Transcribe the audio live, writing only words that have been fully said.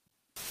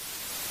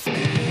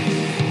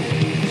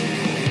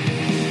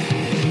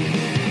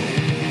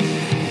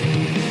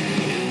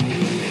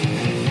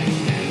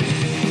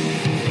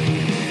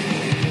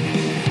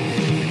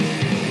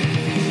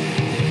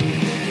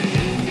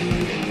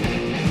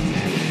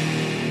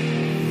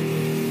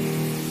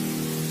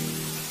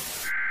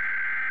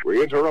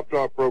We interrupt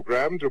our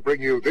program to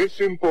bring you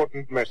this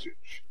important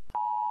message.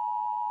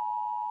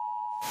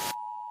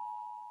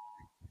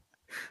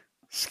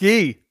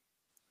 Ski.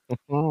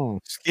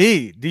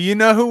 Ski, do you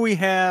know who we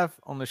have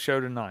on the show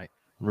tonight?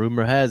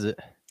 Rumor has it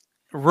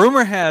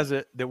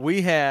that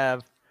we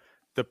have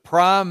the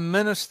Prime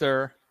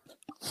Minister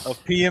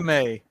of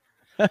PMA,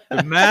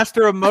 the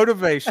Master of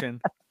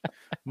Motivation,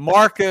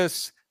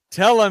 Marcus,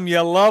 tell him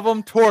you love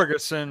him,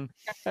 Torgerson,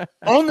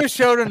 on the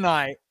show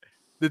tonight.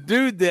 The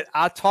dude that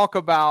I talk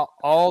about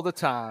all the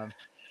time.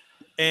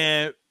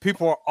 And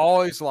people are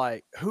always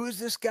like, who is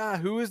this guy?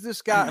 Who is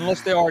this guy?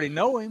 Unless they already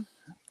know him.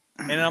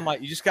 And I'm like,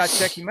 you just got to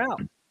check him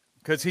out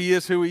because he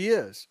is who he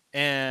is.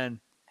 And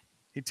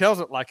he tells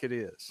it like it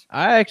is.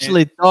 I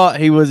actually thought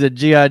he was a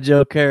G.I.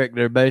 Joe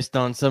character based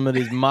on some of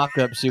these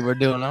mock-ups you were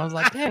doing. I was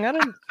like, dang, I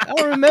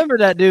don't remember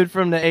that dude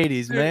from the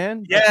 80s,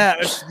 man.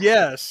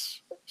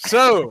 Yes.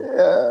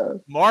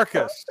 So,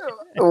 Marcus.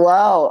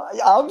 Wow.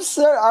 I'm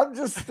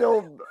just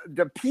still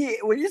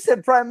when you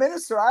said Prime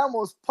Minister, I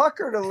almost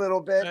puckered a little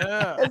bit.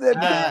 Yeah. And then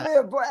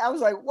I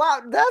was like,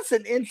 wow, that's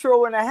an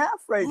intro and a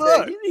half right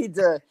there. You need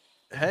to.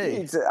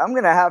 I'm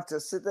gonna have to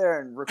sit there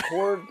and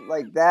record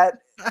like that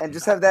and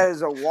just have that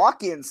as a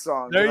walk-in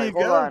song. There like,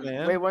 you go,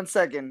 man. Wait 1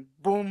 second.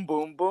 Boom,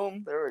 boom,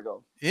 boom. There we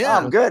go. Yeah,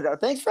 I'm good.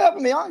 Thanks for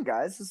having me on,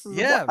 guys. This is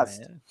a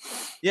blast. Man.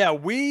 Yeah,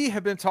 we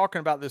have been talking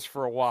about this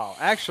for a while.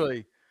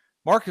 Actually,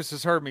 Marcus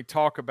has heard me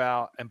talk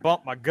about and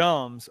bump my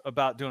gums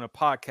about doing a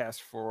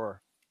podcast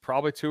for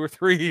probably 2 or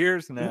 3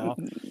 years now.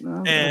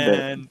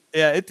 And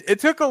it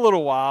took a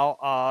little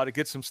while to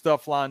get some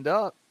stuff lined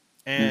up.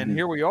 And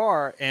here we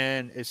are.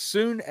 And as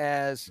soon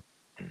as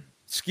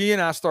Ski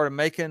and I started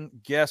making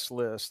guest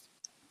lists,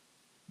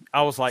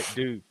 I was like,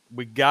 dude,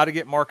 we got to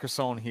get Marcus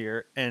on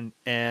here.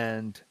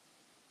 And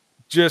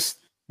just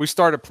we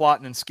started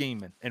plotting and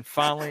scheming. And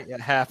finally it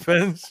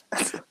happens.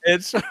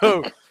 And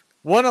so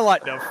one of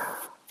like the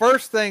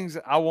first things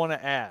I want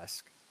to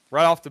ask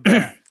right off the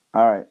bat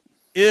all right,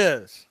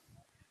 is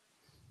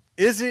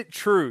it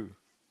true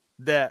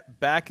that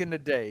back in the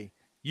day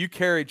you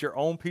carried your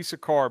own piece of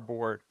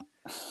cardboard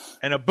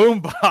and a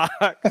boombox,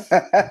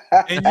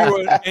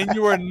 and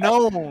you were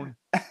known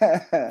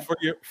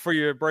for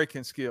your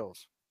breaking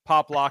skills,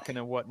 pop locking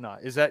and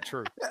whatnot? Is that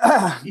true?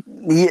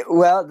 Yeah,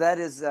 well, that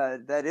is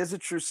a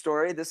true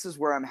story. This is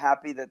where I'm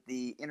happy that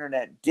the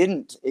internet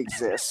didn't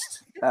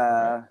exist.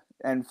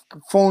 And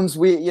phones,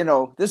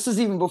 this is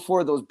even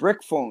before those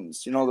brick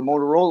phones, the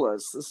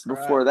Motorola's. This is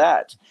before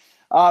that.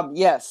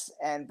 Yes,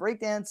 and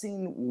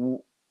breakdancing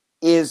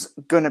is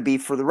going to be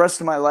for the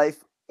rest of my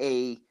life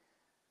a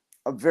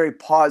very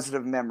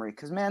positive memory,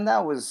 because man,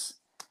 it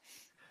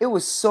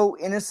was so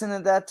innocent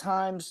at that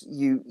times.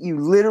 You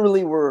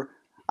literally were.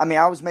 I mean,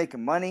 I was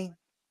making money.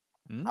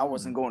 I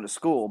wasn't going to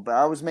school, but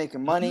I was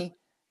making money.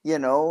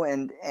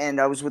 And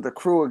I was with a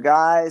crew of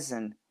guys,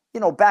 and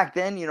back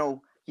then,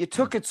 you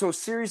took it so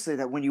seriously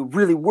that when you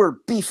really were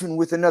beefing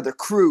with another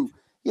crew,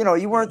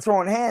 you weren't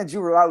throwing hands.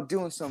 You were out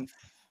doing some.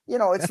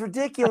 It's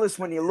ridiculous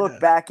when you look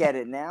back at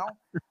it now.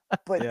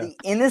 But the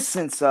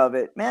innocence of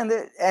it, man,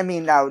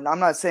 now I'm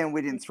not saying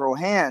we didn't throw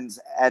hands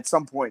at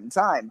some point in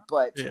time,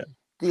 but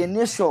the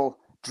initial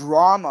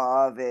drama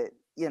of it,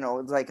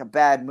 it's like a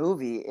bad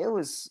movie. That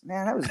was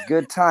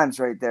good times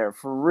right there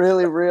for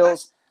really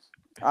reals.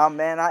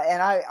 Man,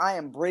 I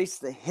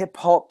embraced the hip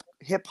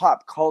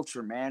hop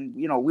culture, man.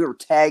 We were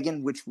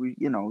tagging, which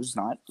is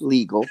not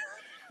legal,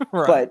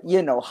 right.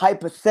 But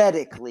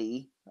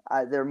hypothetically,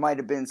 there might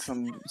have been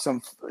some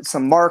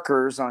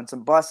markers on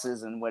some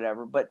buses and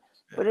whatever, but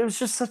it was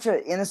just such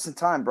an innocent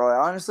time, bro.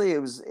 Honestly, it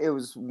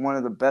was one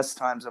of the best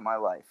times of my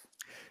life.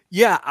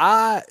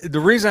 Yeah, the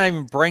reason I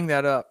even bring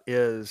that up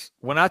is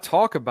when I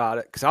talk about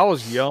it, because I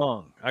was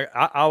young.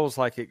 I was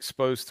like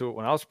exposed to it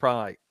when I was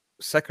probably like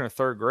second or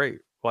third grade,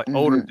 like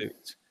older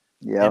dudes.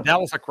 Yeah, and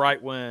that was like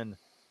right when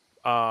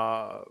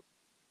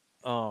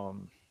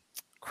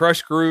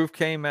Crush Groove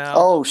came out.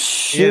 Oh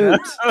shoot!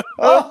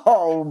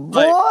 Oh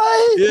boy!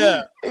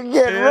 Get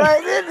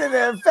right into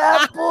them.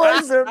 Fat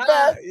boys are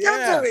back. Give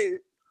to me.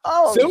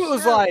 Oh, so it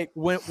was like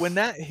when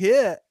that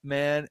hit,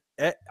 man.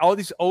 All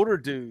these older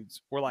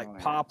dudes were like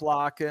pop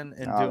locking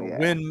and doing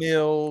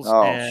windmills.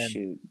 Oh and,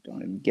 shoot!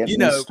 Don't even get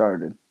me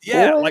started.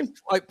 Yeah, boy.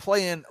 like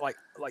playing like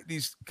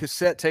these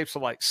cassette tapes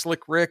of like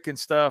Slick Rick and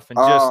stuff, and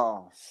just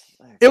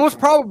it was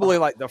probably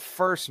like the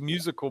first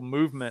musical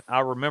movement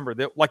I remember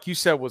that, like you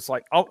said, was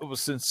like it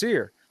was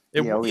sincere.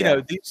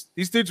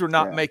 These dudes were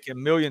not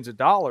making millions of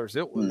dollars.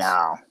 It was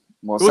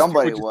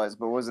somebody was,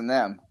 but it wasn't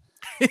them.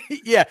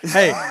 Yeah,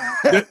 hey,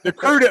 the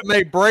crew that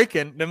made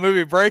the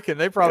movie Breaking,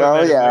 they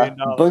probably made $1 million.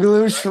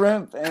 Boogaloo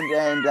Shrimp and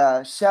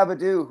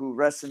Shabadoo, who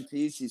rests in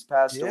peace, he's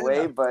passed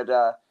away. But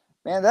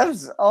man, that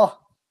was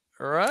all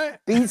right.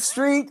 Beat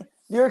Street,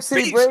 New York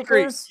City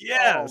Breakers.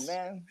 Yes, oh,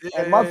 man.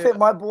 And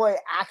my boy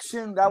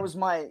Action, that was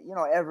my.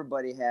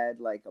 Everybody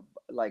had like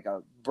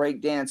a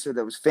break dancer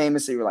that was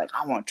famous. They were like,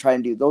 I want to try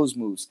and do those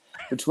moves.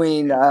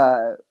 Between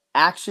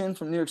Action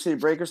from New York City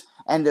Breakers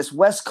and this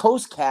West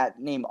Coast cat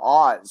named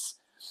Oz.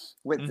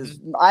 with this.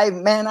 I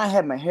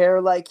had my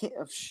hair like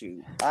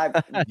shoot. I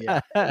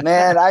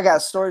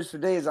got stories for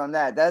days on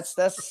that. That's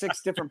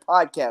 6 different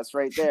podcasts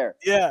right there.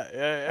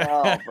 Yeah.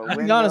 Oh, but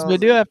To be honest, we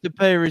do have to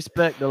pay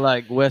respect to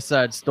like West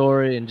Side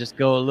Story and just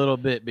go a little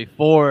bit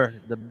before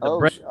the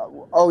break.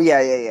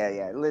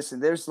 Yeah. Listen,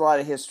 there's a lot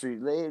of history.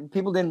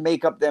 People didn't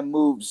make up them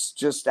moves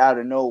just out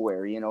of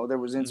nowhere. You know, there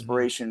was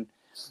inspiration.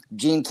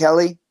 Gene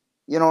Kelly,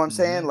 you know what I'm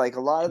saying? Like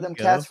a lot of them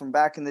cats from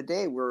back in the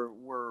day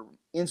were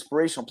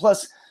inspirational.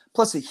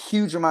 Plus a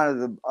huge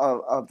amount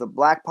of the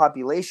black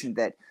population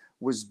that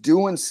was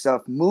doing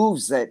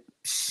moves that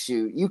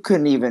shoot you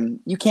can't even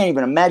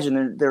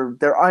imagine.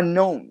 They're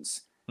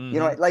unknowns. You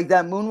know, like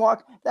that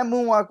moonwalk. That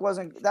moonwalk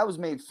was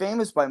made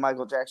famous by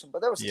Michael Jackson,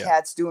 but there was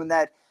cats doing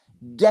that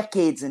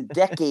decades and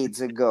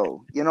decades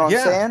ago. You know what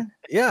I'm saying?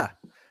 Yeah.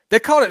 They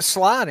called it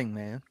sliding,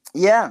 man.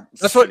 Yeah.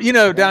 That's what,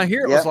 down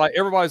here it was like,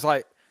 everybody's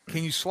like,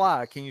 can you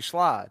slide? Can you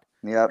slide?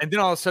 Yeah. And then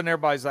all of a sudden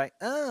everybody's like,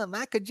 oh,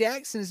 Michael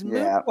Jackson's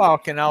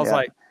moonwalking. I was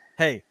like,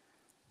 hey,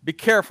 be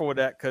careful with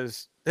that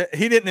because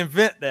he didn't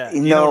invent that.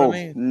 You know what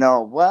I mean?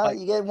 No. Well,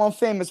 you get one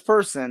famous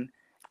person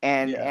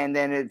and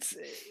then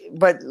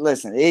but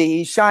listen,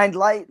 he shined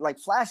light like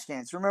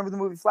Flashdance. Remember the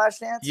movie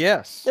Flashdance?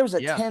 Yes. There was a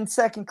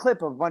 10-second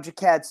clip of a bunch of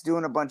cats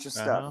doing a bunch of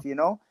stuff,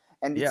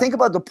 And think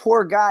about the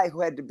poor guy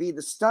who had to be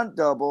the stunt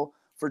double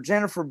for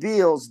Jennifer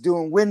Beals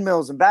doing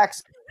windmills and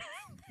backs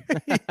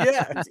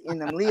in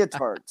them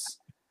leotards.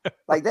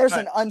 Like there's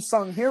an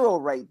unsung hero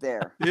right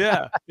there.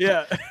 Yeah.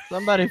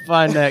 Somebody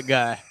find that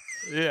guy.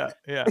 Yeah.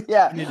 I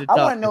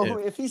want to know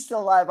if he's still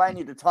alive. I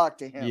need to talk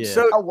to him. Yeah.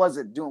 So how was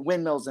it doing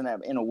windmills in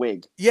a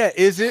wig? Yeah,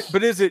 is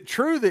it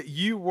true that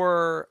you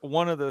were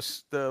one of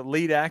the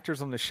lead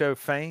actors on the show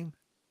Fame?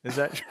 Is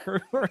that true?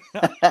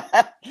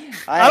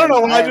 I don't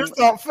know why I just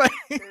thought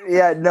Fame.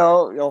 Yeah,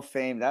 no,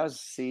 Fame. That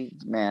was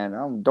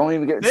man. Don't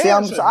even get.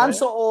 I'm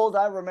so old.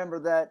 I remember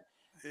that.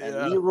 Yeah.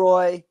 And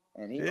Leroy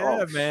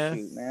and man.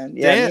 Shoot, man.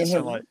 Yeah,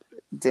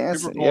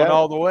 dancing. Going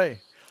all the way.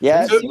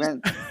 Yeah,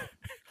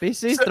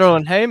 BC's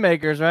throwing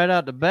haymakers right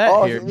out the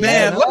bat here.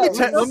 Man, let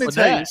me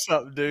tell you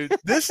something, dude.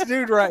 This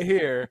dude right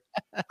here,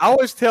 I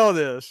always tell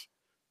this.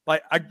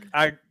 Like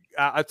I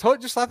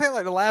told just I think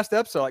like the last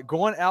episode, like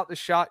going out the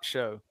SHOT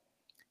Show,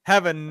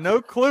 having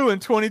no clue in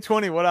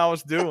 2020 what I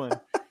was doing.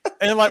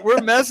 And like we're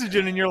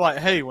messaging and you're like,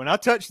 hey, when I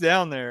touch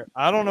down there,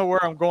 I don't know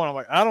where I'm going. I'm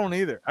like, I don't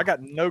either. I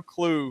got no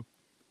clue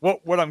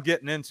what I'm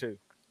getting into.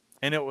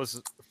 And it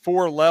was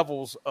 4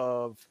 levels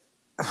of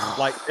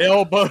like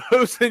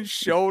elbows and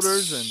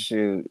shoulders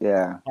and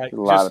like a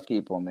lot of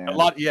people, man. A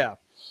lot, yeah.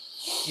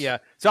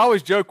 So I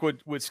always joke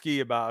with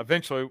Ski about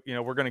eventually,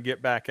 we're going to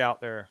get back out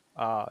there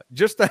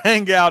just to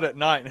hang out at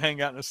night and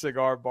hang out in the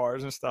cigar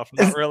bars and stuff.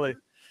 Not really.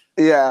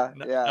 Not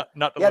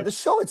the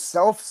show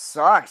itself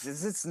sucks.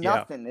 It's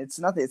nothing. It's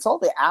nothing. It's all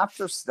the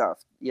after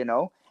stuff,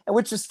 and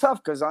which is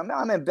tough because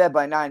I'm in bed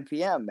by 9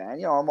 p.m.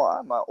 man. I'm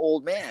an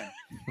old man.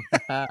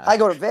 I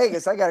go to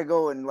Vegas. I got to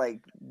go and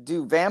like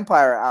do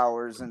vampire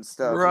hours and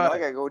stuff. Right. I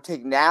got to go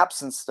take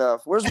naps and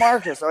stuff. Where's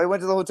Marcus? I went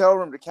to the hotel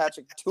room to catch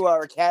a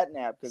 2-hour cat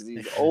nap because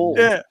he's old.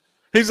 Yeah.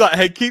 He's like,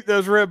 hey, keep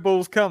those Red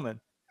Bulls coming.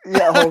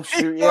 Yeah. Oh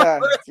shoot.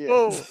 Yeah.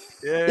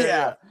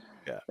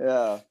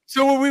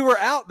 So when we were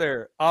out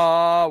there,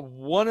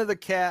 one of the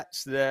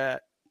cats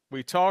that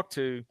we talked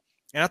to,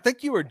 and I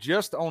think you were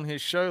just on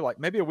his show, like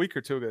maybe a week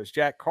or two ago, is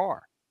Jack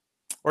Carr,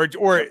 or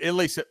at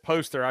least at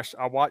Poster.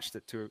 I watched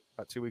it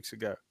about 2 weeks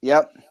ago.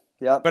 Yep.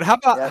 But how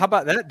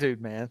about that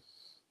dude, man?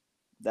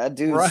 That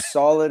dude's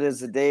solid as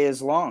the day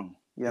is long.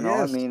 Yes.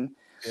 I mean,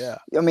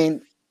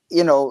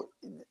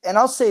 and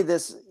I'll say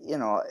this,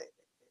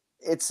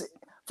 it's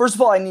first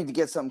of all, I need to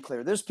get something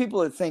clear. There's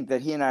people that think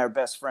that he and I are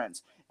best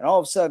friends. And all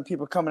of a sudden,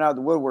 people coming out of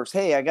the woodworks,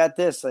 hey, I got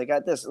this.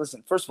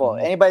 Listen, first of all,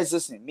 anybody's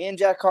listening, me and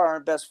Jack Carr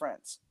aren't best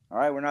friends. All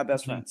right? We're not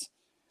best friends.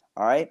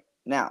 All right?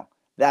 Now,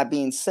 that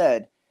being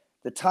said,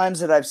 the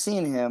times that I've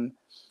seen him,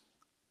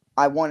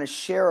 I want to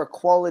share a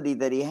quality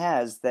that he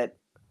has that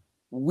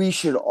we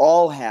should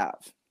all have.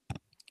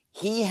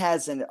 He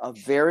has a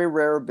very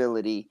rare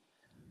ability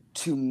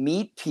to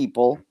meet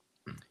people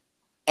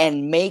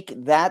and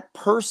make that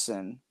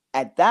person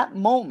at that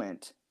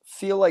moment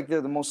feel like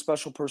they're the most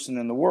special person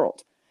in the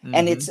world.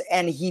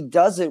 And he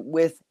does it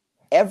with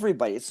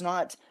everybody. It's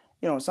not,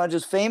 it's not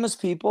just famous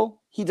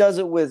people. He does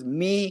it with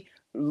me,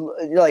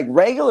 like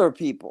regular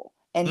people.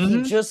 And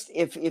he just,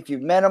 if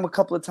you've met him a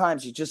couple of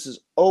times, he just is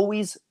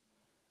always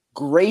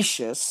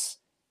gracious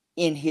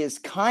in his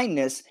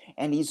kindness.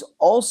 And he's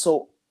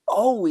also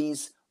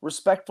always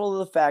respectful of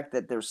the fact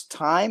that there's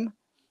time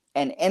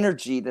and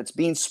energy that's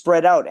being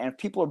spread out. And if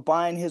people are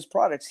buying his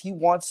products, he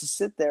wants to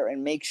sit there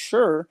and make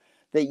sure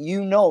that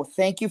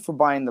thank you for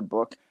buying the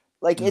book.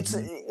 Like it's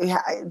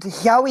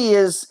how he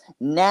is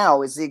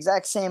now is the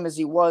exact same as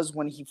he was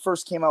when he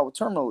first came out with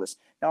Terminal List.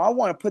 Now I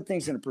want to put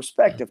things into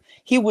perspective.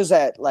 He was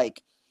at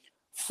like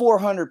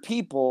 400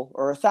 people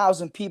or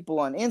 1,000 people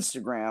on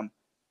Instagram.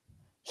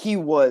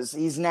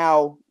 He's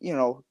now,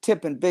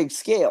 tipping big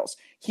scales.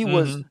 He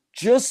was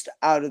just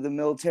out of the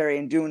military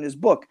and doing his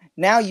book.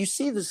 Now you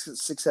see the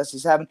success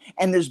he's having,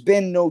 and there's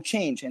been no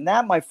change. And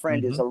that, my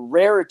friend, is a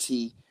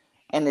rarity,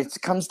 and it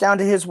comes down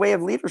to his way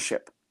of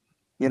leadership.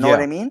 You know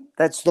what I mean?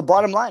 That's the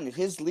bottom line.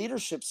 His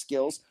leadership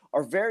skills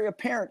are very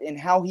apparent in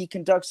how he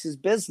conducts his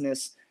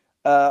business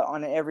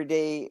on an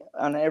everyday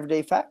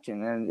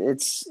fashion, and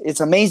it's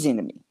amazing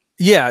to me.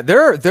 Yeah,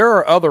 there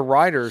are other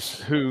writers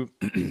who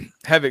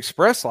have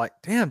expressed like,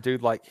 damn,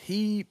 dude, like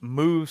he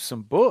moves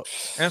some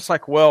books. And it's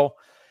like, well,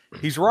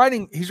 he's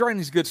writing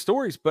these good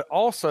stories, but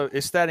also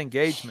it's that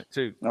engagement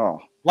too. Oh,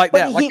 like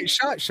that, like a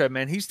SHOT Show,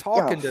 man. He's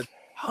talking to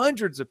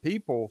hundreds of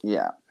people,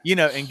 yeah, you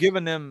know, and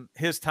giving them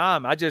his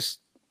time. I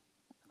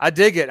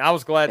dig it. I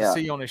was glad to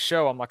see you on his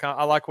show. I'm like,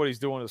 I like what he's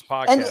doing in his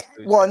podcast.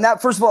 And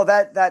that, first of all,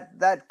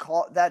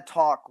 that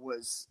talk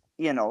was,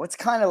 you know, it's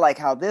kind of like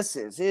how this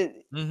is.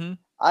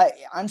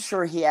 I'm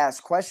sure he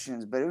asked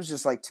questions, but it was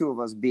just like two of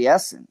us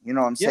BSing. You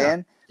know what I'm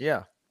saying?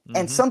 Yeah.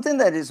 And something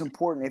that is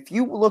important, if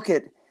you look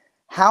at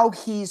how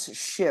he's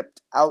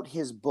shipped out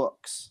his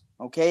books,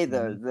 okay,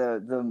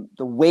 the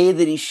way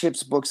that he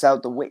ships books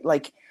out, the way,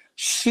 like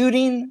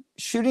shooting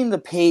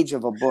the page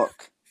of a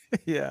book.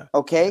 Yeah.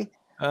 Okay.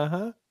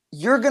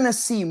 You're going to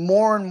see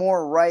more and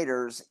more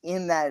writers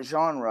in that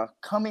genre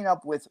coming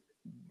up with,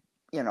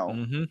 you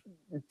know,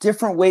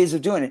 different ways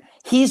of doing it.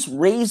 He's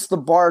raised the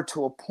bar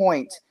to a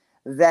point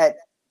that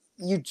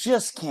you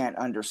just can't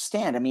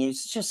understand. I mean,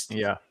 it's just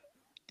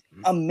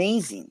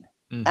amazing,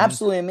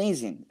 absolutely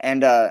amazing.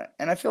 And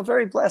I feel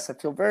very blessed. I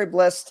feel very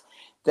blessed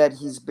that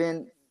he's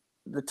been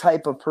the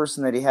type of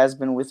person that he has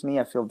been with me.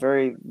 I feel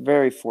very,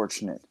 very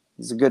fortunate.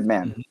 He's a good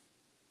man.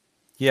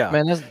 Yeah,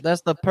 man,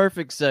 that's the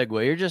perfect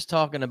segue. You're just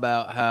talking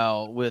about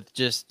how with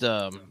just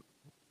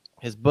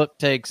his book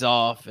takes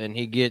off and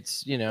he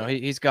gets, you know,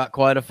 he's got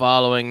quite a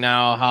following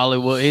now.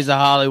 Hollywood, he's a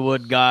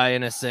Hollywood guy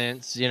in a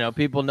sense. You know,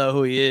 people know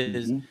who he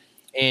is,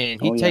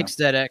 and he takes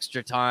that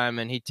extra time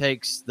and he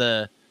takes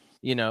the,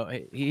 you know,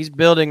 he's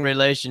building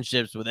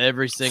relationships with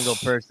every single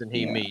person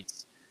he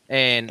meets.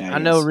 And I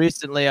know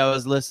recently I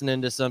was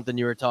listening to something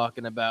you were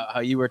talking about, how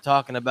you were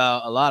talking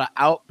about a lot of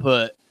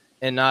output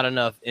and not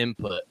enough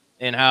input.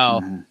 And how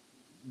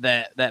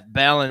that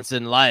balance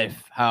in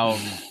life, how,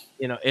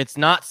 you know, it's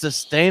not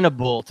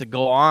sustainable to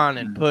go on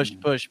and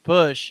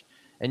push,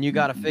 and you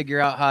got to figure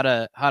out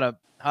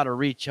how to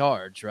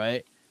recharge,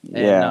 right?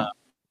 Yeah.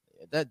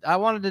 And that I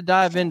wanted to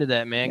dive into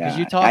that, man, because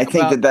you talk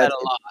about that a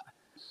lot.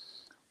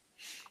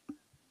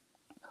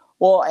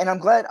 Well, and I'm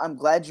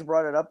glad you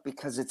brought it up,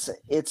 because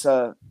it's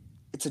a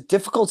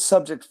difficult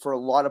subject for a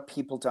lot of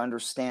people to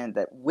understand,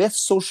 that with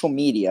social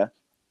media,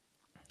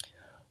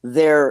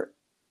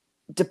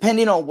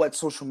 depending on what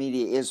social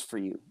media is for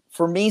you.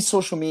 For me,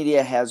 social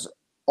media has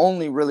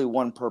only really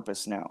one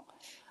purpose now.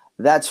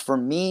 That's for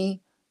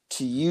me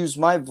to use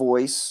my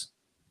voice,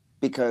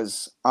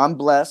 because I'm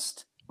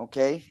blessed,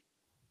 okay?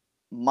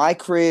 My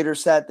creator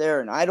sat there,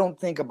 and I don't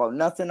think about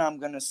nothing I'm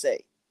going to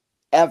say,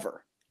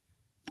 ever.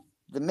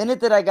 The minute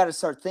that I got to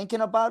start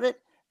thinking about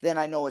it, then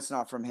I know it's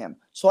not from him.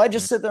 So I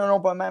just sit there and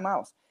open my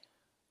mouth.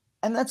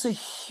 And that's a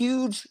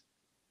huge,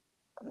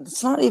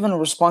 it's not even a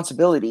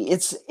responsibility.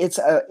 It's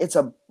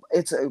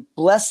a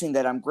blessing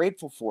that I'm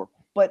grateful for,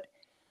 but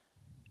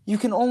you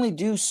can only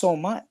do so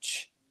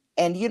much.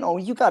 And, you know,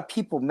 you got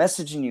people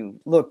messaging you,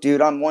 look,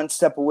 dude, I'm one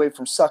step away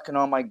from sucking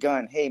on my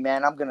gun. Hey,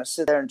 man, I'm going to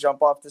sit there and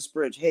jump off this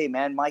bridge. Hey,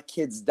 man, my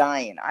kid's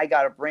dying. I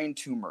got a brain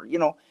tumor. You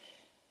know,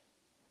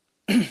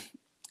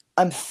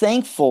 I'm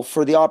thankful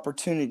for the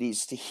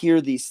opportunities to hear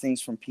these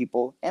things from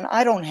people. And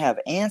I don't have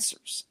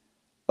answers.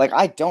 Like,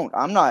 I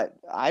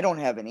don't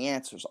have any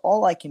answers.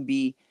 All I can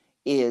be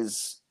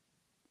is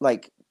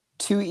like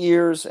 2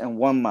 ears and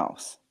 1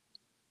 mouth,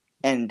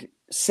 and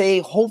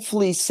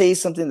hopefully say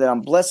something that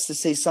I'm blessed to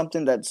say,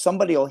 something that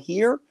somebody will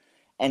hear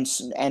and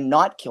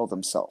not kill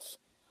themselves.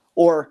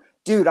 Or,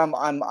 dude,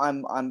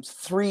 I'm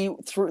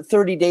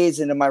 30 days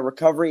into my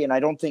recovery and I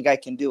don't think I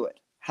can do it.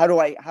 How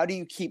do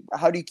you keep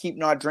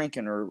not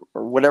drinking or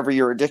whatever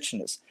your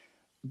addiction is?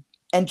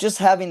 And just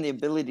having the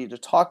ability to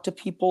talk to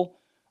people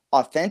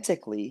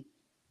authentically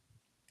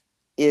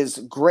is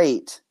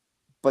great,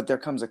 but there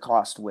comes a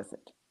cost with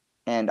it.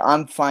 And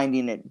I'm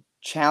finding it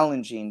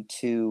challenging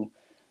to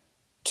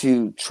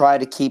try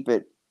to keep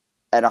it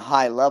at a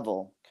high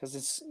level,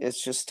 because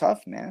it's just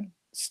tough, man.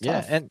 It's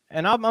tough. Yeah,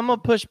 and I'm gonna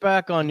push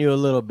back on you a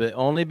little bit,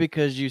 only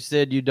because you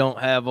said you don't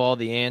have all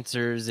the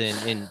answers,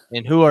 and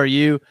who are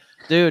you,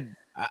 dude?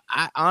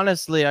 I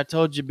honestly, I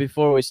told you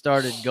before we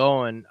started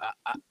going,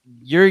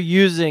 you're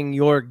using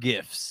your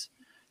gifts,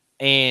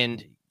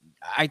 and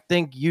I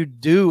think you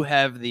do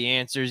have the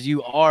answers.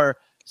 You are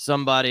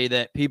somebody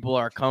that people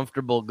are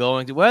comfortable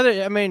going to.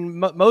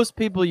 Most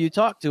people you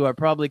talk to are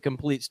probably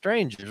complete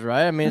strangers,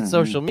 right? I mean, it's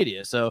social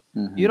media, so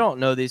you don't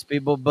know these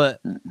people,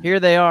 but here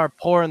they are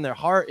pouring their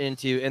heart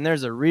into you, and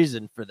there's a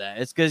reason for that.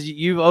 It's because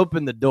you've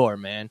opened the door,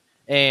 man.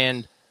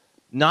 And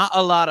not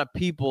a lot of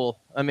people,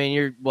 I mean,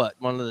 you're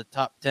one of the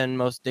top 10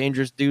 most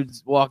dangerous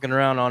dudes walking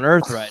around on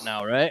earth right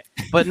now, right?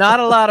 But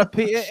not a lot of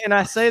people, and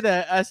I say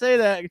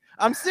that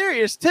I'm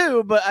serious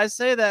too, but I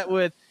say that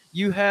with,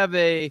 you have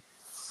a,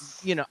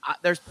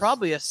 there's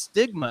probably a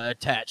stigma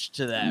attached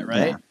to that,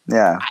 right?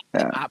 Yeah.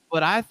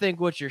 But I think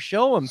what you're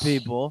showing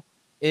people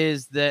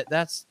is that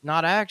that's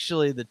not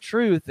actually the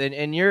truth,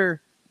 and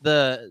you're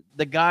the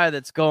guy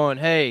that's going,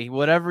 hey,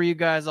 whatever you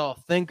guys all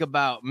think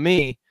about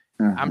me,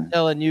 I'm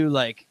telling you,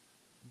 like,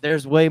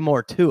 there's way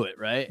more to it,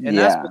 right? And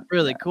that's what's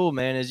really cool,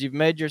 man, is you've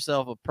made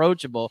yourself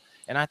approachable,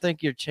 and I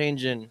think you're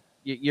changing.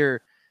 That you're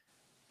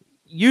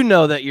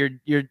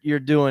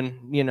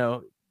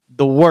doing,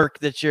 the work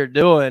that you're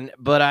doing,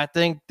 but I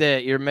think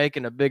that you're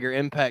making a bigger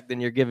impact than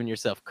you're giving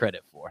yourself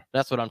credit for.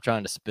 That's what I'm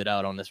trying to spit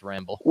out on this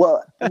ramble.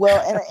 Well,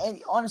 and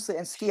honestly,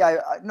 and Ski, I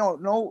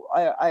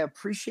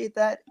appreciate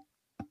that.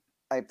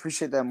 I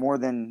appreciate that more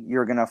than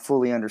you're gonna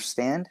fully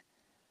understand.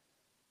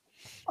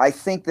 I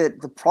think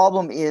that the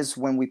problem is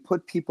when we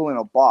put people in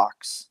a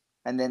box,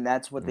 and then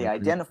that's what they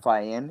identify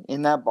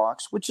in that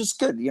box, which is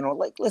good.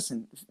 Like,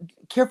 listen,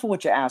 careful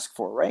what you ask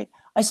for, right?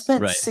 I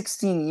spent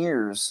 16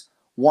 years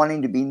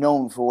wanting to be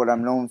known for what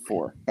I'm known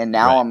for, and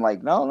now I'm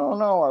like, no,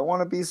 I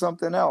want to be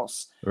something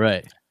else.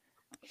 Right.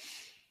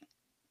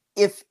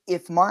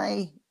 If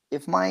my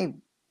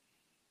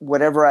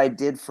whatever I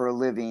did for a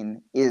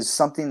living is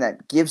something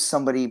that gives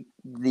somebody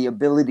the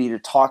ability to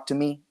talk to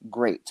me,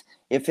 great.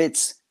 If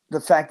it's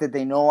the fact that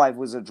they know I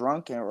was a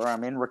drunk or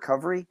I'm in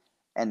recovery,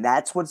 and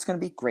that's what it's going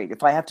to be, great.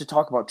 If I have to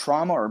talk about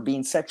trauma or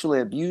being sexually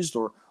abused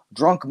or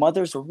drunk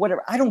mothers or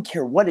whatever, I don't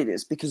care what it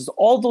is, because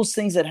all those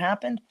things that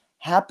happened.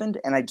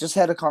 And I just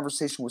had a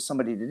conversation with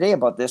somebody today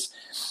about this.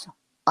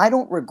 I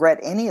don't regret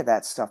any of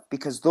that stuff,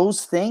 because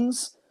those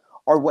things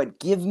are what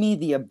give me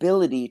the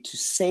ability to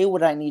say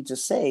what I need to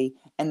say,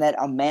 and that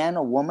a man,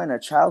 a woman, a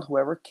child,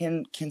 whoever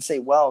can say,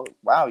 well,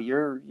 wow,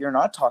 you're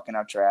not talking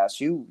out your ass.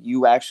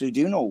 You actually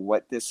do know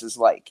what this is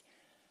like.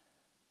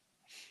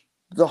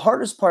 The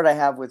hardest part I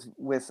have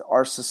with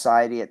our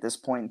society at this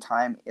point in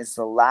time is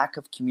the lack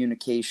of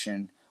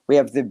communication. We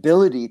have the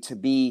ability to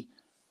be,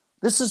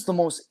 this is the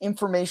most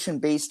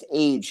information-based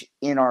age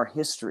in our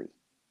history,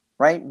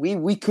 right?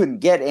 We couldn't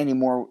get any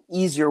more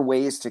easier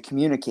ways to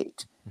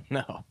communicate.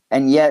 No.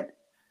 And yet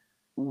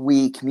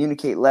we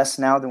communicate less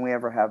now than we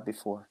ever have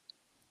before.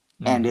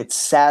 And it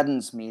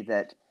saddens me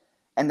that,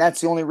 and that's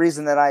the only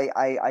reason that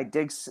I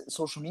dig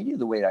social media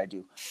the way that I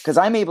do, because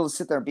I'm able to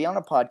sit there and be on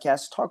a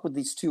podcast, talk with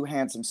these two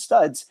handsome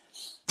studs,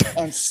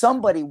 and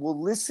somebody will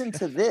listen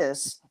to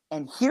this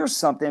and hear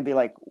something and be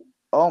like,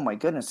 oh my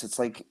goodness, it's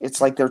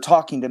like they're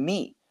talking to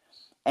me.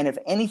 And if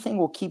anything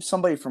will keep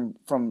somebody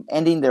from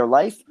ending their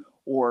life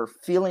or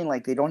feeling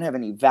like they don't have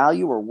any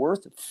value or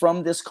worth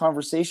from this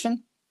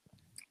conversation,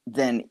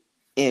 then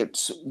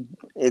it's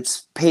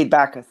paid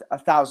back a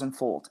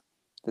thousandfold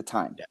the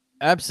time. Yeah,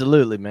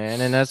 absolutely,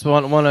 man. And that's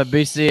one of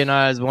BC and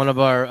I is one of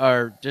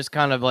our just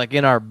kind of like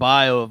in our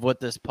bio of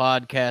what this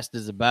podcast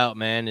is about,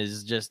 man,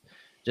 is just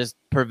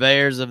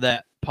purveyors of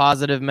that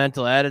positive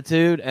mental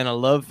attitude and a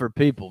love for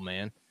people,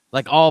 man.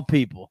 Like all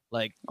people.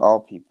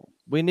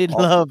 We need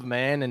love,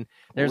 man, and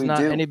there's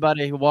not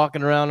anybody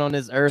walking around on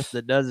this earth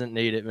that doesn't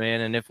need it,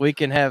 man. And if we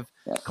can have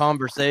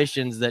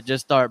conversations that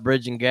just start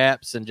bridging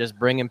gaps and just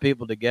bringing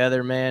people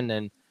together, man,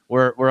 then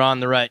we're on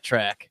the right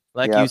track.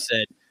 Like you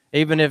said,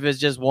 even if it's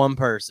just one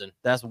person,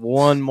 that's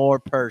one more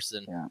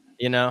person,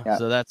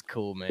 So that's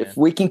cool, man. If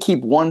we can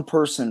keep one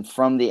person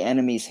from the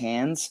enemy's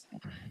hands,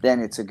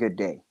 then it's a good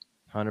day.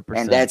 100%.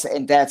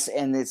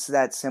 And it's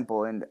that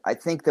simple. And I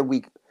think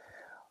that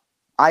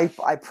I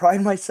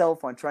pride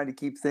myself on trying to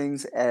keep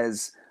things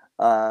as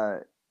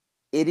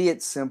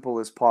idiot simple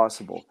as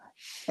possible.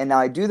 And now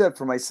I do that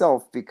for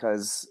myself,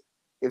 because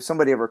if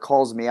somebody ever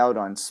calls me out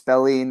on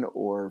spelling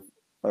or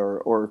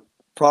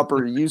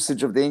proper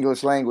usage of the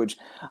English language,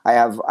 I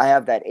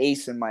have that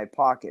ace in my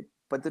pocket.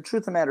 But the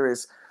truth of the matter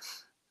is,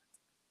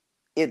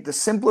 the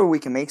simpler we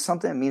can make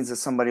something, it means that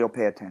somebody will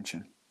pay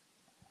attention.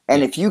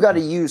 And if you got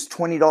to use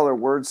 $20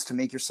 words to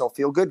make yourself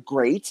feel good,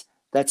 great.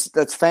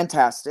 That's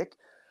fantastic.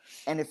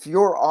 And if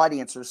your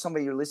audience or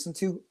somebody you're listening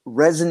to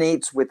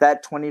resonates with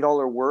that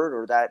 $20 word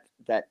or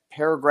that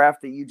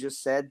paragraph that you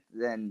just said,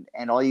 then,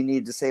 and all you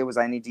needed to say was,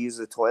 I need to use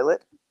the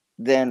toilet,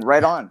 then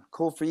right on.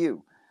 Cool for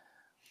you.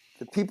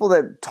 The people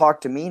that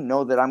talk to me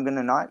know that I'm going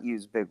to not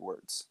use big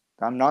words.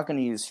 I'm not going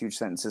to use huge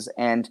sentences.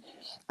 And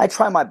I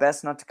try my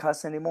best not to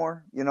cuss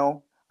anymore.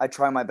 I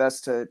try my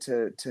best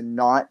to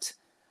not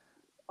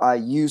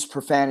use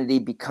profanity,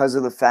 because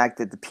of the fact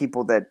that the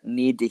people that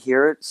need to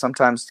hear it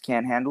sometimes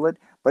can't handle it.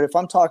 But if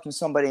I'm talking to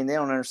somebody and they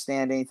don't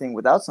understand anything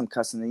without some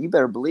cussing, then you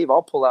better believe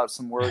I'll pull out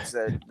some words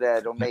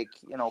that'll make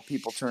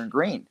people turn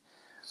green.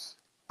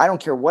 I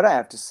don't care what I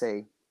have to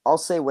say. I'll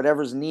say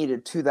whatever's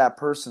needed to that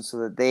person so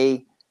that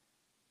they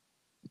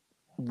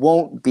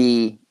won't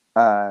be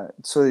so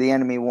the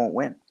enemy won't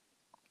win.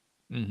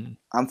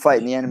 I'm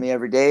fighting the enemy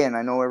every day, and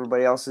I know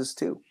everybody else is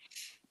too.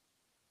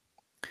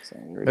 So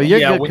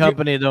you're good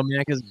company though,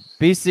 man, because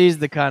BC's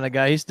the kind of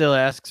guy, he still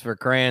asks for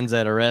crayons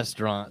at a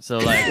restaurant. So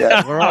like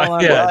we're all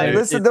on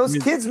listen, those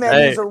kids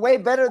menus are way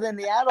better than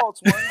the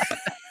adults ones.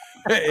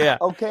 Yeah.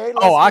 Okay.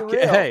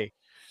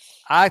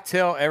 I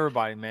tell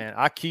everybody, man,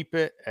 I keep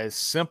it as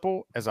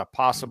simple as I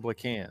possibly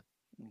can.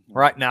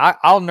 Right now,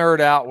 I'll nerd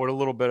out with a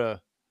little bit of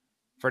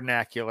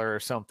vernacular or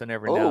something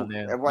every now and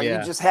then. Well, you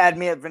just had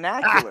me at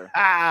vernacular.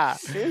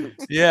 Shoot.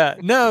 Yeah,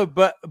 no,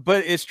 but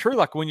it's true.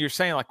 Like when you're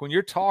saying, like when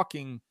you're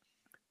talking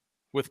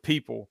with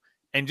people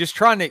and just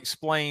trying to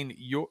explain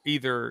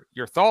either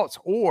your thoughts,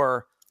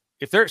 or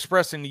if they're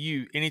expressing to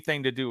you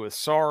anything to do with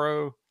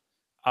sorrow,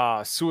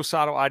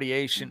 suicidal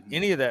ideation,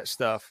 any of that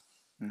stuff,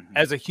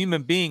 as a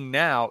human being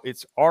now,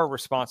 it's our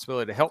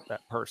responsibility to help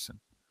that person.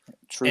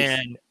 Truth.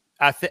 And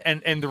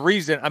and the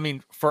reason, I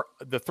mean, for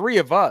the three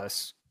of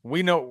us,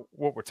 we know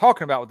what we're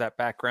talking about with that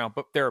background,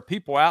 but there are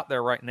people out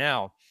there right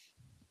now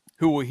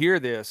who will hear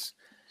this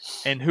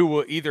and who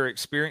will either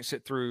experience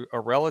it through a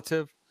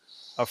relative,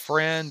 a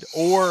friend,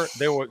 or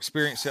they will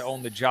experience it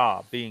on the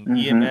job, being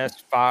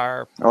EMS,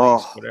 fire,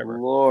 police, whatever.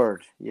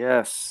 Lord,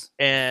 yes.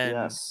 And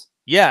yes.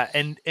 Yeah,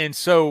 and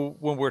so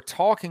when we're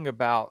talking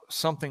about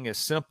something as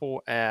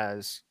simple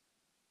as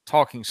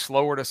talking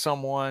slower to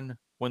someone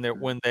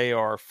when they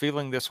are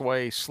feeling this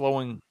way,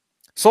 slowing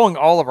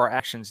all of our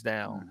actions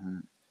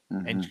down,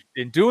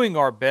 and doing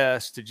our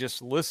best to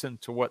just listen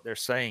to what they're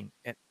saying,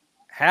 and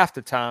half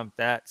the time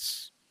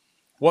that's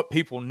what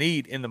people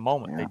need in the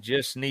moment. They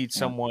just need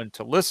someone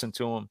to listen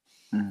to them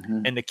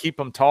and to keep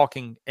them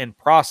talking and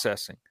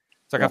processing.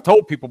 It's like I've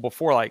told people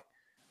before, like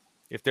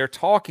if they're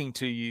talking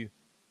to you,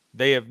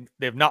 they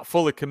have not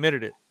fully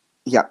committed it.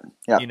 Yeah.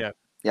 You know.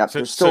 Yeah. So,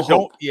 there's still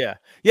don't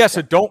hope.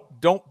 So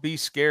don't be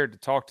scared to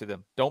talk to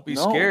them. Don't be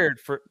scared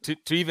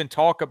to even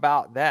talk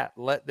about that.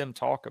 Let them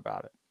talk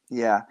about it.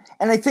 Yeah.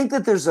 And I think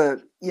that there's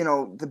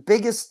the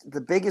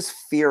biggest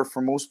fear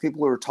for most people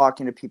who are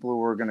talking to people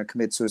who are going to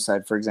commit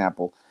suicide, for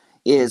example,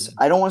 is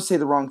I don't want to say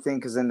the wrong thing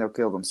because then they'll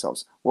kill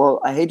themselves. Well,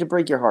 I hate to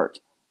break your heart.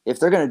 If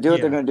they're going to do it,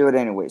 they're going to do it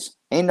anyways.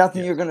 Ain't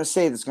nothing you're going to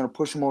say that's going to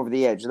push them over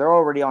the edge. They're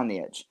already on the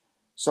edge.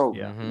 So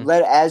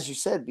let, as you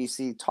said,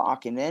 BC,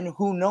 talk. And then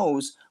who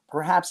knows,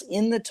 perhaps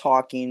in the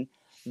talking,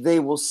 they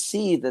will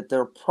see that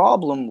their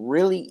problem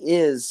really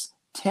is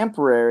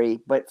temporary,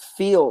 but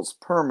feels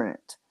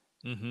permanent.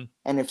 And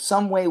if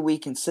some way we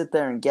can sit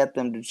there and get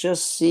them to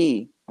just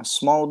see a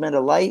small bit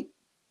of light,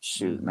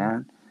 shoot,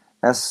 man,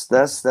 that's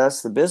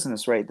the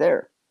business right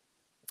there.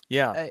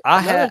 Yeah. I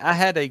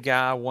had a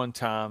guy one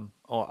time,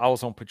 I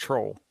was on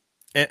patrol,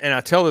 and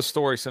I tell this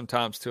story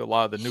sometimes to a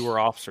lot of the newer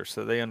officers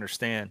so they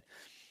understand.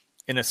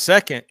 In a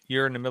second,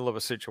 you're in the middle of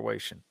a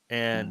situation,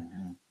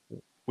 and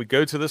we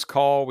go to this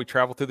call. We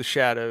travel through the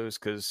shadows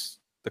because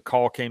the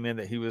call came in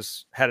that he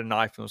had a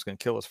knife and was going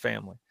to kill his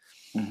family.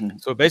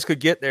 So basically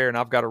get there, and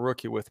I've got a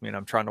rookie with me, and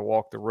I'm trying to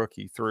walk the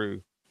rookie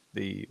through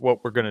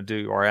what we're going to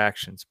do, our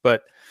actions.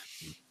 But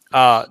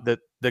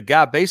the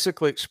guy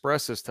basically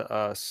expresses to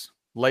us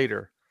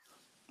later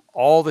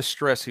all the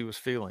stress he was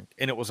feeling,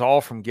 and it was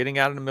all from getting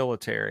out of the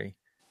military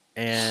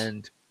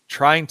and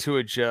trying to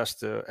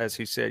adjust to, as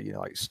he said,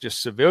 like it's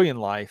just civilian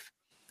life,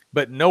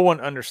 but no one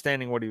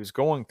understanding what he was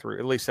going through.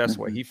 At least that's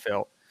what he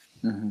felt.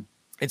 And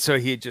so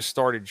he had just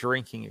started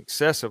drinking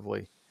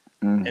excessively,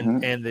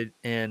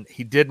 and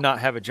he did not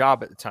have a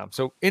job at the time.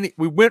 So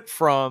we went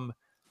from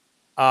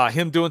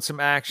him doing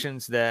some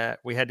actions that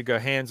we had to go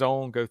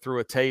hands-on, go through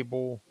a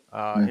table,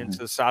 into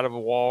the side of a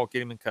wall,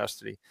 get him in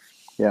custody.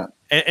 Yeah.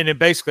 And then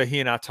basically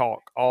he and I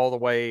talk all the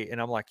way,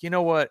 and I'm like, you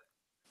know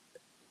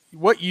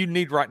what you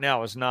need right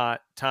now is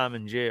not time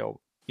in jail.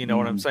 You know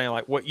what I'm saying?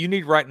 Like what you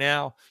need right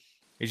now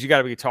is you got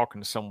to be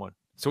talking to someone.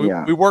 So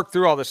we work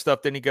through all this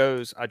stuff. Then he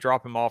goes, I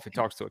drop him off. He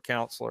talks to a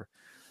counselor,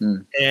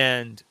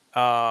 and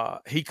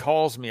he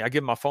calls me. I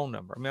give him my phone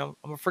number. I mean,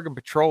 I'm a freaking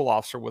patrol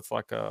officer with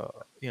like a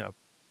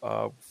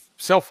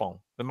cell phone,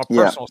 my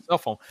personal cell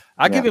phone.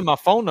 I give him my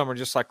phone number,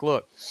 just like,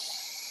 look,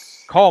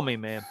 call me,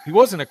 man. He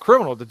wasn't a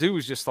criminal. The dude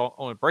was just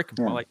on a breaking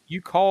point. Like,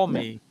 you call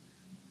me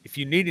if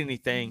you need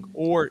anything,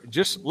 or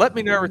just let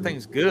me know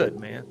everything's good,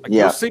 man. Like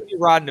you'll see me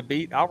riding the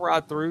beat. I'll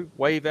ride through,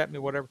 wave at me,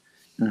 whatever.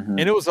 And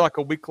it was like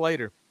a week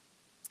later.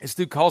 This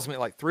dude calls me at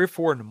like 3 or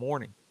 4 in the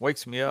morning,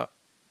 wakes me up.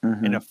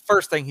 And the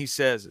first thing he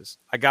says is,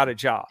 I got a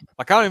job.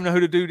 Like, I don't even know who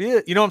the dude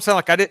is. You know what I'm saying?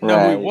 Like, I didn't know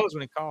who he was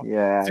when he called.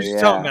 So just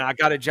tell him, man, I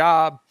got a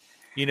job.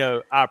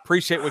 I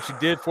appreciate what you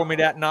did for me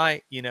that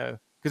night,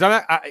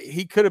 because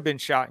he could have been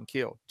shot and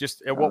killed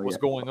just at what was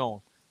going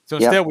on. So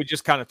instead we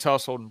just kind of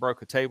tussled and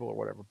broke a table or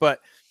whatever. But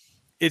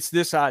it's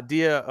this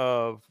idea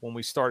of when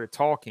we started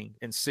talking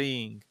and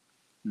seeing,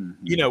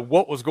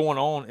 what was going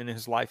on in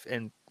his life.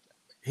 And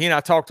he and I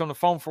talked on the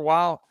phone for a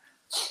while.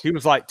 He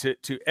was like,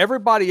 to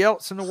everybody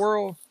else in the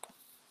world,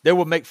 they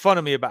would make fun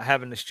of me about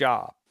having this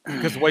job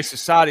because the way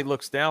society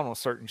looks down on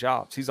certain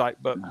jobs. He's like,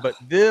 but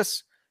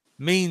this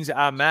means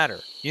I matter.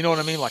 You know what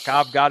I mean? Like,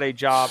 I've got a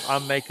job,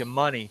 I'm making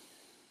money,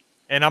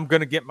 and I'm going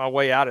to get my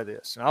way out of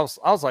this. And I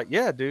was like,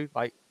 yeah, dude,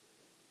 like,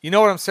 you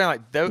know what I'm saying?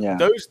 Like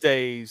those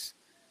days,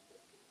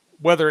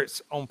 whether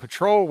it's on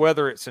patrol,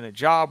 whether it's in a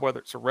job, whether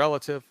it's a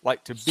relative,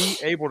 like to be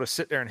able to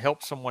sit there and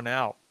help someone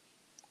out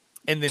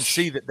and then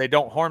see that they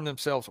don't harm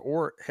themselves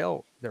or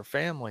help their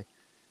family.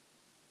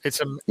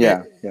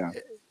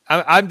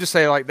 I'm just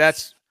saying, like,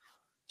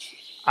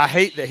 I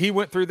hate that he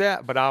went through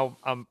that, but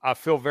I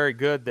feel very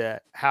good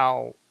that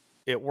how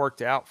it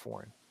worked out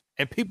for him.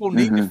 And people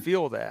need to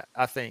feel that,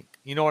 I think.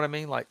 You know what I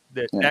mean? Like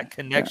that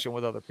connection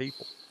with other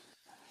people.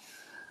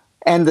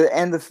 And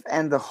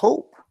the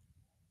hope.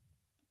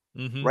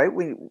 Right?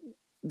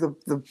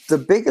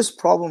 The biggest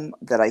problem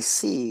that I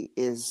see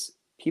is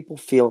people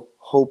feel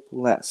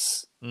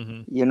hopeless.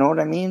 You know what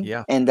I mean?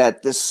 Yeah. And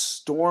that this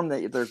storm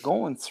that they're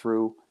going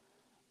through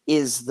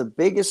is the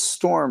biggest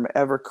storm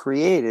ever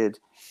created,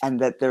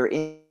 and that they're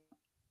in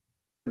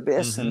the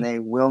abyss and they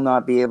will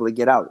not be able to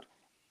get out.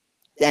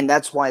 And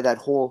that's why that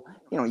whole,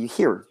 you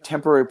hear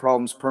temporary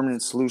problems,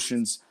 permanent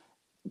solutions.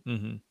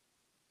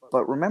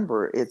 But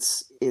remember,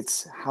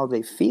 it's how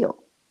they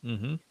feel.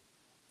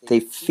 They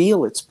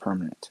feel it's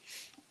permanent.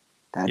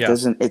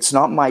 It's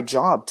not my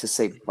job to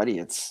say, buddy,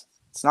 it's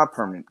not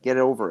permanent. Get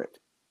over it.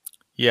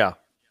 Yeah.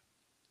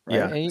 Right?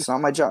 Yeah. It's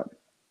not my job.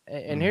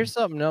 And here's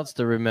something else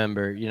to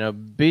remember.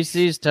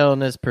 BC's telling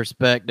this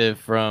perspective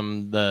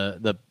from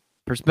the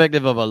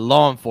perspective of a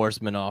law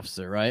enforcement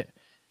officer, right?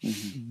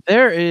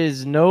 There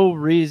is no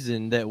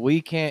reason that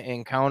we can't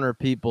encounter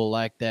people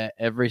like that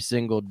every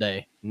single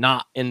day,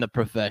 not in the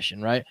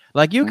profession, right?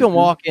 Like you can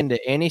walk into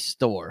any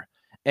store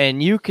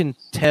and you can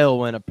tell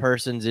when a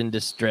person's in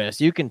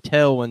distress. You can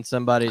tell when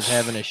somebody's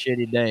having a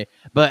shitty day.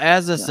 But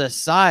as a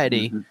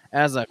society,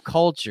 as a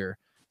culture,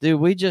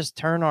 dude, we just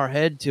turn our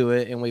head to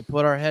it and we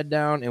put our head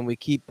down and we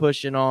keep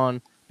pushing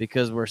on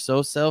because we're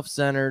so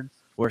self-centered.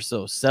 We're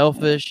so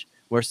selfish.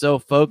 We're so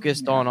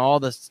focused on all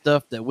the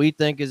stuff that we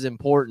think is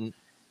important.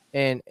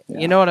 And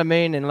you know what I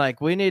mean? And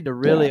like, we need to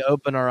really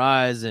open our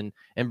eyes and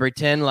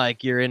pretend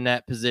like you're in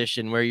that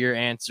position where you're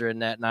answering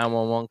that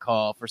 911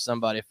 call for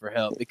somebody for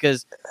help,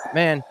 because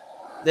man,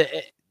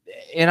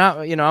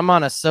 I'm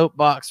on a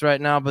soapbox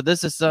right now, but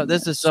this is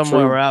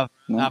somewhere where I've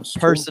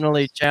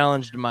personally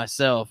challenged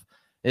myself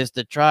is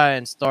to try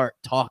and start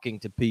talking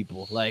to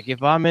people. Like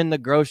if I'm in the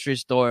grocery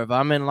store, if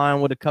I'm in line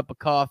with a cup of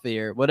coffee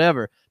or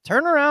whatever,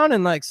 turn around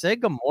and like say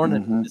good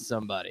morning to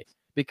somebody.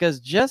 Because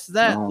just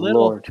that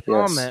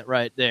comment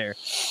right there,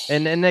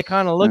 and then they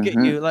kind of look at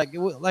you like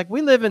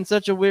we live in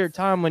such a weird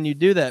time. When you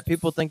do that,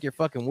 people think you're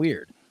fucking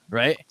weird,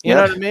 right? You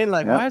know what I mean?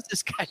 Like, why is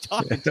this guy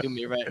talking to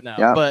me right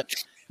now? But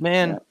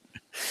man,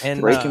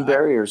 and breaking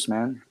barriers,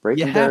 man,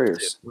 breaking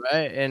barriers,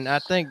 right? And I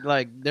think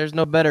like there's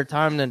no better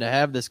time than to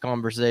have this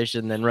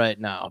conversation than right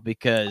now,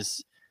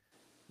 because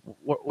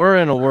we're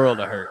in a world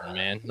of hurting,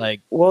 man.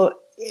 Like, well,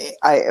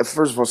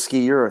 first of all,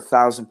 Ski, you're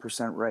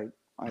 1,000% right.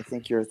 I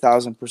think you're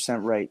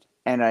 1,000% right.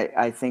 And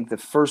I think the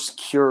first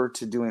cure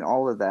to doing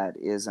all of that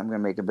is, I'm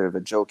going to make a bit of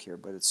a joke here,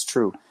 but it's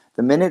true.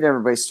 The minute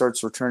everybody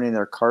starts returning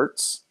their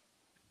carts,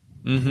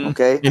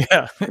 okay?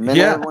 Yeah. The minute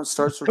everyone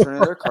starts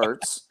returning their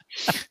carts,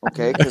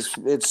 okay? Because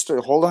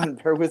hold on,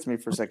 bear with me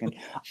for a second.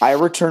 I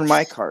return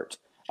my cart,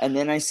 and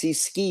then I see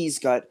Ski's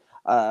got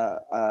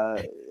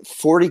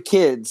 40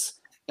 kids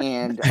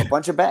and a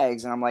bunch of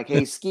bags, and I'm like,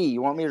 hey, Ski,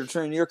 you want me to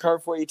return your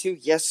cart for you too?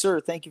 Yes,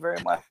 sir. Thank you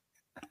very much.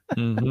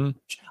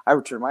 I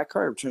return my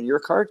card, I return your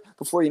card.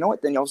 Before you know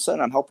it, then all of a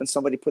sudden I'm helping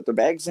somebody put their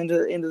bags into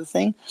the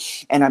thing,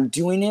 and I'm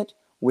doing it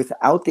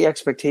without the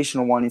expectation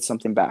of wanting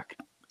something back.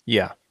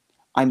 Yeah,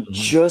 I'm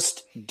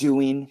just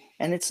doing,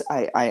 and it's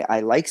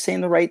I like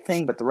saying the right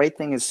thing, but the right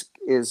thing is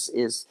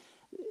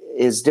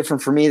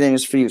different for me than it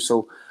is for you.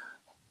 So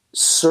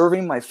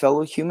serving my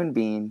fellow human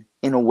being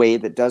in a way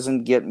that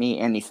doesn't get me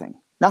anything,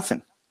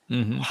 nothing.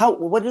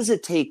 What does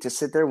it take to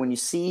sit there when you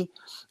see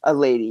a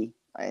lady,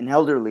 an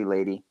elderly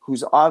lady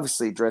who's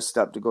obviously dressed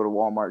up to go to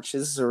Walmart?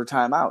 This is her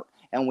time out.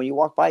 And when you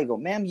walk by, you go,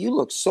 ma'am, you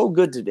look so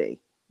good today.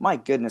 My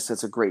goodness,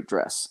 that's a great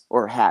dress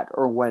or hat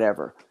or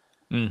whatever.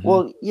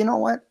 Well, you know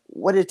what?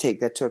 What did it take?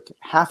 That took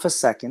half a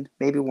second,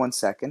 maybe 1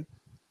 second.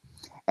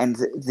 And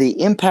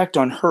the impact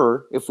on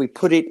her, if we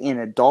put it in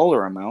a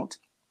dollar amount,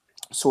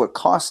 so it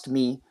cost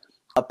me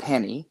a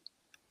penny,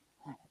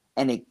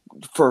 and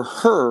for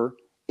her,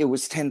 it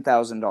was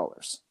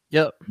 $10,000.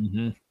 Yep.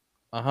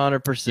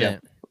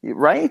 100%.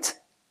 Right?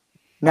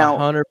 Now,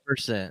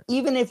 100%.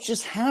 Even if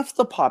just half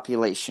the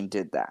population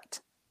did that,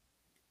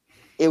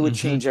 it would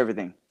change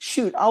everything.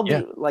 Shoot, I'll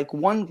be like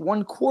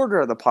one quarter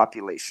of the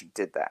population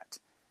did that.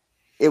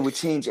 It would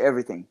change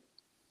everything.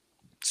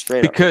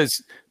 Straight up.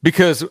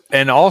 Because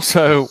and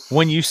also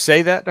when you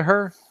say that to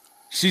her,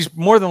 she's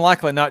more than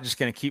likely not just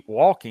going to keep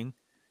walking.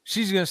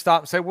 She's going to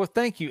stop and say, well,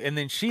 thank you. And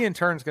then she in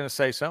turn is going to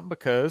say something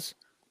because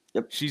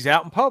she's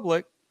out in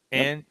public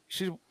and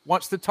she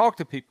wants to talk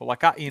to people.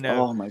 Like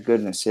oh my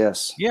goodness.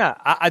 Yes. Yeah,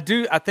 I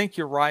do. I think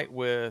you're right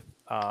with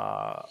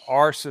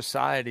our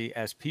society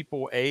as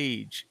people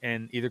age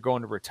and either go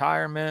into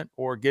retirement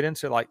or get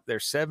into like their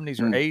 70s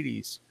or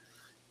 80s.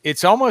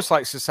 It's almost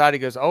like society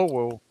goes,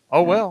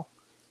 well.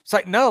 It's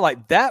like, no,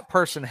 like that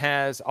person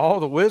has all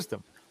the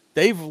wisdom.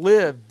 They've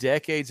lived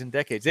decades and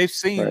decades. They've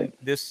seen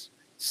this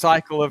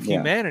cycle of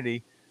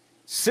humanity.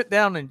 Sit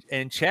down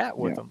and chat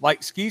with them.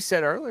 Like Ski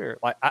said earlier,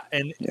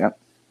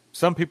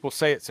 some people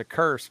say it's a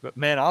curse, but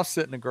man, I'll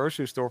sit in the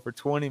grocery store for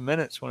 20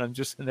 minutes when I'm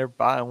just in there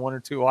buying one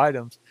or two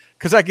items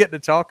because I get to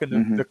talking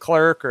to the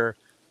clerk or,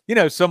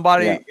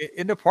 somebody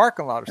in the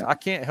parking lot. I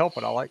can't help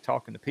it. I like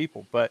talking to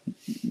people, but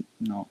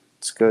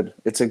It's good.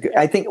 It's a good,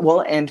 I think,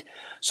 well, and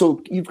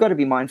so you've got to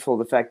be mindful of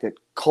the fact that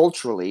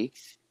culturally,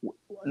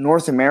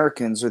 North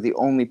Americans are the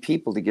only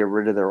people to get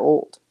rid of their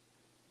old.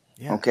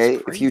 Yeah, okay.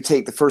 If you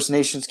take the First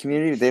Nations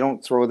community, they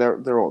don't throw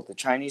their old. The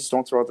Chinese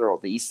don't throw out their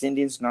old. The East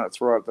Indians do not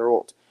throw out their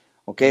old.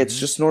 Okay. It's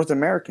just North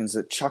Americans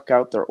that chuck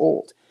out their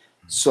old.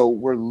 So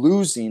we're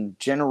losing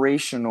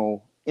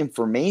generational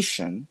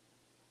information.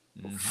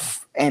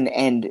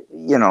 And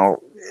you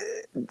know,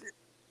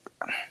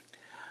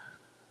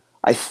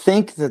 I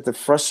think that the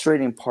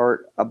frustrating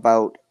part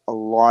about a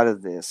lot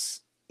of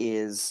this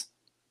is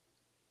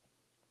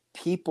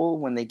people,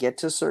 when they get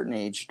to a certain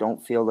age,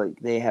 don't feel like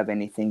they have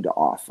anything to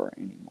offer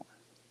anymore.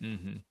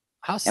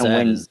 How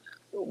sad is that?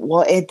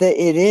 Well, it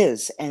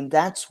is, and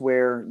that's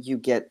where you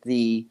get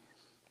the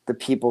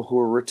people who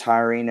are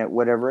retiring at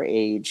whatever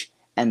age,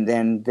 and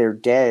then they're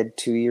dead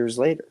 2 years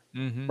later,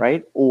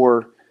 right?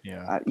 Or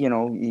you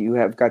know, you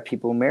have got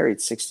people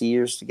married 60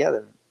 years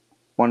together.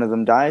 One of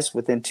them dies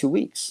within 2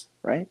 weeks,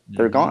 right?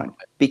 They're gone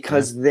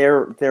because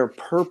their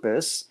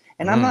purpose.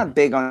 And I'm not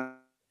big on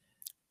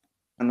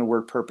the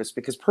word purpose,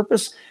 because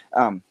purpose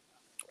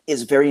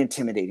is very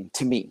intimidating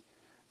to me,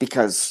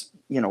 because,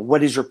 you know,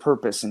 what is your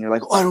purpose? And you're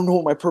like, oh, I don't know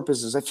what my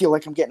purpose is. I feel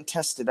like I'm getting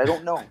tested. I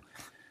don't know.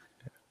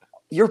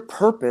 Your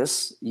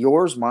purpose,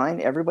 yours,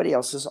 mine, everybody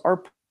else's,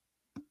 our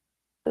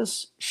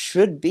purpose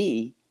should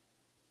be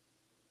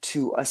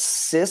to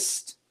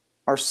assist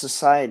our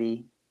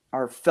society,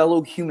 our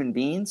fellow human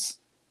beings,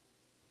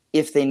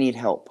 if they need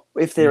help,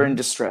 if they're in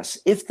distress,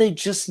 if they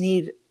just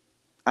need,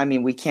 I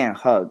mean, we can't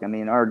hug. I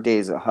mean, our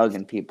days of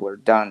hugging people are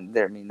done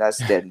there. I mean, that's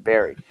dead and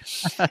buried.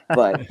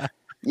 But,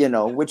 you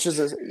know, which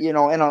is, you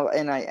know, and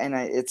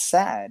I, it's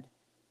sad,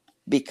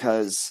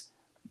 because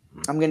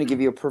I'm going to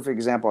give you a perfect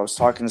example. I was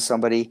talking to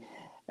somebody.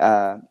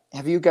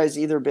 Have you guys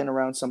either been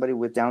around somebody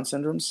with Down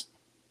syndromes?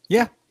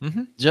 Yeah.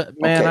 Man,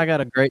 Okay. I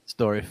got a great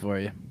story for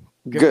you.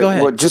 Good. Go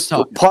ahead. Well, just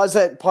pause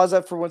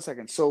that for 1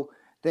 second. So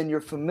then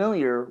you're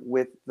familiar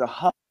with the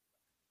hugs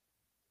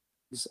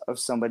of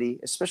somebody,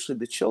 especially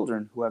the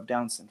children who have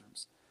Down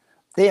syndromes.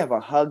 They have a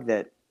hug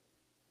that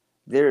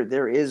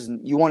there is.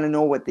 You want to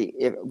know what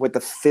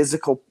the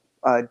physical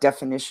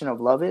definition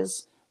of love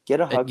is? Get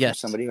a hug from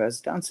somebody who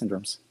has Down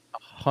syndromes.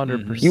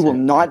 100%. You will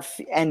not.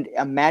 And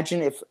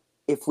imagine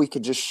if we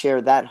could just share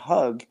that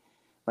hug,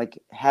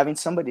 like having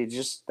somebody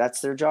just,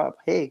 that's their job.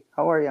 Hey,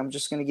 how are you? I'm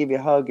just going to give you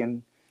a hug,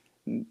 and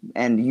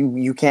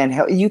you can't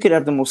help. You could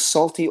have the most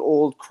salty,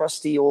 old,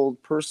 crusty,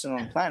 old person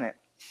on the planet,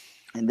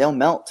 and they'll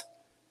melt.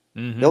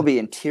 They'll be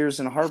in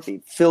tears in a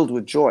heartbeat, filled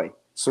with joy.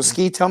 So,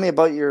 Ski, tell me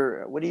about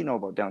what do you know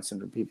about Down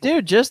syndrome people?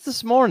 Dude, just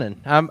this morning,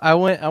 I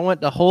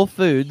went to Whole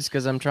Foods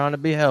because I'm trying to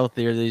be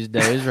healthier these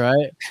days,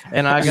 right?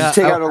 And Did you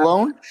take out a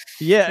loan?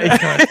 Yeah,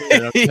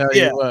 I'll tell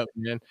you what,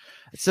 man.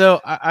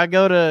 So I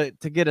go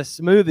to get a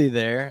smoothie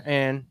there,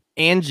 and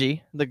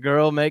Angie, the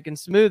girl making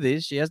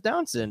smoothies, she has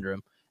Down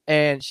syndrome,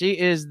 and she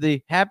is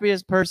the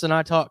happiest person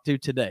I talked to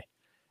today.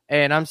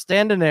 And I'm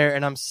standing there,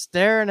 and I'm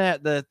staring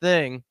at the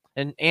thing,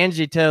 and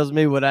Angie tells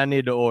me what I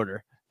need to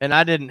order, and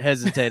I didn't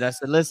hesitate. I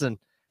said, "Listen,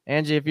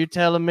 Angie, if you're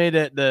telling me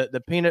that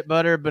the peanut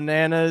butter,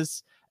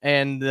 bananas,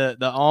 and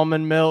the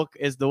almond milk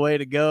is the way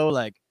to go,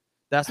 like,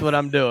 that's what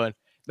I'm doing."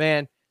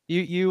 Man,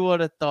 you would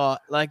have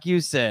thought, like you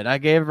said, I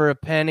gave her a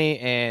penny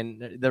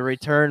and the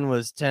return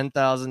was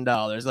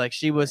 $10,000. Like,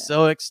 she was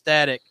so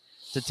ecstatic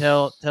to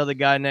tell the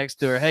guy next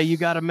to her, "Hey, you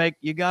gotta make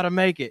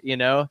it," you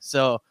know?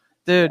 So,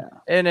 dude,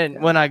 and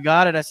then when I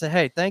got it, I said,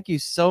 "Hey, thank you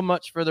so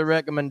much for the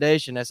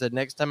recommendation." I said,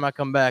 "Next time I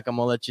come back, I'm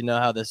gonna let you know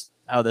how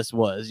this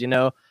was," you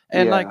know?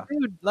 And like,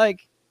 dude,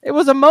 like, it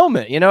was a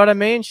moment, you know what I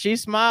mean? She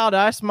smiled,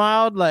 I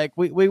smiled, like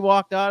we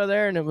walked out of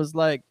there, and it was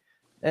like,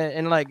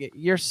 and like,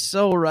 you're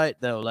so right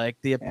though, like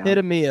the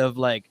epitome of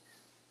like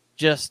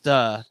just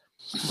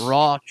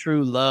raw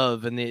true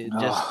love, and the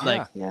just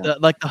like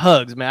the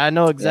hugs, man. I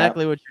know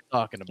exactly what you're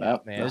talking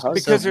about, man. It's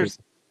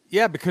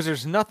because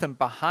there's nothing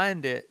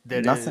behind it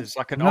that is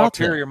like an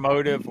ulterior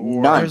motive,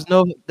 or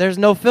there's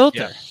no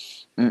filter.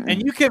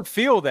 And you can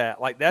feel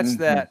that, like that's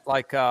that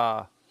like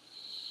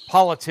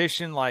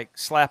politician, like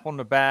slap on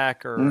the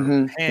back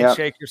or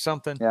handshake or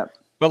something.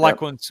 But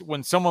like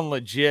when someone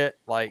legit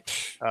like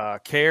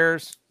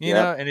cares, you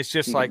know, and it's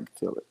just you like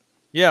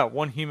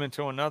one human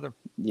to another.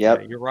 Yeah,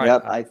 you're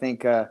right. I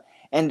think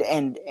and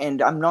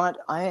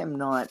I am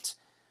not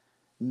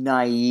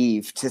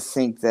naive to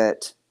think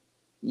that,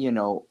 you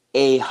know,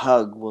 a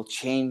hug will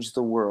change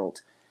the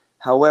world.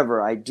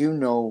 However, I do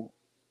know,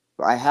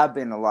 I have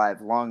been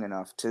alive long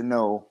enough to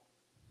know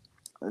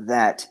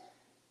that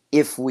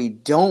if we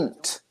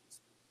don't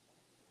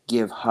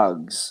give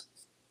hugs,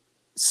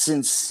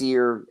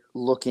 sincere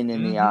looking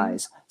in the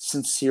eyes,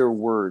 sincere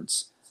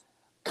words,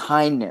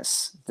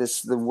 kindness,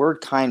 the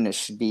word kindness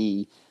should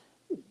be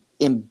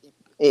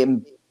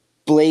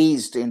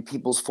emblazed in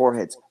people's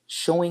foreheads,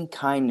 showing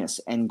kindness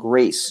and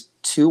grace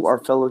to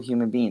our fellow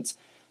human beings.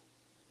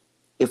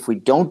 If we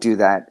don't do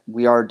that,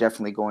 we are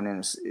definitely going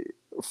in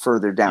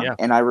further down,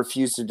 and I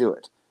refuse to do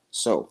it.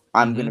 So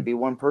I'm going to be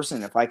one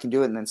person. If I can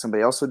do it, and then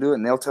somebody else will do it,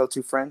 and they'll tell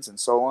two friends, and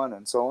so on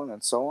and so on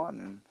and so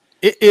on.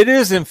 It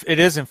is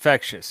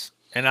infectious,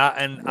 and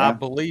I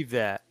believe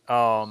that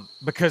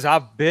because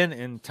I've been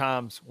in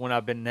times when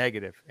I've been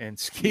negative, and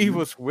Ski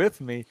was with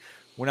me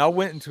when I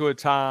went into a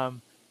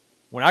time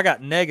when I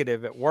got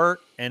negative at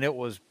work, and it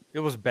was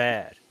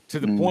bad to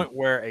the point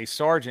where a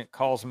sergeant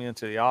calls me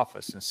into the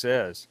office and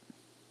says,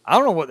 "I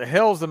don't know what the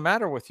hell's the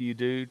matter with you,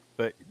 dude,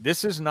 but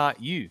this is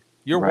not you.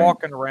 You're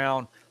walking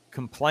around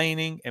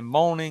complaining and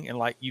moaning and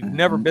like you've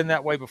never been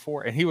that way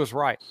before." And he was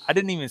right. I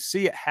didn't even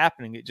see it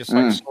happening. It just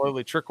like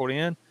slowly trickled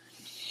in.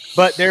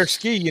 But there's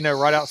Ski, you know,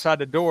 right outside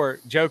the door,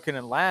 joking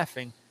and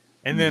laughing.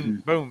 And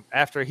then boom,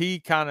 after he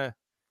kind of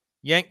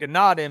yanked a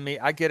knot in me,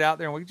 I get out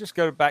there and we just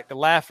go back to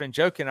laughing and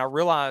joking. I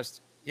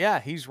realized, yeah,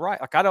 he's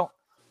right. Like I don't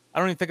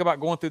even think about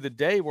going through the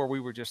day where we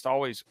were just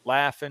always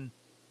laughing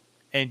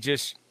and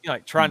just, you know,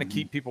 like trying to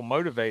keep people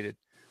motivated.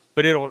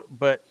 But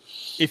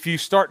if you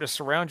start to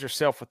surround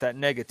yourself with that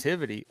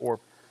negativity or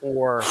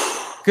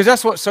because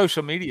that's what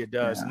social media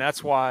does. And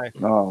that's why,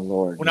 oh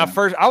Lord, when I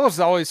was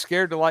always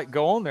scared to like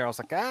go on there. I was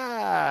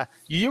like,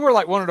 you were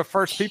like one of the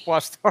first people I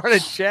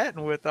started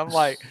chatting with. I'm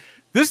like,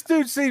 this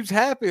dude seems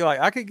happy. Like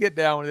I could get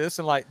down with this.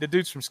 And like the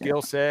dudes from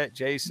Skill Set,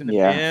 Jason and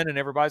Ben, and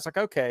everybody's like,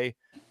 okay,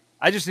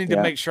 I just need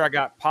to make sure I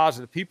got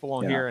positive people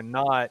on here and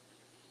not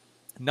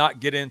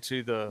get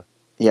into the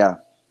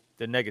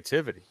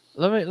negativity.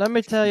 Let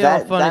me tell you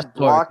a funny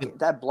story.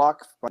 That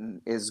block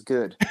button is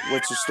good.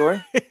 What's your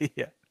story?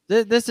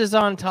 This is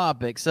on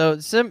topic. So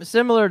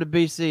similar to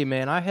BC,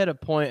 man, I hit a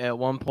point at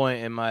one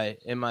point in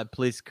my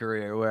police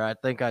career where I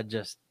think I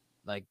just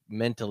like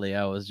mentally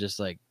I was just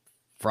like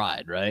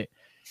fried, right?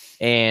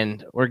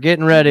 And we're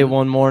getting ready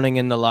one morning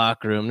in the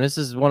locker room. This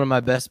is one of my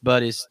best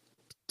buddies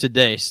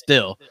today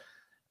still.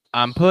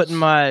 I'm putting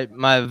my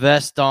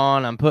vest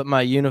on, I'm putting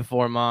my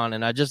uniform on,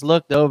 and I just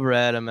looked over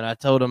at him and I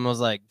told him, I was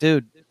like,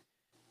 dude,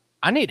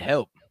 I need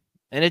help.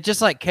 And it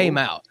just like came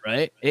out,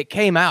 right? It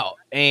came out.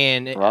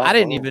 And I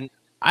didn't even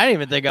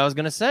think I was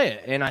going to say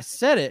it. And I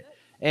said it.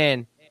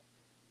 And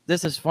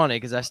this is funny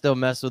because I still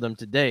mess with him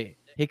today.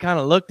 He kind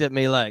of looked at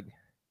me like,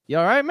 you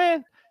all right,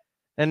 man?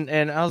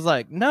 And I was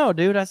like, no,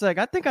 dude. I was like,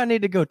 I think I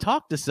need to go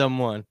talk to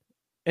someone.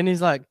 And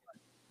he's like,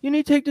 you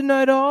need to take the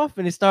night off.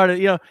 And he started,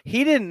 you know,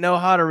 he didn't know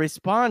how to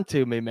respond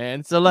to me,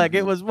 man. So like,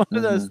 it was one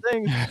of those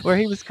things where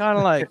he was kind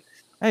of like,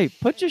 hey,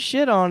 put your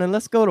shit on and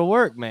let's go to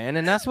work, man.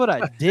 And that's what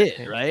I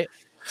did, right?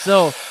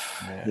 So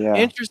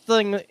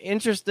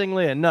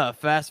interestingly enough,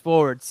 fast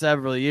forward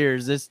several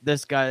years,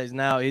 this guy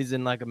he's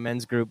in like a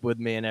men's group with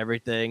me and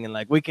everything. And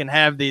like, we can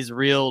have these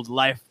real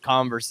life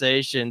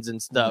conversations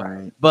and stuff.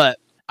 Right. But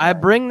I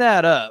bring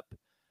that up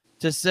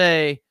to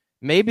say,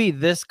 maybe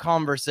this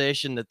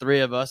conversation the three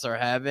of us are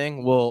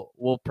having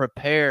will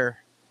prepare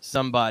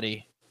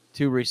somebody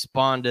to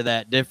respond to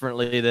that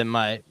differently than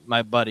my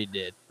buddy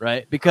did,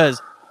 right?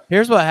 Because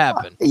here's what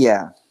happened.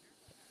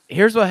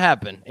 Here's what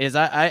happened is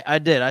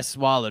I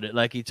swallowed it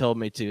like he told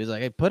me to. He's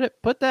like, hey,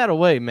 put that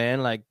away,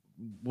 man. Like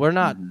we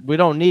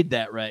don't need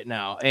that right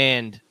now.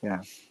 And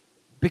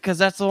because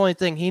that's the only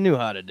thing he knew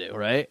how to do,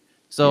 right?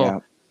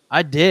 So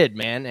I did,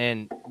 man.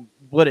 And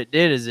what it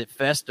did is it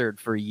festered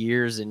for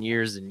years and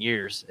years and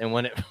years. And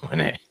when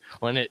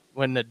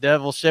the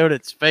devil showed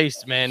its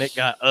face, man, it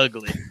got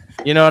ugly.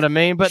 You know what I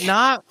mean? But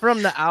not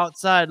from the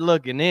outside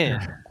looking in.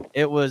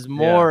 It was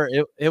more,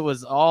 it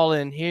was all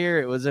in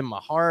here. It was in my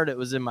heart. It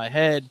was in my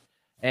head.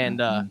 And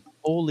So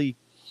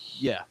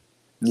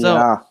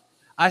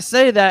I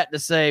say that to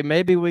say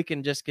maybe we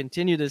can just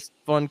continue this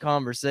fun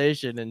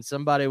conversation and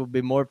somebody will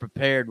be more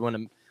prepared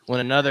when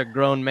another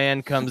grown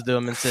man comes to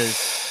him and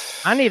says,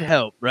 I need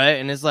help, right?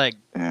 And it's like,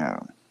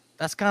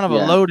 that's kind of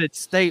a loaded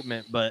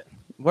statement, but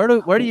where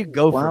do you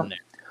go from there?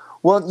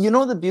 Well, you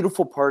know, the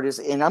beautiful part is,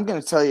 and I'm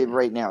going to tell you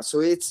right now.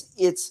 So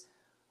it's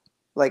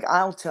like,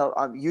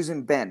 I'm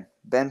using Ben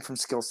from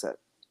Skill Set.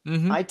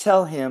 I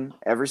tell him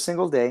every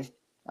single day,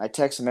 I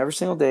text him every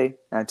single day,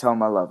 and I tell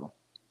him I love him.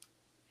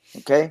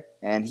 Okay.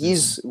 And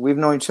we've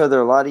known each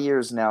other a lot of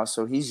years now.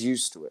 So he's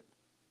used to it.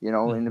 You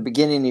know, in the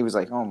beginning, he was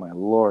like, oh my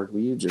Lord, will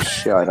you just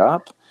shut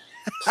up?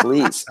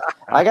 Please.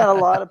 I got a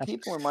lot of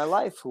people in my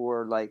life who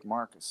are like,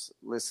 Marcus,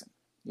 listen,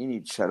 you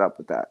need to shut up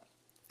with that.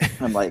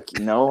 I'm like,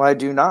 no, I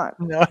do not.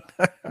 No,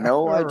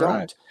 I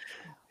don't.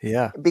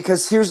 Yeah.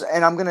 Because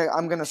I'm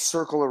gonna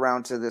circle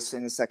around to this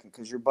in a second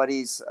because your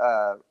buddy's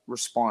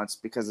response,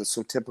 because it's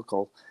so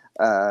typical,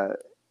 and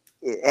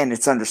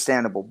it's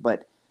understandable,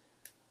 but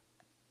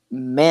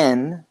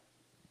men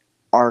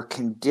are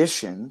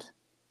conditioned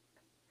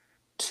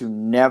to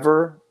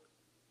never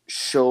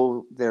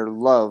show their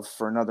love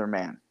for another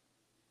man.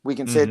 We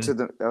can say it to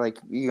them, like,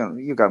 you know,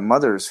 you got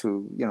mothers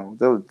who, you know,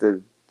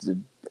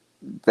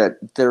 that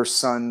their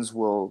sons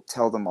will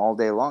tell them all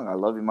day long, I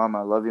love you, mama,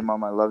 I love you,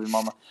 mama, I love you,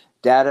 mama.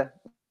 Dada,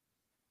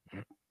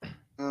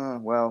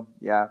 well,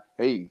 yeah,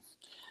 hey.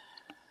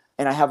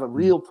 And I have a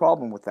real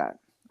problem with that.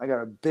 I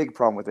got a big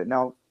problem with it.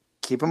 Now,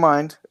 keep in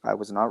mind, I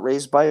was not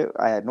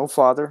I had no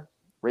father,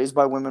 raised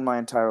by women my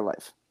entire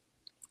life.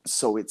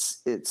 So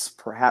it's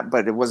perhaps,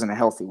 but it wasn't a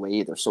healthy way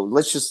either. So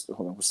let's just,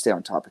 hold on, we'll stay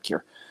on topic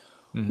here.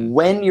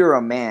 When you're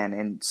a man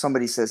and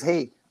somebody says,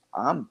 hey,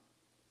 I'm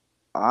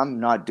I'm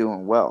not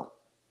doing well.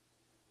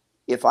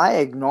 If I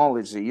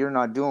acknowledge that you're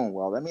not doing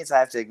well, that means I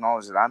have to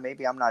acknowledge that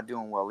maybe I'm not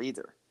doing well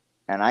either.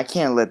 And I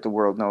can't let the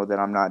world know that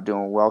I'm not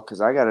doing well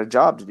because I got a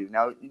job to do.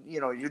 Now,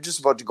 you're just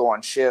about to go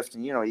on shift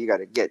and, you got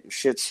to get your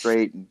shit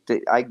straight. And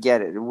I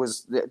get it. It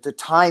was the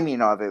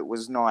timing of it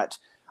was not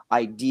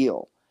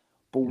ideal.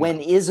 But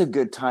when is a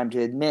good time to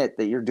admit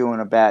that you're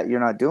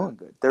not doing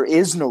good? There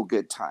is no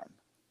good time,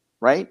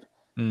 right?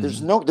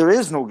 Mm-hmm. There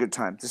is no good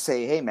time to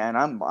say, hey man,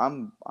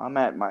 I'm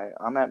at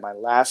my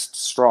last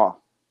straw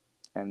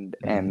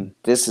and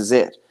this is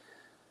it.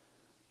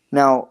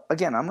 Now,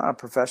 again, I'm not a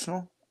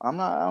professional. I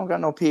don't got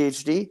no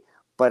PhD,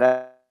 but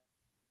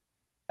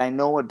I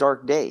know a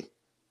dark day.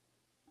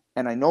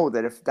 And I know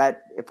that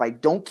if I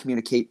don't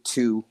communicate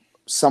to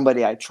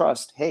somebody I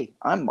trust, hey,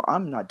 I'm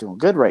not doing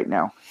good right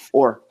now,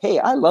 or hey,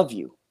 I love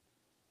you.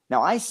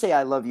 Now, I say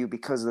I love you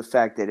because of the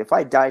fact that if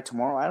I die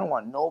tomorrow, I don't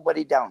want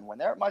nobody down. When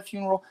they're at my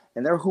funeral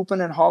and they're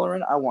hooping and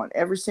hollering, I want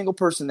every single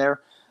person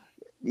there,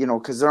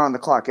 because they're on the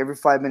clock. Every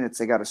 5 minutes,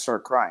 they got to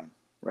start crying,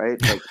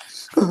 right? Like,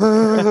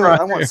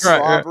 I want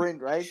slobbering,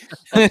 right?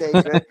 Okay,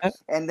 good.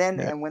 And then,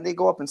 and when they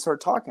go up and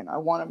start talking, I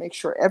want to make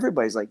sure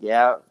everybody's like,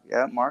 yeah,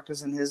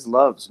 Marcus and his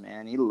loves,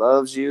 man. He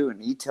loves you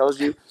and he tells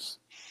you.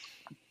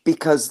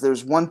 Because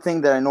there's one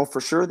thing that I know for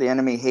sure, the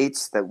enemy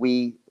hates that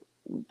we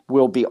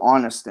will be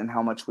honest in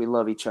how much we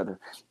love each other.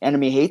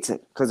 Enemy hates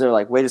it because they're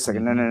like, wait a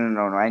second,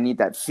 no. I need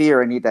that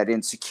fear. I need that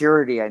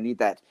insecurity. I need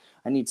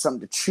something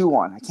to chew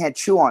on. I can't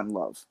chew on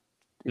love.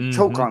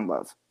 Choke on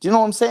love. Do you know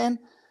what I'm saying?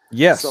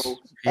 Yes. So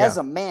as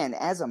a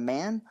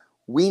man,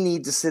 we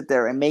need to sit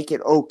there and make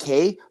it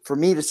okay for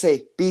me to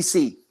say,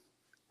 BC,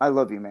 I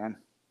love you, man.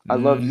 I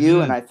love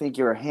you, and I think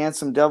you're a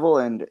handsome devil,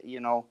 and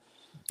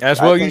as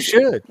well you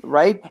should,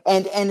 right?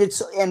 And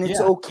it's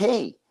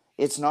okay.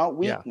 It's not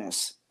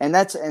weakness, and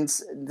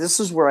this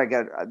is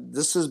where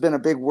this has been a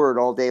big word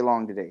all day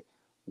long today.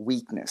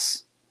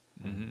 Weakness.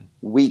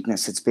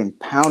 Weakness. It's been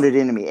pounded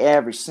into me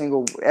every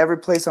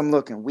place I'm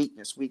looking.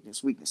 Weakness.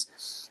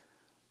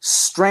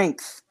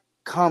 Strength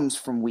comes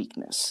from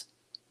weakness.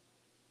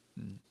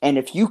 And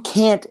if you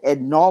can't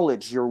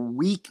acknowledge your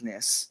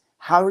weakness,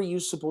 how are you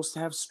supposed to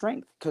have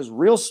strength? Because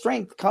real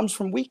strength comes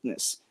from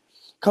weakness.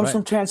 Comes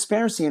from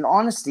transparency and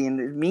honesty,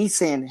 and me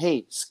saying,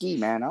 hey, Ski,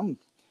 man,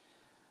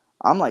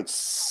 I'm like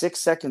 6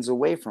 seconds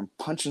away from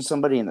punching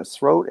somebody in the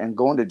throat and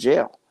going to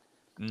jail.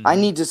 I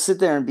need to sit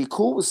there and be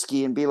cool with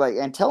Ski and be like,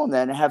 and tell him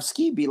that, and have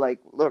Ski be like,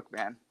 look,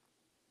 man,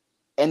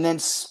 and then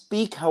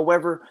speak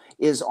however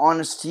is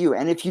honest to you.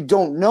 And if you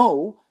don't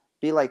know,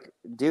 be like,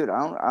 dude,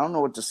 I don't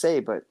know what to say,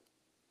 but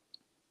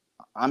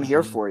I'm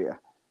here for you.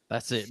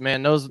 That's it,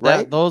 man.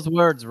 Those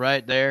words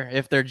right there,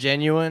 if they're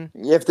genuine,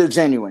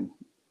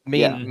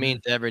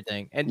 means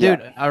everything. And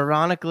dude,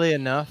 ironically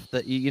enough,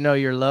 that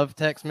your love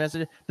text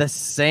message, the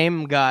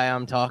same guy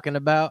I'm talking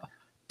about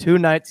 2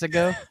 nights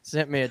ago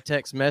sent me a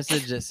text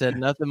message that said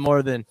nothing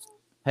more than,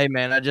 hey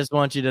man, I just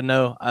want you to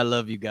know I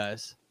love you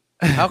guys.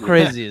 How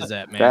crazy is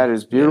that, man? That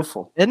is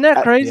beautiful. Isn't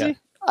that crazy?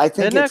 I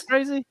think isn't that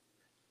crazy?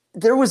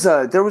 There was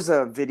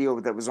a video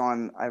that was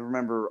I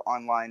remember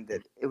online,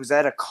 that it was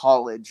at a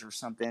college or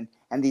something,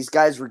 and these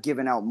guys were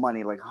giving out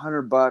money, like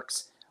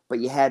 $100, but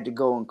you had to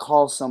go and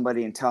call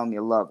somebody and tell them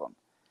you love them.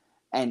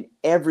 And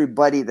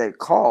everybody that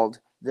called,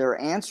 their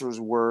answers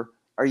were,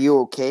 are you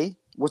okay?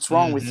 What's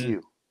wrong with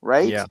you?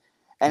 Right? Yeah.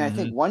 And I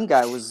think one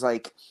guy was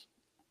like,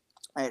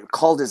 I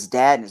called his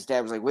dad, and his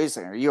dad was like, wait a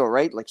second, are you all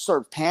right? Like,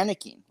 started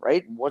panicking,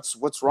 right? What's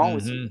wrong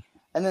with you?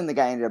 And then the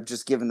guy ended up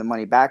just giving the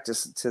money back to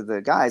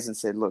the guys and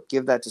said, look,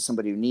 give that to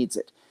somebody who needs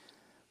it.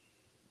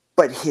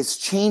 But his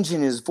change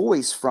in his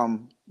voice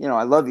from,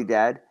 I love you,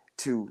 Dad,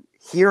 to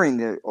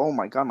hearing oh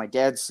my God, my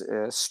dad's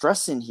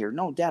stressing here.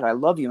 No, Dad, I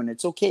love you, and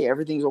it's okay.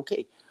 Everything's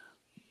okay.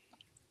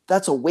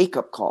 That's a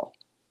wake-up call.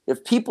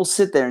 If people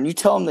sit there and you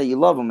tell them that you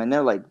love them, and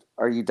they're like,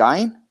 are you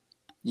dying?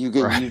 You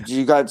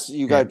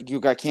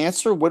got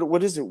cancer?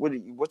 What is it?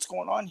 What's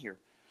going on here?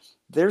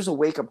 There's a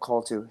wake-up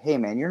call to, hey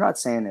man, you're not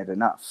saying it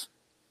enough.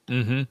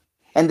 And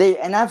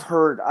I've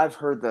heard I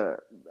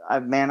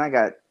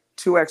got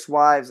 2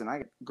 ex-wives, and I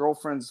got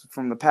girlfriends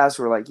from the past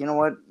who are like, you know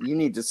what? You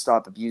need to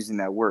stop abusing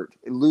that word.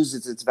 It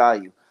loses its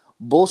value.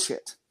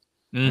 Bullshit.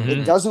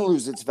 It doesn't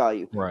lose its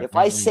value. Right. If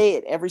I say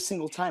it every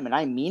single time and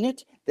I mean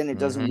it, then it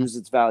doesn't lose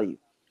its value.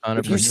 100%.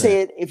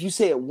 If you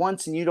say it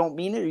once and you don't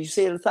mean it, or you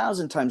say it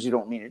 1,000 times you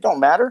don't mean it, it don't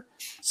matter.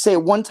 Say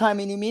it one time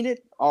and you mean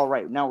it, all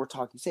right, now we're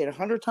talking. Say it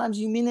 100 times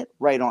you mean it,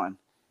 right on.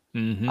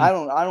 I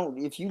don't.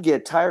 If you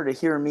get tired of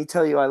hearing me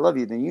tell you I love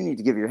you, then you need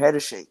to give your head a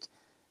shake,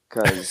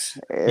 because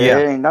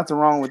there ain't nothing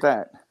wrong with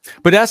that.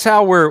 But that's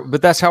how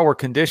we're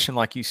conditioned,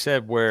 like you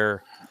said,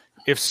 where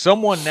if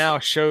someone now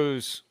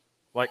shows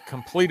like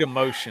complete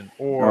emotion,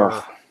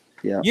 or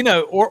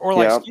or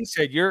like you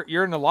said,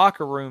 you're in the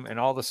locker room and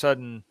all of a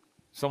sudden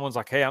someone's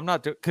like, hey, I'm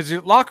not doing, because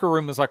your locker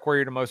room is like where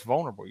you're the most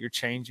vulnerable. You're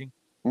changing.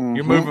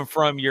 You're moving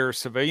from your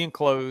civilian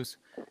clothes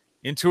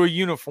into a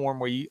uniform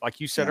where you,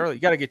 like you said earlier, you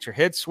got to get your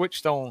head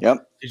switched on.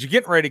 As you're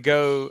getting ready to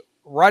go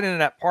right into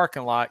that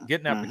parking lot, get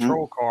in that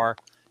patrol car,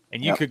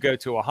 and you could go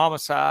to a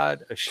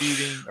homicide, a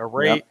shooting, a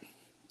rape,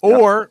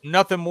 or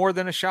nothing more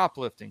than a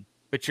shoplifting.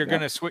 But you're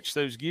going to switch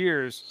those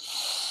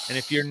gears, and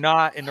if you're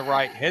not in the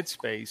right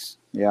headspace,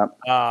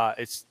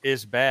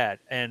 it's bad.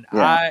 And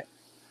I'll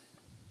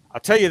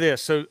tell you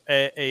this. So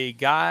a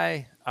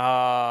guy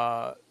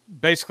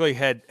basically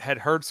had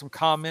heard some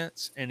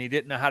comments, and he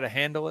didn't know how to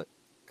handle it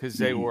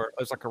because it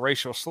was like a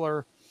racial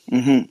slur,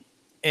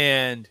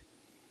 and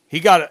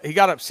he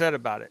got upset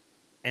about it.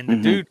 And the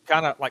dude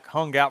kind of like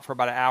hung out for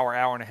about an hour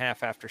and a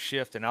half after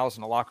shift, and I was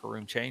in the locker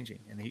room changing,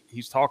 and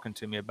he's talking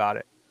to me about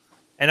it.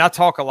 And I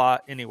talk a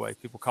lot anyway.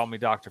 People call me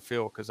Dr.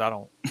 Phil because I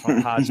don't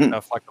hide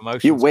stuff like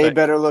emotions. You're way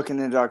better looking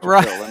than Dr.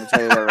 Phil. Let me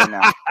tell you that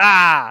right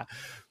now.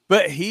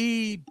 But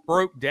he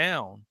broke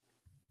down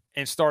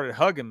and started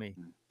hugging me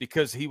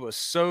because he was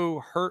so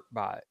hurt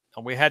by it.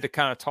 And we had to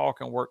kind of talk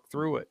and work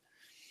through it.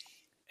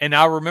 And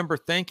I remember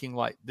thinking,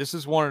 like, this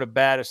is one of the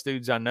baddest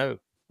dudes I know.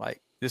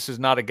 Like, this is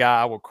not a guy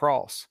I would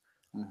cross.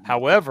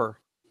 However,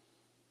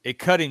 it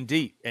cut him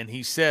deep. And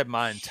he said,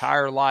 my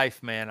entire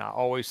life, man, I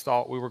always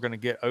thought we were going to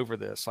get over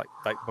this.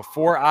 Like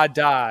before I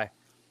die,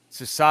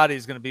 society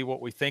is going to be what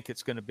we think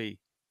it's going to be.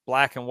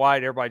 Black and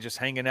white, everybody just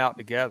hanging out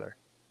together.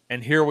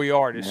 And here we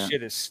are. This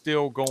shit is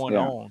still going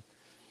on.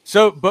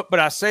 So, but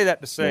I say that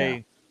to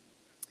say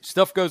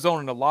stuff goes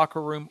on in the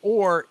locker room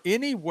or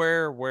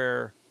anywhere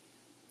where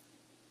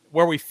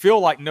we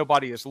feel like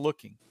nobody is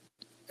looking.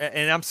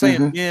 And I'm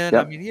saying men,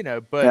 I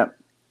mean, but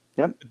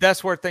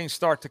that's where things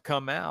start to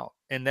come out.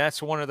 And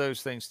that's one of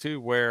those things too,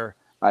 where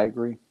I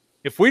agree.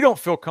 If we don't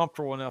feel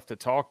comfortable enough to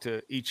talk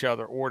to each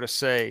other or to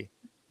say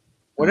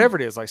whatever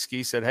it is, like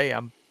Ski said, hey,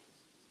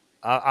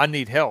 I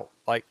need help.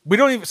 Like we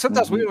don't even,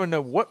 sometimes we don't even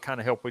know what kind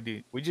of help we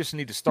need. We just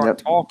need to start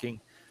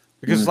talking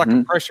because it's like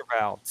a pressure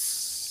valve.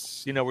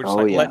 We're just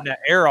letting that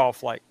air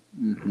off. Like,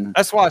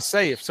 that's why I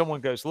say, if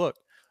someone goes, look,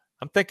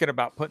 I'm thinking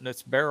about putting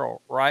this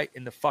barrel right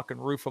in the fucking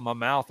roof of my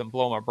mouth and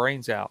blow my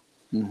brains out.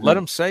 Let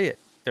them say it.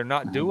 They're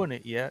not doing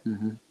it yet.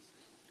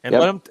 And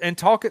let them and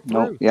talk it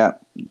through.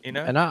 And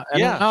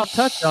I'll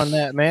touch on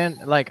that, man.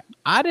 Like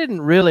I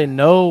didn't really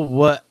know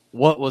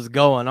what was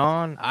going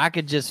on. I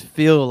could just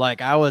feel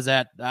like I was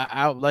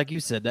like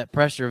you said, that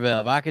pressure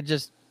valve. I could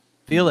just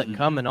feel it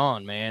coming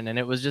on, man. And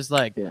it was just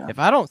like, if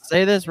I don't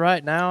say this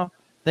right now,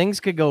 things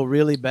could go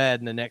really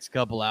bad in the next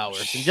couple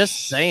hours. And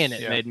just saying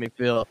it made me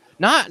feel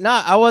not.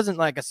 I wasn't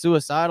like a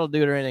suicidal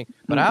dude or anything,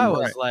 but I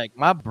was like,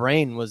 my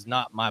brain was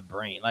not my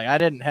brain. Like I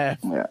didn't have.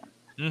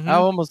 I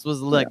almost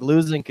was like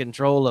losing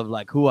control of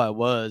like who I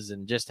was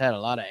and just had a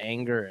lot of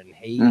anger and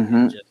hate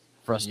and just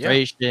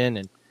frustration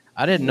and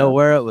I didn't know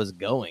where it was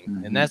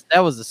going. And that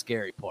was the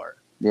scary part.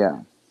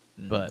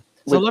 But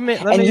so let me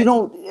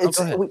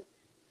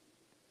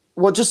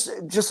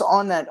just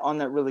on that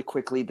really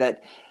quickly,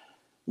 that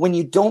when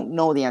you don't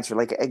know the answer,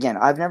 like again,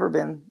 I've never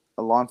been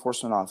a law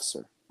enforcement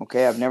officer.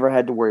 Okay. I've never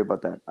had to worry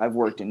about that. I've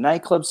worked in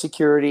nightclub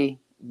security,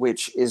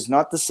 which is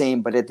not the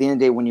same, but at the end of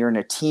the day, when you're in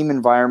a team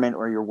environment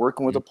or you're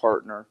working with a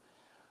partner,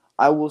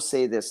 I will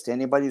say this to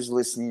anybody who's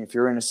listening: if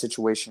you're in a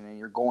situation and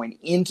you're going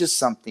into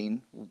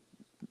something,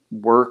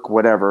 work,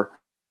 whatever,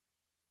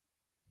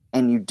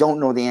 and you don't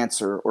know the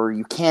answer or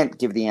you can't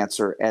give the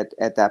answer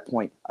at that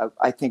point,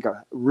 I think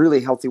a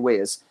really healthy way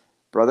is,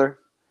 brother,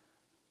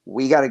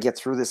 we got to get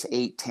through this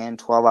 8, 10,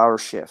 12-hour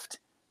shift.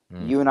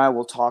 You and I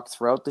will talk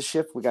throughout the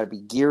shift. We got to be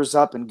gears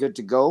up and good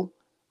to go.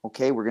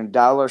 Okay, we're going to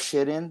dial our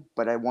shit in,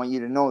 but I want you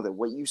to know that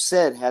what you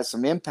said has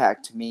some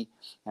impact to me,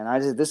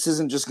 and this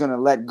isn't just going to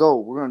let go.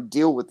 We're going to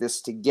deal with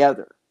this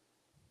together.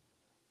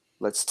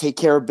 Let's take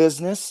care of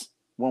business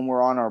when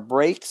we're on our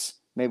breaks.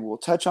 Maybe we'll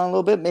touch on a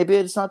little bit. Maybe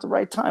it's not the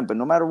right time, but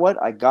no matter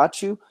what, I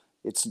got you.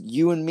 It's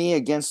you and me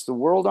against the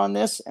world on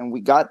this, and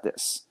we got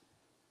this.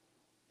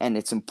 And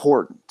it's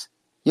important.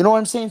 You know what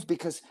I'm saying? It's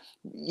because,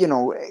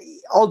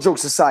 all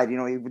jokes aside,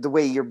 the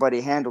way your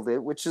buddy handled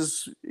it, which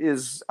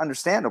is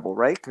understandable,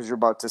 right? Because you're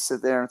about to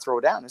sit there and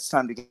throw down. It's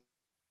time to get,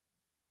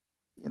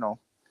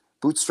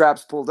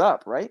 bootstraps pulled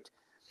up, right?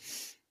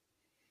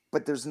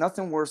 But there's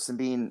nothing worse than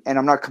being, and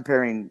I'm not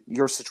comparing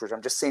your situation,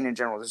 I'm just saying in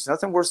general, there's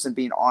nothing worse than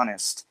being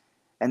honest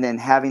and then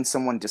having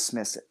someone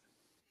dismiss it.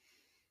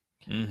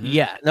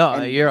 Yeah, no,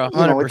 and, you're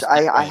 100%.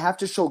 I have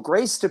to show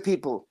grace to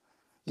people.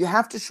 You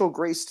have to show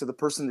grace to the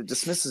person that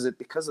dismisses it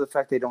because of the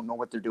fact they don't know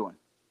what they're doing.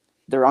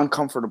 They're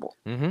uncomfortable.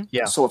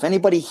 So if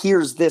anybody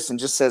hears this and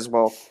just says,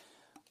 well,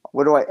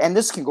 what do I, and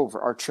this can go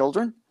for our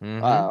children,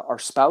 our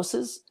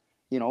spouses,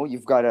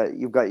 you've got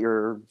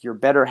your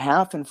better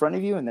half in front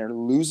of you and they're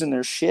losing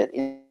their shit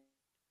in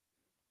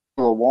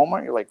a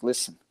Walmart. You're like,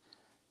 listen,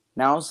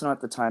 now's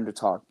not the time to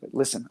talk, but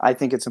listen, I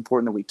think it's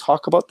important that we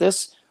talk about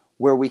this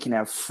where we can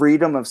have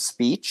freedom of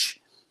speech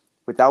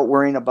without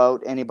worrying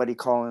about anybody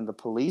calling the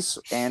police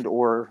and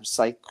or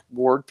psych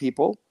ward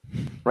people,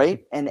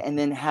 right? And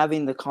then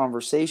having the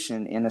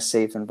conversation in a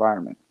safe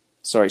environment.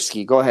 Sorry,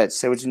 Ski, go ahead.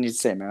 Say what you need to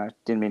say, man. I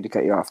didn't mean to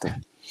cut you off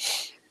there.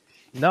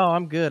 No,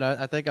 I'm good.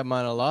 I think I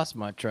might have lost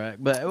my track.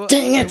 But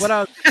dang it! What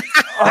I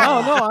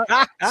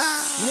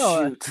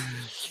was,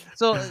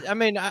 So, I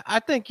mean, I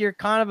think you're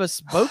kind of a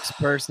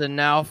spokesperson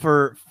now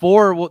for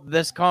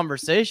this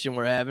conversation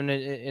we're having,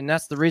 and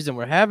that's the reason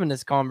we're having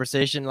this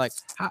conversation. Like,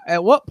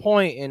 at what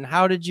point and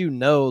how did you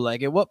know?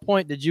 Like, at what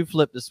point did you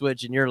flip the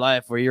switch in your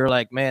life where you're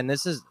like, man,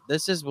 this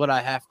is what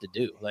I have to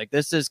do. Like,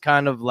 this is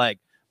kind of like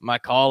my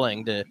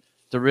calling to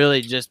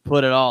really just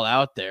put it all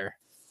out there.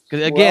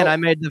 Because again, I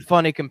made the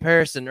funny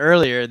comparison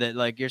earlier that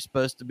like you're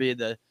supposed to be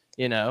the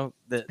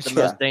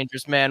most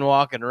dangerous man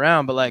walking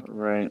around, but like,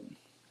 right.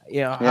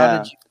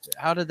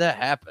 How did that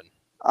happen?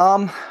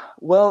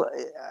 Well,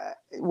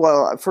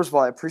 first of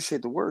all, I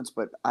appreciate the words,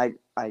 but I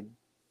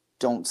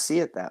don't see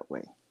it that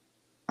way.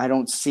 I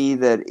don't see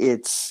that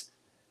it's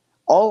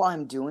all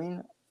I'm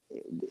doing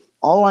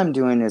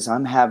is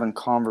I'm having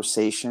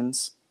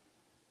conversations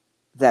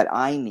that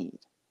I need.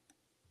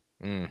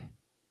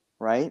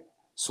 Right?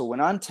 So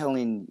when I'm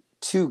telling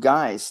two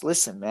guys,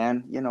 listen,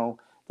 man,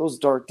 those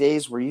dark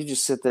days where you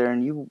just sit there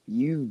and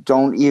you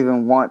don't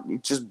even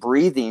want, just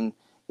breathing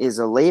is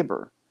a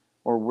labor,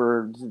 or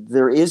where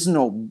there is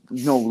no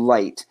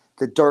light.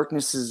 The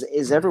darkness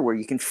is everywhere.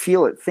 You can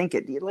feel it, think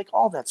it, like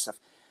all that stuff.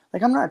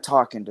 Like, I'm not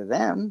talking to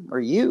them or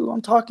you.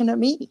 I'm talking to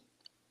me.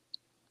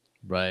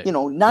 Right. Do you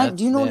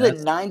know that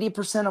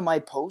 90% of my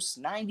posts,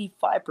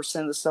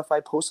 95% of the stuff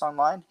I post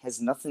online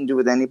has nothing to do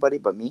with anybody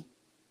but me?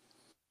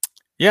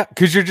 Yeah,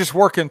 because you're just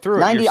working through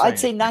 90, it. I'd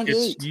say 98.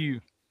 It's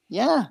you.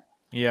 Yeah.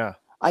 Yeah.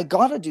 I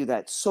gotta do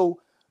that. So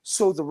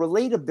the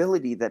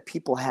relatability that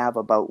people have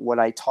about what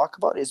I talk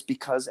about is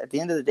because at the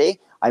end of the day,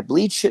 I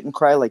bleed, shit, and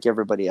cry like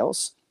everybody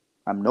else.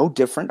 I'm no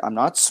different. I'm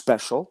not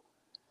special.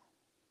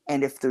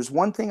 And if there's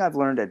one thing I've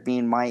learned at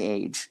being my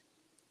age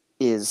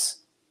is,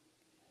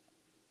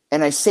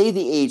 and I say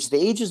the age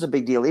is a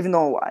big deal, even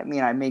though, I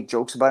mean, I make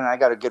jokes about it. And I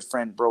got a good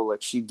friend, bro,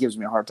 like, she gives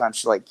me a hard time.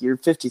 She's like, you're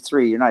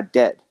 53, you're not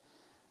dead,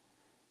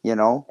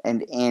 but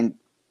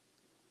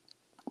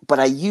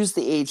I use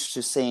the age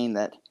to saying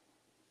that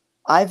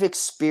I've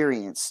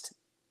experienced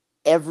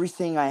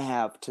everything I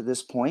have to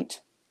this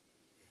point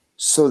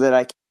so that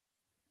I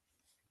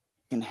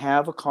can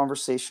have a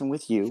conversation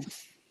with you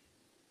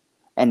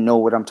and know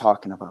what I'm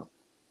talking about.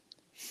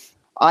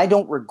 I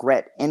don't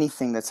regret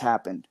anything that's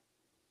happened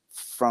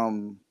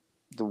from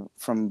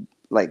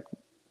like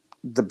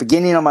the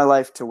beginning of my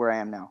life to where I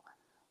am now.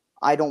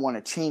 I don't want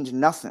to change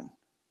nothing,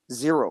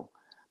 zero,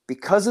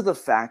 because of the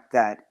fact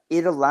that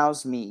it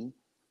allows me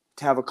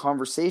to have a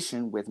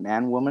conversation with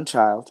man, woman,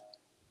 child,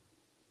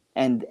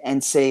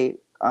 and say,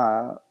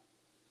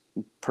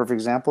 perfect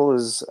example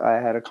is I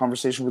had a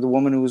conversation with a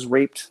woman who was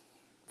raped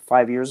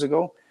 5 years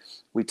ago.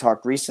 We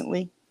talked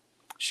recently.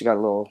 She got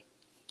a little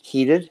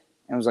heated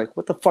and was like,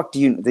 what the fuck do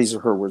you know? These are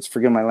her words.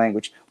 Forgive my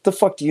language. What the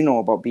fuck do you know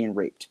about being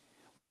raped?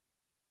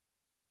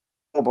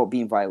 About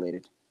being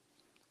violated?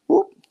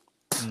 Whoop.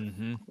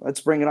 Mm-hmm.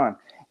 Let's bring it on.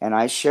 And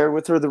I shared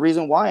with her the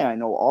reason why I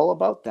know all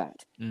about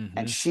that. Mm-hmm.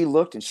 And she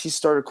looked and she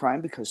started crying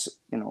because,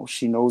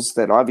 she knows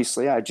that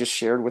obviously I just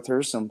shared with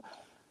her some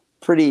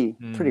pretty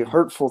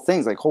hurtful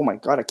things. Like, oh my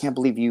God, I can't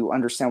believe you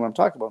understand what I'm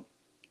talking about.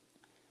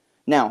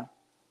 Now,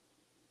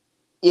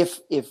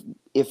 if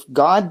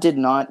God did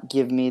not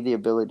give me the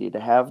ability to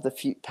have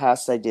the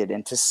past I did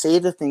and to say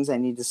the things I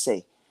need to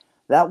say,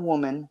 that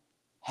woman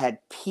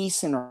had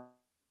peace in her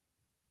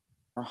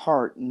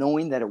heart,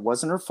 knowing that it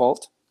wasn't her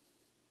fault,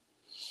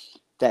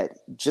 that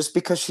just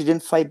because she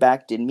didn't fight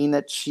back didn't mean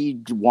that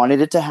she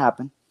wanted it to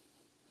happen,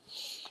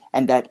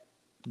 and that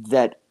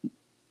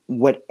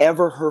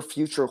whatever her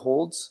future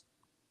holds,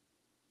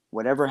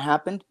 whatever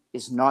happened,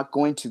 is not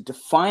going to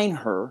define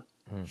her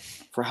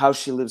for how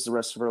she lives the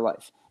rest of her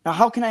life. Now,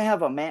 how can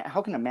a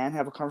man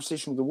have a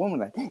conversation with a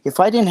woman like that? If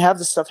I didn't have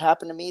the stuff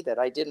happen to me that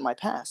I did in my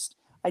past,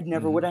 I'd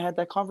never would have had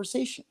that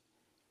conversation.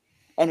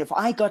 And if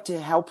I got to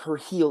help her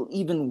heal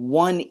even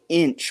 1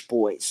 inch,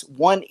 boys,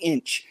 1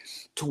 inch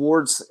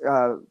towards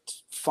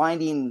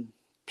finding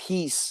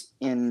peace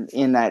in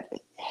that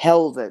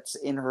hell that's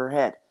in her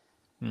head,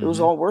 it was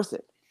all worth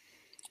it.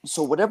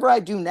 So whatever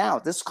I do now,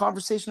 this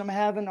conversation I'm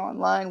having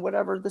online,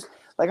 whatever,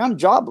 I'm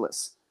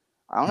jobless.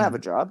 I don't have a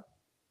job.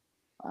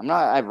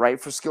 I write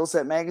for Skill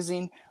Set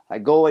Magazine. I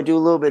do a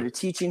little bit of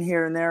teaching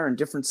here and there in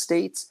different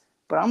states,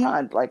 but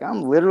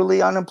I'm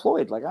literally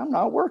unemployed. Like, I'm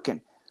not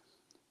working.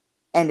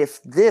 And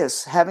if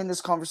having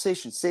this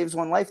conversation saves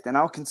one life, then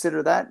I'll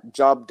consider that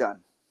job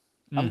done.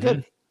 I'm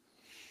good.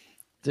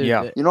 Dude,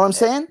 yeah. You know what I'm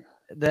saying?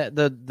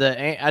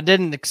 I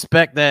didn't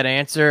expect that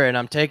answer, and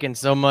I'm taking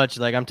so much,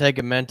 I'm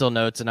taking mental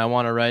notes and I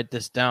want to write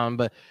this down,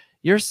 but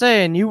you're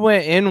saying you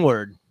went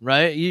inward,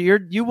 right?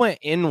 You went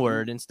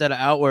inward instead of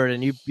outward,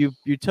 and you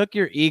took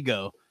your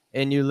ego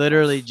and you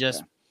literally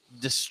just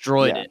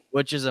destroyed it,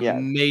 which is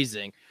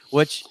amazing,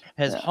 which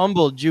has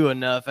humbled you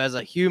enough as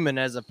a human,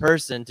 as a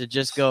person, to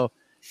just go,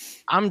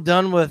 I'm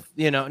done with,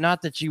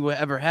 not that you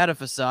ever had a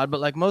facade,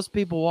 but most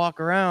people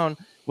walk around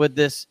with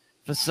this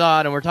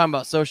facade, and we're talking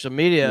about social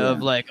media of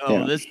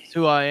this is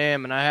who I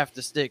am and I have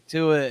to stick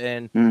to it.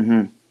 And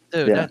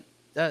dude,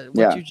 that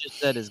what you just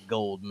said is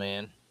gold,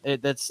 man.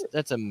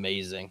 That's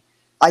amazing.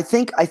 I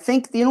think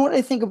you know what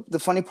I think the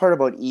funny part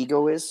about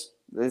ego is?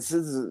 This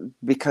is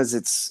because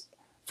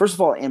first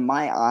of all, in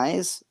my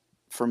eyes,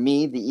 for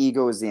me, the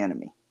ego is the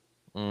enemy.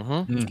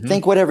 Mm-hmm.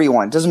 Think whatever you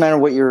want. Doesn't matter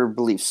what your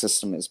belief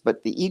system is,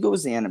 but the ego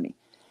is the enemy.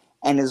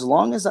 And as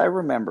long as I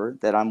remember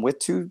that I'm with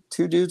two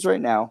dudes right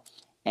now,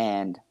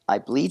 and I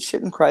bleed,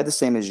 shit, and cry the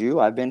same as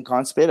you, I've been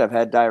constipated, I've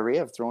had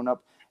diarrhea, I've thrown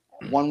up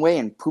one way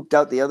and pooped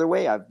out the other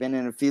way, I've been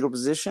in a fetal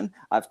position,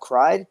 I've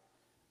cried,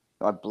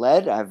 I've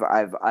bled,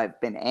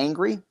 I've been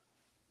angry.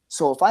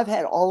 So if I've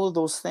had all of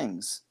those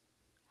things,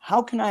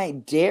 how can I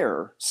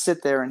dare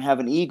sit there and have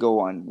an ego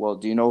on, well,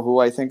 do you know who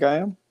I think I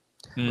am?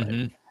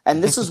 Mm-hmm.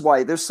 And this is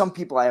why there's some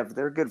people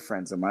they're good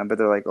friends of mine, but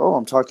they're like, oh,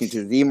 I'm talking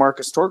to the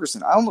Marcus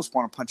Torgerson. I almost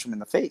want to punch him in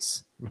the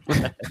face.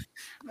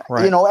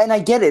 Right. You know, and I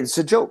get it. It's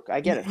a joke.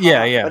 I get it.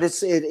 Yeah, yeah. But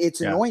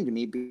it's annoying to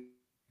me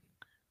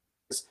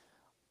because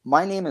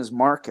my name is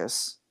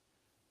Marcus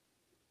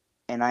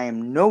and I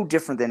am no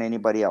different than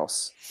anybody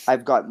else.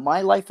 I've got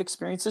my life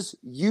experiences.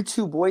 You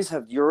two boys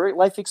have your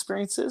life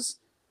experiences.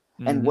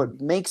 And what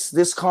makes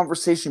this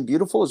conversation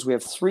beautiful is we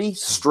have three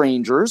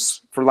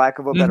strangers, for lack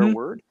of a better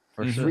word,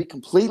 three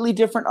completely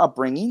different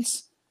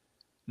upbringings.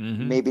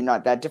 Maybe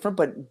not that different,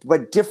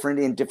 but different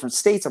in different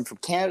states. I'm from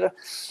Canada,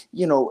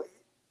 you know,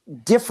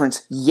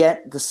 different.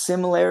 Yet the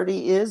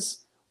similarity is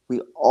we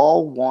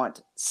all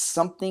want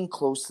something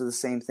close to the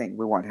same thing.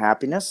 We want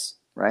happiness,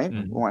 right?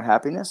 We want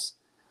happiness.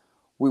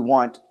 We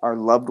want our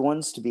loved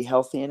ones to be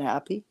healthy and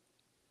happy.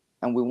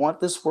 And we want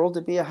this world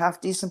to be a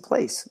half decent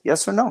place.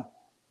 Yes or no?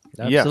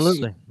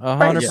 Absolutely.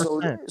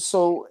 100%. Right.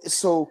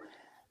 So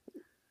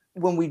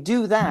when we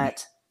do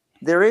that,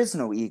 there is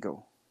no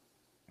ego.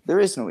 There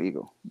is no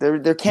ego.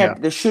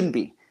 There shouldn't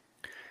be.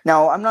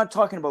 Now, I'm not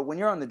talking about when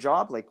you're on the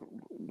job, like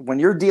when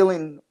you're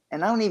dealing,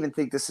 and I don't even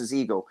think this is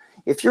ego.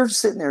 If you're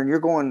sitting there and you're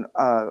going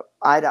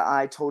eye to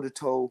eye, toe to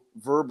toe,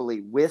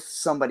 verbally with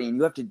somebody, and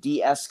you have to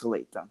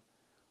de-escalate them,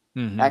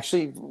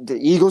 actually, the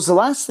ego's the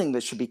last thing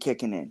that should be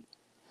kicking in.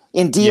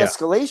 In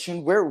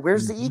de-escalation,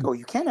 where's the ego?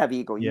 You can't have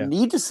ego. You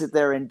need to sit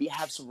there and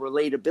have some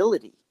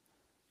relatability.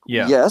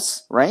 Yeah.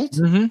 Yes, right?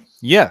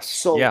 Yes.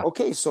 So,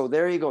 okay, so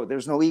there you go.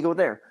 There's no ego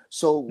there.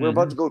 So we're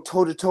about to go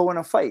toe-to-toe in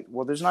a fight.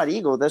 Well, there's not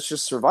ego. That's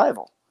just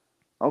survival.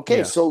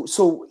 Okay,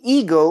 so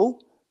ego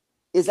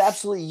is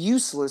absolutely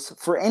useless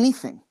for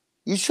anything.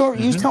 You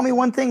tell me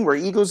one thing where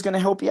ego is going to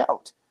help you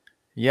out.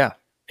 Yeah.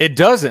 It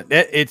doesn't.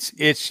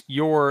 It's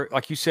your,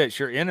 like you said, it's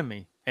your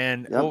enemy.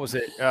 And what was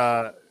it?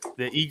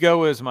 The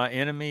ego is my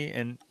enemy,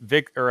 and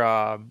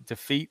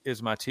defeat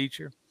is my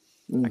teacher.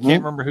 I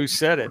can't remember who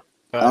said it.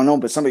 I don't know,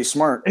 but somebody's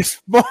smart.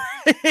 It's smart.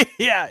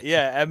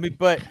 yeah. I mean,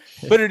 but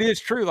it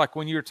is true. Like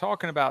when you're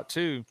talking about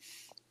too,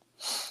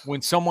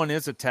 when someone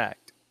is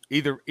attacked,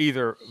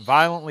 either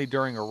violently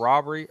during a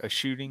robbery, a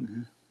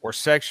shooting, or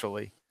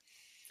sexually,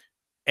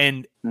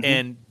 and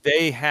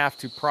they have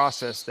to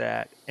process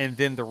that, and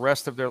then the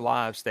rest of their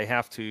lives they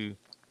have to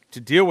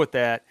deal with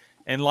that.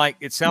 And like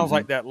it sounds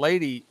like that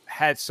lady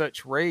had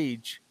such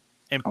rage,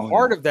 and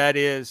part of that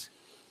is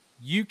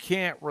you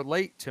can't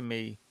relate to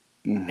me,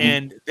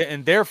 and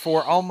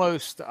therefore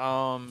almost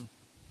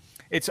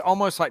it's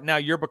almost like now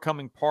you're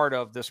becoming part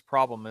of this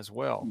problem as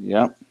well.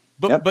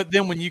 But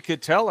then when you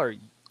could tell her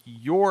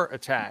your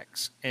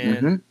attacks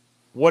and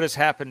what has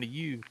happened to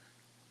you,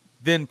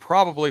 then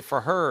probably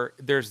for her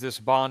there's this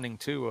bonding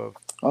too of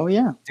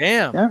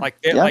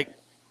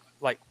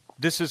like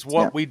this is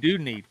what we do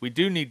need. We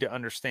do need to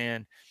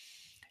understand.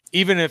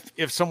 Even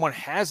if someone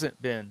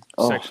hasn't been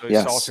sexually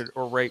assaulted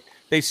or raped,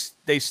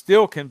 they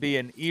still can be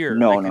an ear.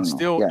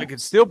 They can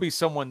still be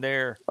someone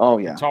there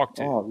to talk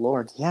to. Oh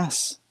Lord,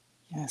 yes.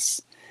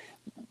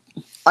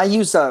 I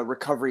use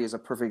recovery as a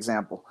perfect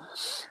example.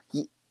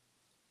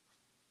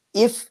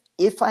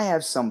 If I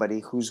have somebody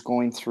who's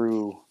going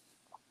through,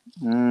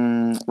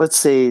 let's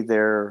say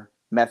they're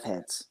meth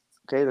heads,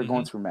 okay, they're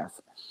going through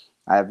meth.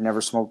 I have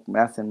never smoked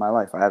meth in my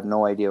life. I have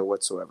no idea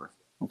whatsoever.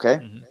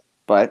 Okay,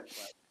 but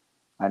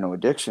I know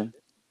addiction.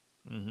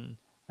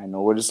 I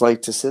know what it's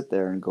like to sit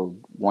there and go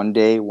 1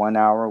 day, 1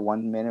 hour,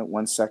 1 minute,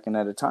 1 second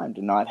at a time,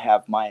 to not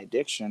have my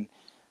addiction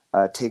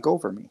take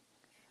over me.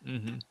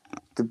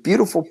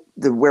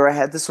 Where I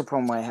had this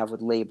problem I have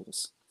with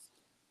labels.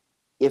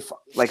 If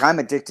like I'm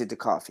addicted to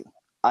coffee,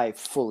 I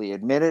fully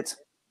admit it.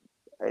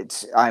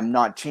 I'm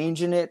not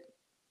changing it.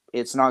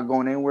 It's not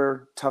going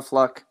anywhere. Tough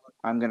luck.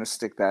 I'm going to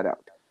stick that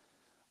out.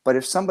 But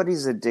if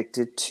somebody's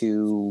addicted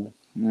to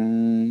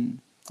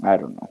I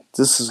don't know.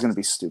 This is going to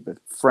be stupid.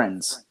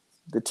 Friends,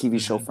 the TV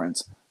show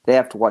Friends. They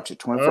have to watch it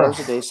 24 hours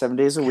a day, 7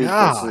 days a week.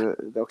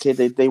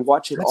 They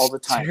watch it all the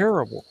time.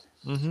 Terrible.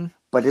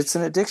 But it's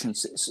an addiction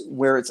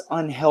where it's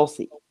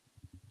unhealthy.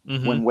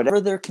 When whatever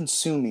they're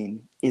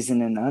consuming is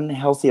in an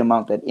unhealthy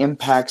amount that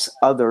impacts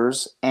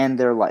others and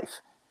their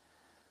life.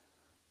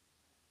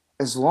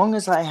 As long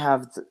as I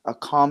have a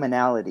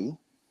commonality,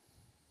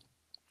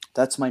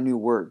 that's my new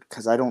word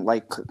because I don't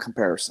like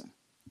comparison.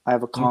 I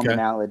have a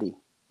commonality.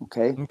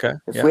 Okay.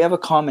 If we have a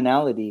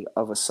commonality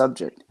of a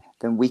subject,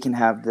 then we can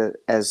have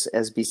as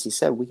BC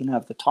said, we can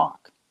have the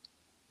talk.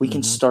 We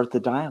can start the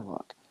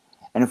dialogue.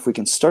 And if we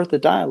can start the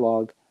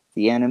dialogue,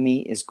 the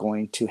enemy is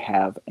going to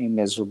have a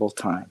miserable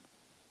time.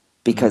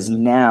 Because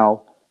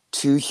now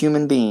two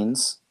human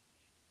beings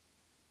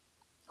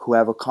who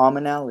have a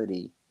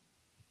commonality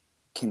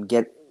can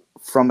get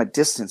from a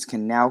distance,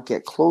 can now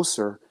get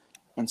closer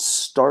and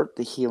start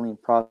the healing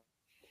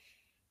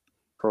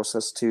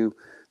process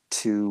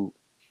to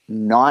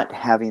not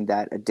having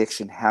that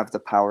addiction have the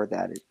power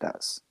that it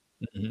does.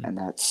 Mm-hmm. And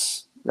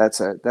that's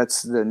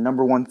the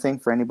number one thing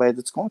for anybody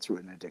that's going through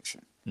an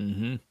addiction.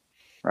 Mm-hmm.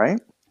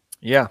 Right?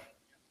 Yeah.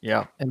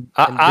 Yeah. And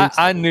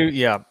I knew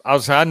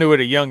at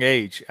a young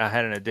age I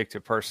had an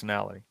addictive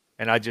personality,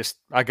 and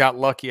I got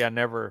lucky. I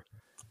never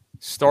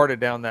started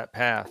down that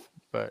path,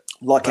 but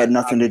luck had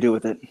nothing to do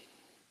with it.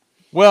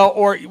 Well,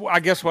 or I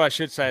guess what I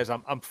should say is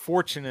I'm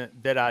fortunate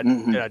that I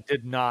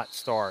did not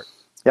start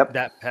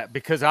that path,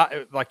 because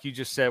like you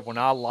just said, when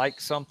I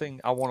like something,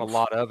 I want a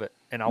lot of it,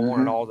 and I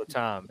want it all the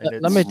time. And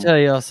let me tell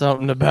y'all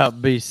something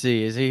about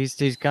BC. Is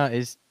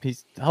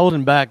he's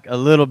holding back a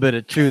little bit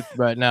of truth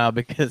right now,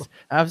 because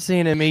I've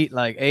seen him eat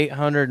like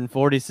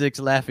 846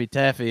 Laffy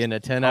Taffy in a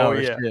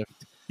 10-hour shift.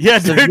 Yeah,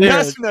 dude,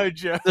 that's no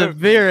joke.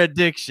 Severe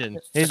addiction.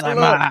 He's like,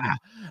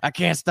 I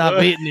can't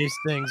stop eating these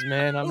things,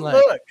 man. I'm like,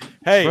 look,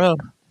 hey, bro.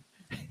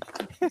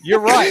 You're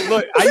right.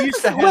 Look, I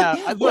used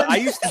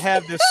to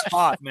have this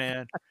spot,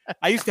 man.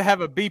 I used to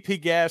have a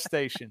BP gas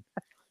station,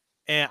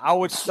 and I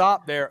would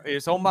stop there.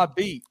 It's on my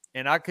beat,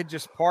 and I could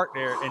just park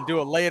there and do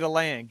a lay of the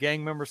land.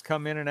 Gang members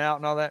come in and out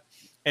and all that.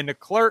 And the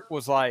clerk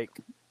was like,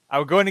 I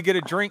would go in and get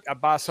a drink. I'd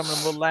buy some of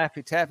them little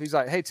Laffy Taffy. He's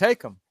like, hey,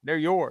 take them. They're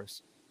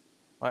yours.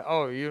 Like,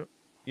 oh, you're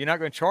not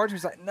going to charge me?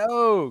 He's like,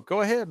 no,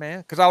 go ahead, man.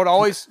 Because I would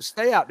always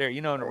stay out there,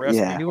 in the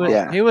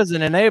restaurant. He was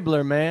an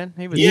enabler, man.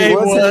 He was.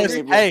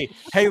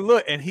 Hey,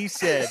 look. And he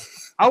said,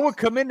 I would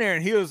come in there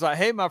and he was like,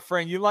 hey, my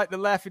friend, you like the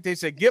Laffy Taffy? He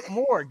said, get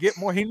more.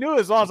 He knew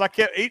as long as I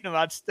kept eating them,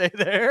 I'd stay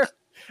there.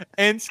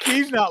 And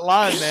Skee's not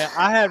lying, man.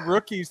 I had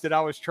rookies that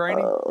I was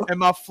training, and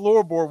my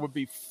floorboard would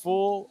be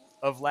full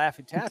of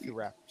Laffy Taffy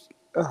wrappers.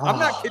 I'm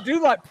not kidding.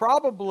 Do like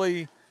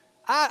probably,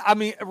 I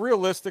mean,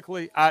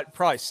 realistically,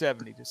 probably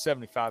 70 to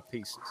 75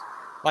 pieces.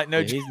 Like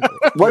no joke.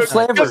 What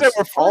flavors?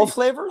 All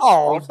flavors?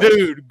 Oh,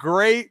 dude,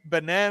 grape,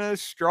 banana,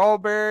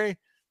 strawberry.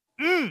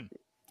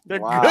 They're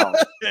good.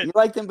 You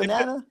like them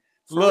banana?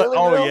 Look,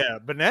 yeah,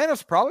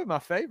 banana's probably my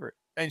favorite.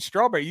 And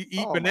strawberry. You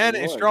eat banana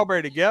and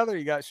strawberry together.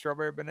 You got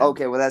strawberry banana.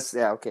 Okay, well that's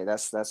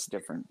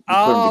different.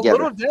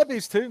 Little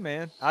Debbie's too,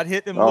 man. I'd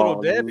hit them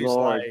little Debbie's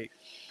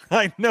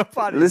like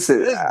nobody.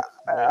 Listen,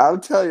 I'll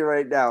tell you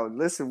right now.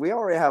 Listen, we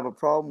already have a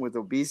problem with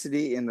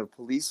obesity in the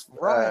police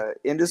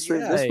industry.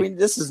 Yeah.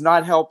 This is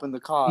not helping the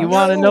cause. You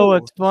want to know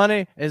what's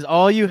funny? Is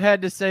all you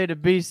had to say to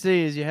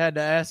BC is you had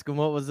to ask him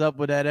what was up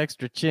with that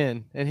extra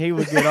chin, and he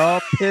would get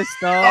all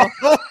pissed off.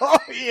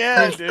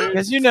 Yeah, dude.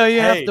 Because you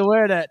have to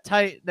wear that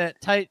tight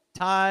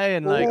tie,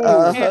 and like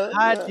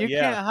you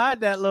can't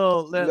hide that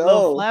little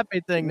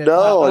flappy thing. You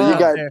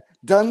got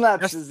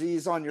Dunlap's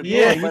disease on your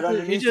butt, right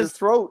underneath your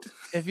throat.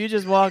 If you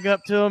just walk up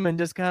to him and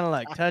just kind of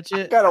like touch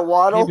it, got a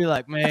waddle. He'd be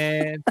like,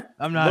 "Man,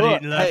 I'm not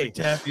eating Laffy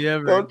Taffy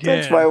ever don't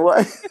again." Touch my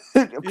wife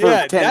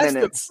for 10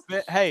 minutes.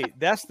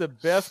 That's the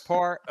best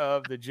part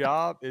of the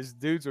job is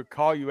dudes will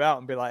call you out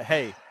and be like,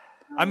 "Hey."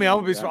 I mean, I'm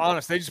gonna be so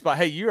honest. They just like,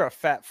 hey, you're a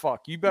fat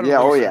fuck. You better.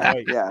 Yeah.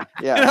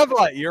 And I'm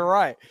like, you're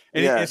right.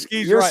 And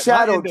Skee's your right.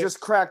 shadow just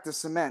cracked the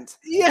cement.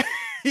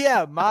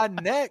 Yeah. My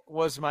neck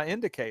was my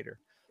indicator.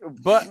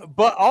 But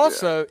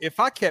also, if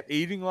I kept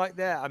eating like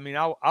that, I mean,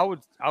 I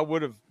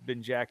would have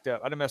been jacked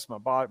up. I'd have messed my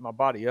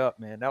body up,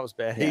 man. That was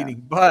bad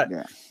eating. But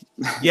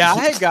I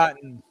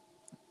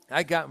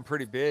had gotten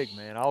pretty big,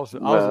 man. I was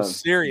a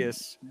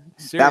serious.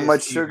 That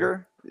much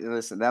sugar.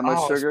 Listen, that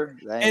much sugar.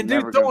 And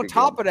dude, on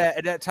top of that,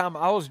 at that time,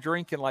 I was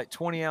drinking like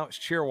 20-ounce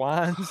cheer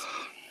wines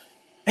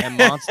and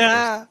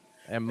monsters.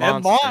 and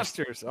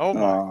monsters. Oh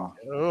my!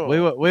 Oh.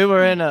 We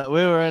were in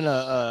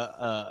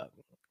a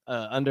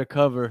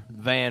undercover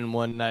van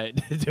one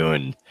night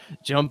doing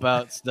jump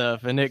out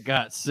stuff, and it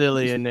got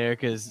silly in there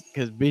because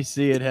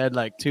BC had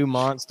like two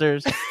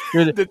monsters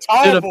to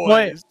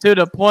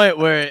the point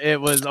where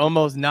it was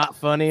almost not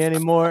funny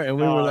anymore, and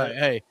we were like,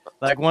 hey.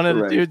 Like one of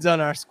the dudes on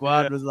our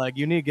squad was like,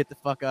 "You need to get the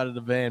fuck out of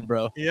the van,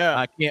 bro. Yeah,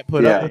 I can't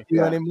put up with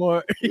you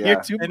anymore.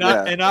 You're too." And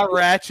I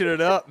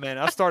ratcheted up, man.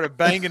 I started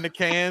banging the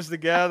cans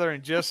together,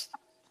 and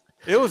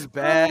it was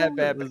bad.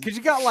 Because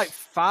you got like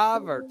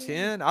 5 or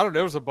 10. I don't know.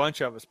 There was a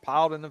bunch of us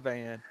piled in the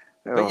van.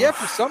 But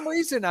for some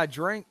reason, I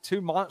drank 2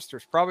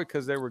 monsters, probably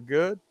because they were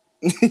good.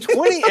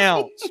 20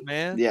 ounce,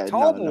 man.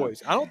 Tall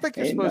boys. I don't think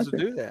you're supposed to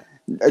do that.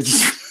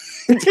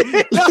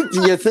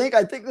 Do you think?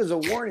 I think there's a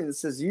warning that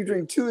says you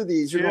drink 2 of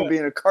these, you're going to be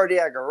in a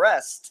cardiac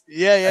arrest.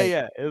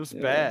 Yeah. It was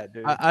bad,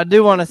 dude. I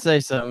do want to say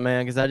something,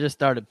 man, because I just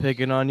started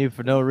picking on you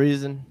for no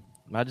reason.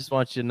 I just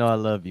want you to know I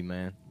love you,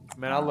 man.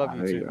 Man, I love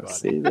you too, buddy.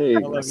 See, there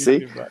you go.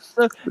 See?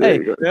 So, hey,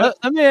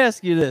 let me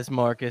ask you this,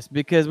 Marcus,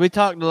 because we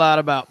talked a lot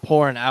about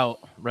pouring out,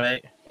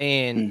 right?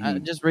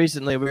 And just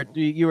recently,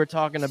 you were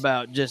talking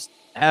about just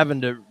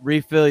having to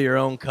refill your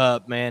own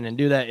cup, man, and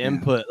do that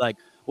input. Like,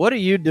 what are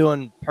you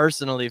doing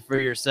personally for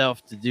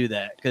yourself to do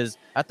that? Because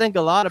I think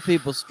a lot of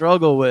people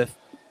struggle with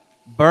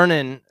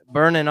burning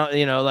burning on,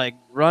 like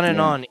running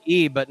Yeah. on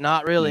E, but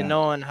not really Yeah.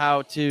 knowing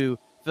how to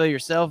fill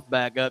yourself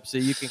back up so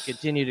you can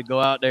continue to go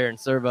out there and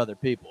serve other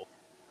people?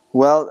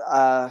 Well,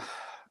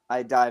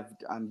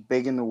 I'm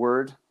big in the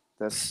word.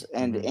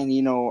 And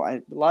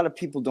a lot of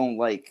people don't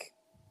like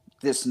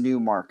this new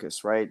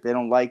Marcus, right? They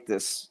don't like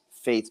this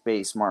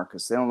faith-based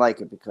Marcus. They don't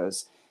like it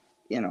because,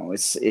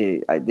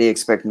 they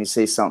expect me to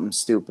say something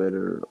stupid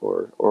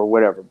or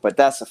whatever. But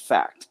that's a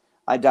fact.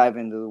 I dive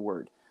into the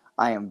word.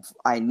 I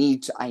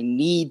need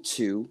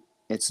to.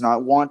 It's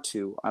not want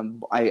to.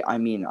 I'm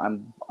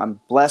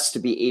blessed to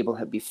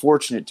be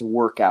fortunate to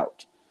work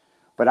out,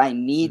 but I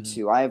need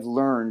to. I've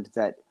learned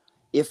that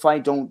if I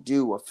don't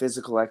do a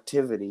physical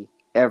activity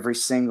every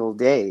single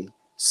day,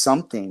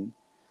 something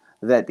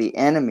that the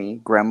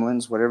enemy,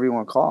 gremlins, whatever you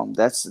want to call them,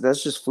 that's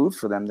just food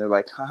for them. They're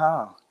like,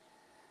 haha,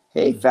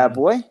 hey, fat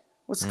boy,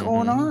 what's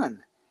going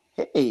on?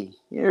 Hey,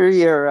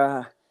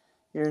 you're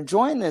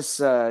enjoying this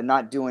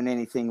not doing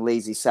anything,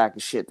 lazy sack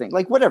of shit thing,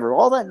 like whatever,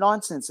 all that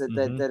nonsense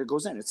that it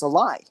goes in. It's a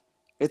lie.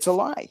 It's a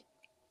lie.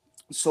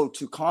 So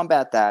to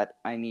combat that,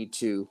 I need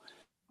to.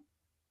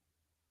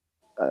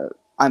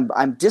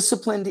 I'm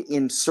disciplined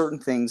in certain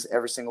things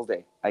every single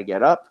day. I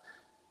get up,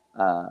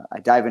 I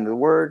dive into the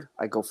word,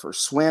 I go for a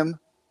swim,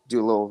 do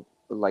a little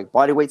like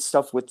body weight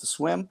stuff with the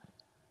swim,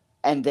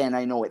 and then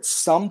I know at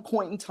some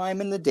point in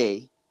time in the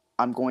day,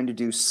 I'm going to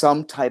do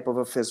some type of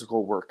a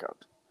physical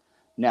workout.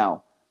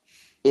 Now,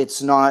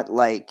 it's not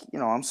like,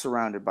 I'm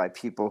surrounded by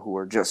people who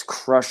are just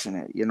crushing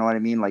it. You know what I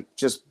mean? Like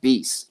just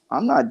beasts.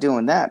 I'm not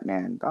doing that,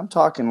 man. I'm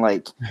talking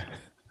like,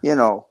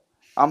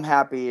 I'm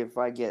happy if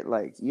I get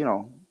like,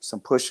 some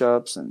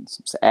push-ups and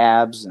some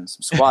abs and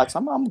some squats.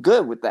 I'm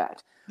good with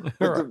that.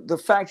 But the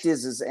fact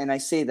is, and I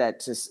say that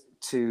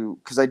to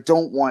because I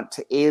don't want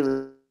to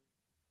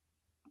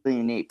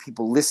alienate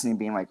people listening,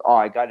 being like, oh,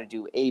 I got to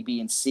do A,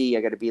 B, and C.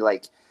 I got to be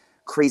like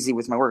crazy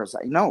with my workouts.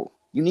 No,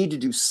 you need to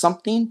do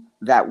something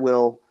that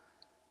will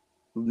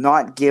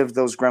not give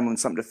those gremlins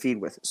something to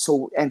feed with.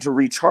 So, and to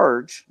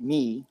recharge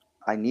me,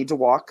 I need to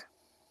walk.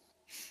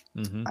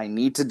 I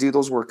need to do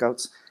those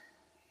workouts.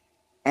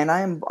 And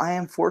I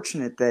am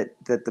fortunate that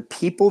the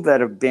people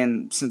that have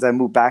been, since I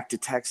moved back to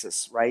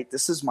Texas, right?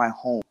 This is my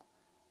home.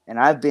 And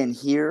I've been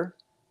here,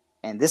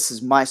 and this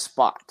is my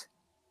spot.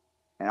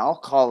 And I'll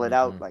call it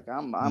out like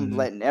I'm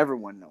letting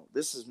everyone know.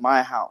 This is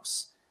my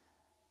house.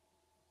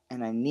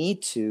 And I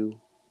need to,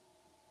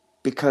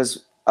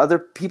 because other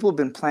people have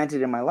been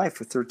planted in my life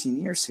for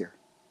 13 years here.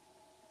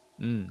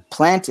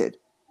 Planted,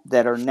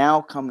 that are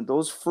now coming.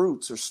 Those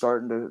fruits are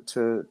starting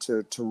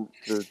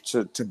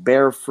to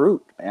bear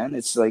fruit, man.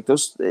 It's like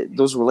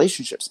those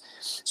relationships.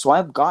 So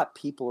I've got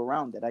people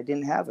around that I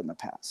didn't have in the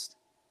past.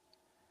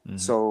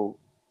 So,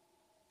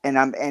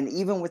 and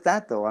even with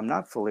that though, I'm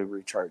not fully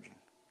recharging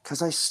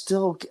because I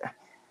still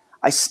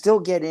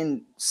get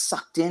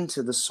sucked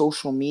into the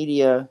social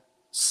media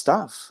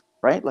stuff,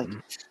 right? Like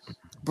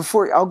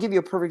before, I'll give you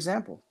a perfect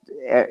example.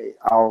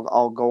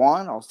 I'll go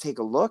on, I'll take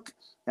a look.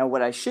 Now,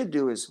 what I should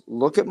do is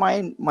look at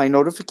my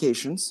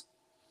notifications,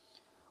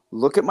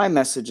 look at my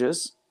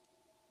messages,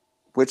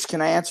 which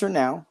can I answer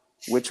now,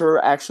 which are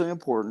actually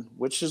important,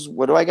 what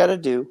do I got to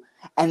do,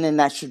 and then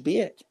that should be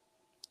it.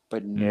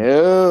 But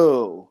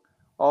no,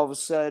 all of a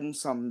sudden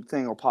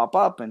something will pop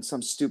up and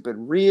some stupid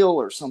reel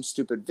or some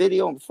stupid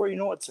video, and before you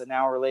know it, it's an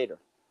hour later.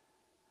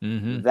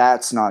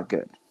 That's not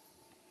good.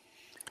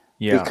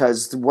 Yeah.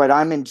 Because what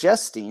I'm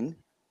ingesting,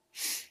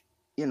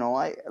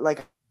 I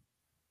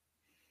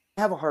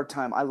have a hard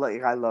time. I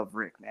love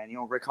Rick, man.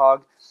 Rick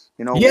Hogg,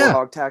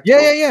 Warhog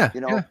Tactical. Yeah.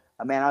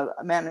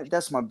 Man,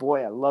 that's my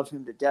boy. I love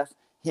him to death.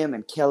 Him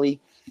and Kelly,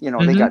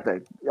 they got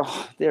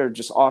they're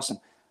just awesome.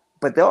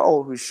 But they'll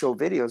always show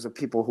videos of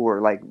people who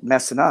are like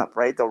messing up,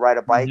 right? They'll ride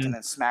a bike and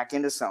then smack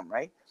into something,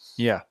 right?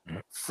 Yeah.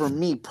 For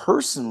me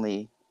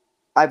personally,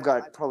 I've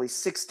got probably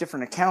 6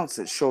 different accounts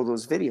that show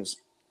those videos.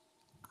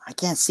 I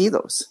can't see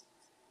those.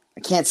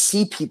 I can't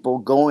see people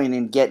going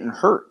and getting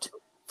hurt.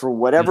 For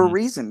whatever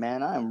reason,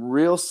 man, I'm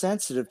real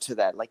sensitive to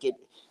that. Like it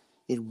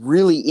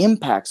really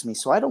impacts me.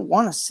 So I don't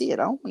want to see it.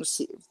 I don't want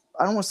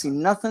to see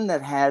nothing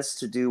that has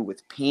to do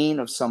with pain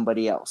of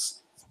somebody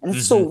else. And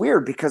it's so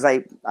weird because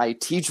I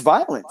teach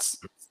violence.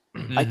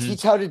 I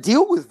teach how to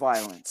deal with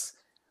violence.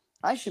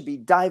 I should be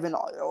diving,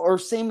 or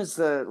same as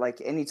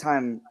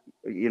anytime,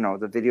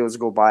 the videos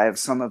go by of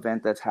some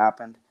event that's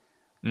happened,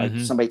 like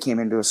somebody came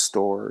into a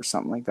store or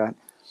something like that.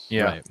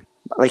 Yeah. Right.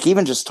 Like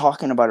even just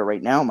talking about it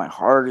right now, my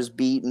heart is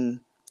beating.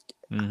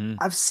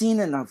 I've seen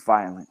enough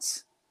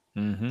violence.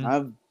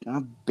 I've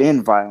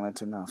been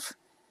violent enough.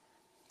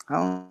 I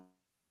don't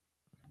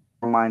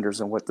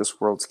reminders of what this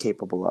world's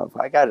capable of.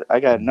 I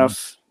got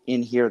enough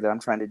in here that I'm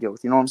trying to deal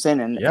with. You know what I'm saying?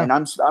 And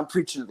I'm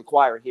preaching to the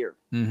choir here.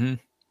 You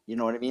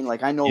know what I mean?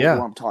 Like I know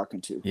who I'm talking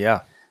to.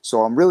 Yeah.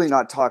 So I'm really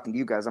not talking to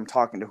you guys. I'm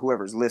talking to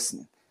whoever's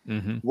listening.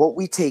 What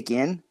we take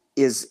in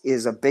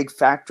is a big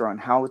factor on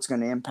how it's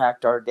going to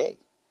impact our day.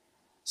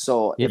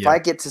 So if I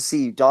get to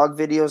see dog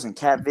videos and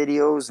cat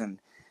videos and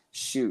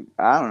shoot,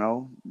 I don't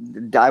know.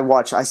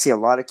 I see a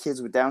lot of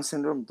kids with Down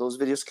syndrome, those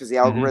videos, because the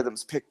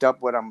algorithms picked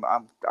up what I'm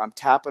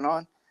tapping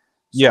on.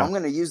 So I'm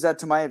going to use that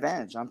to my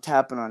advantage. I'm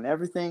tapping on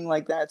everything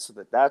like that so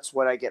that's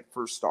what I get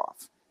first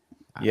off.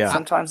 Yeah.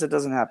 Sometimes it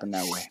doesn't happen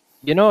that way.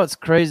 You know what's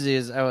crazy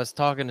is I was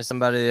talking to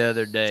somebody the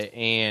other day,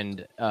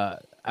 and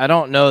I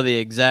don't know the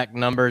exact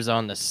numbers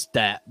on the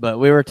stat, but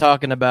we were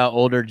talking about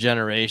older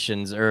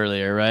generations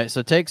earlier, right?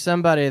 So take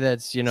somebody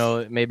that's, you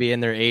know, maybe in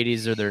their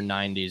 80s or their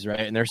 90s,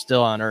 right? And they're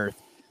still on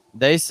Earth.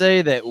 They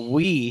say that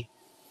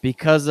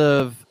because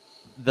of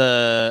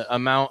the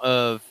amount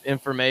of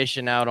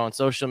information out on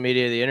social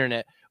media, the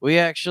internet, we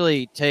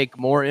actually take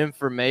more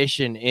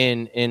information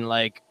in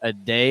like a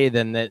day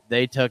than that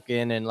they took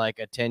in like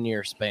a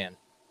 10-year span.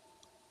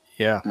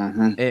 Yeah.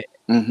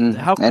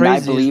 How crazy and I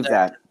believe is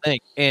that. Thing?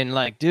 And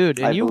like, dude,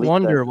 and you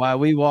wonder why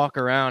we walk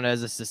around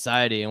as a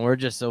society and we're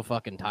just so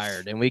fucking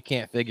tired and we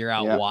can't figure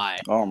out why.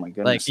 Oh my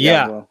goodness. Like,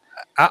 yeah.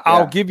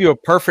 I'll give you a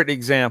perfect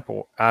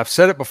example. I've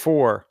said it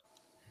before.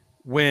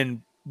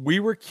 When we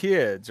were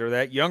kids, or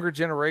that younger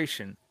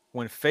generation,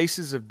 when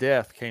Faces of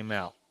Death came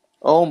out.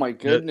 Oh my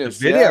goodness.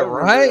 The video,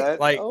 right? That.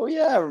 Like, oh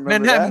yeah, I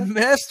remember man, that.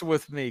 messed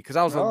with me because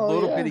I was a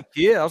little bitty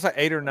kid. I was like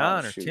 8 or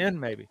 9 or 10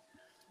 maybe.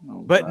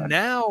 Oh, but God.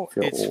 now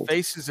it's old.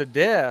 Faces of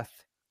Death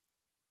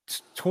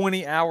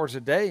 20 hours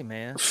a day,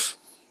 man.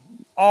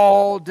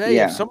 All day.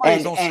 Yeah. If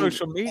somebody's on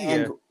social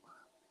media,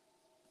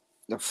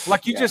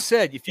 like you just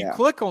said, if you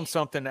click on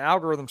something, the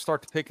algorithms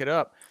start to pick it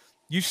up.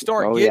 You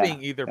start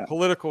getting either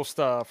political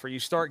stuff, or you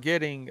start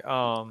getting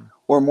or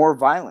more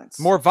violence.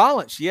 More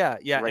violence, yeah.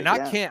 Right, and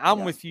I can't.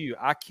 I'm with you.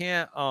 I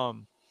can't.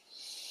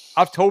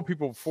 I've told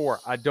people before,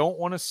 I don't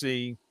want to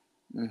see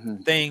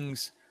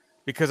things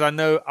because I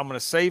know I'm going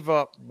to save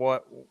up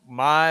what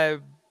my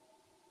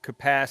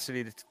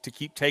capacity to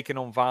keep taking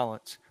on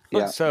violence.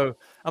 Yeah. So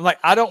I'm like,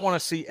 I don't want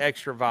to see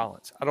extra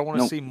violence. I don't want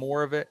to see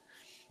more of it.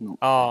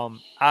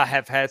 I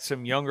have had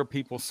some younger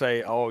people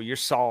say, "Oh, you're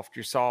soft,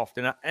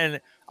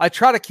 and I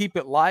try to keep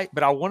it light,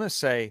 but I want to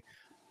say,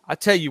 I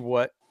tell you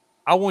what,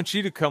 I want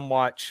you to come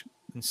watch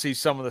and see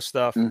some of the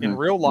stuff in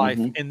real life,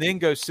 and then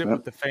go sit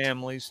with the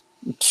families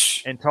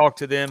and talk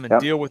to them and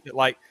deal with it.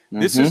 Like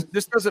this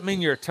doesn't mean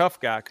you're a tough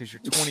guy because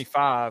you're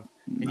 25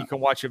 and you can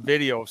watch a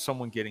video of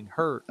someone getting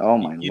hurt. Oh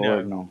my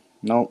Lord,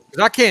 no.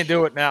 Because I can't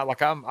do it now.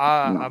 Like I'm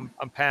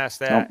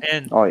past that. Nope.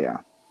 And oh yeah.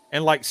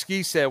 And like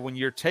Ski said, when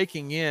you're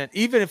taking in,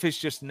 even if it's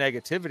just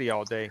negativity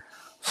all day,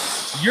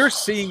 you're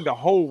seeing the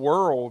whole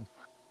world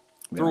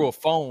through a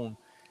phone.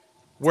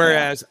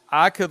 Whereas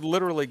I could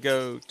literally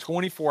go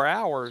 24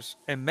 hours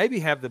and maybe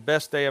have the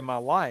best day of my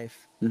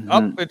life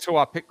up until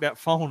I pick that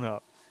phone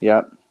up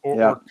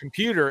or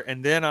computer.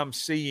 And then I'm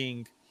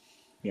seeing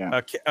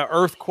a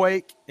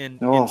earthquake in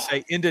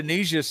say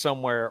Indonesia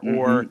somewhere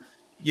or,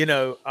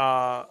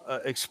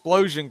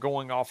 explosion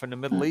going off in the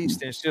Middle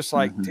East. And it's just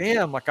like,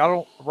 damn, like I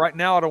don't want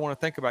to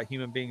think about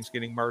human beings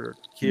getting murdered,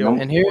 killed.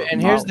 And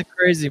here's the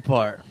crazy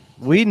part.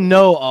 We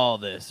know all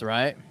this,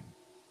 right?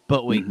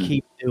 But we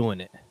keep doing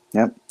it.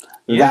 Yep.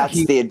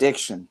 That's the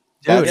addiction.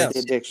 Dude, that's the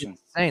addiction.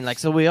 Insane. Like,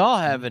 so we all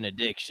have an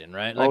addiction,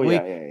 right? Like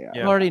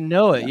you already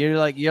know it. You're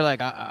like,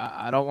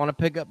 I don't want to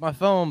pick up my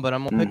phone, but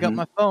I'm gonna pick up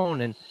my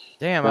phone, and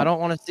damn, I don't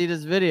want to see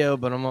this video,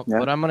 but I'm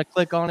gonna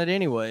click on it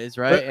anyways,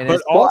 right?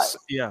 But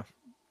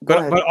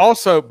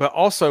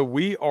also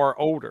we are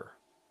older.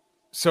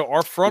 So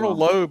our frontal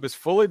lobe is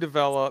fully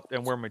developed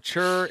and we're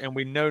mature and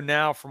we know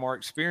now from our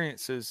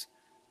experiences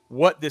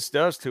what this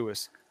does to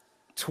us.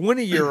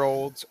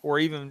 20-year-olds or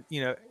even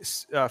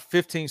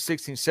 15,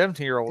 16,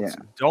 17-year-olds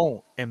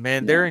don't. And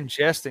man, they're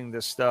ingesting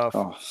this stuff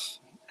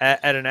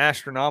at an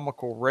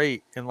astronomical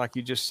rate. And like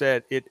you just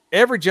said,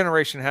 every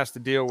generation has to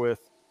deal with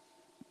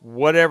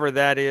whatever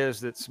that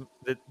is that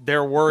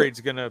they're worried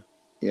is going to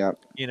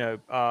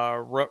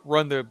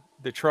run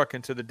the truck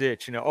into the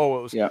ditch. It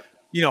was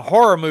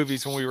horror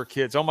movies when we were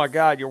kids. Oh my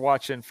God, you're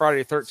watching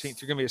Friday the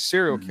 13th. You're gonna be a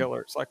serial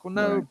killer. It's like, well,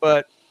 no,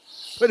 but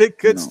it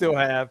could still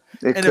have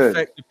an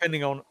effect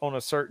depending on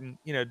a certain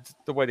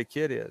the way the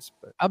kid is.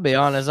 But I'll be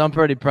honest, I'm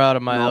pretty proud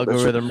of my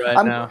algorithm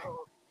right now.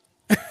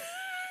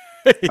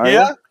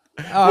 Yeah.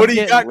 What do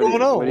you got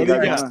going on? What do you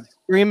got?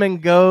 Screaming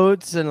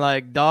goats and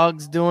like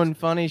dogs doing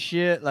funny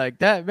shit like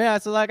that,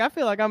 man. So like, I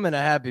feel like I'm in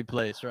a happy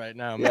place right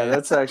now, man. Yeah,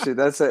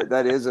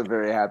 that is a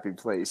very happy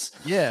place.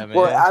 Yeah, man.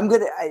 Well,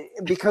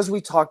 because we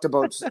talked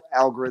about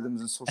algorithms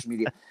and social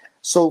media.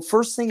 So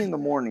first thing in the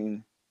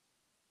morning,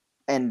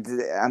 and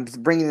I'm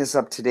bringing this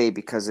up today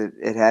because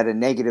it had a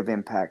negative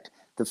impact.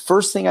 The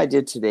first thing I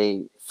did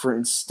today,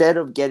 instead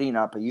of getting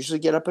up, I usually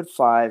get up at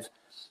 5,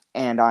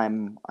 and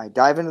I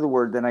dive into the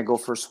Word, then I go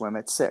for a swim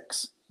at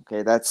 6.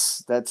 Okay,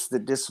 that's the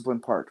discipline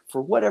part.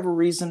 For whatever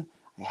reason,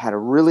 I had a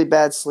really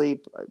bad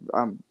sleep.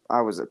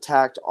 I was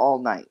attacked all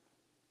night.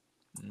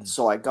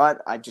 So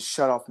I just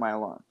shut off my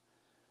alarm.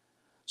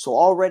 So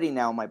already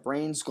now my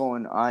brain's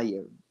going,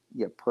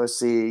 you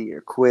pussy,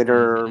 you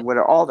quitter,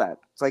 whatever, all that.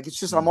 It's like, it's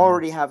just, I'm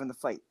already having the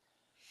fight.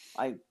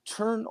 I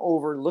turn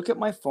over, look at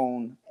my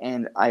phone,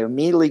 and I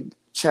immediately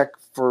check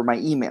for my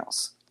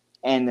emails.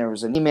 And there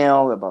was an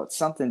email about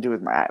something to do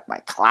with my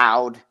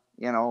cloud.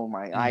 My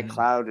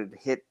iCloud had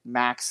hit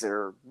max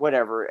or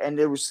whatever. And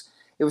it was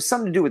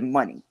something to do with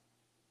money.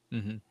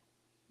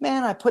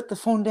 Man, I put the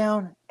phone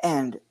down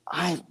and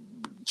I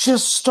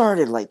just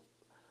started like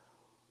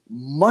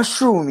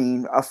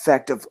mushrooming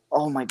effect of,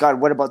 oh my God,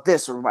 what about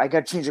this? Or I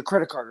got to change a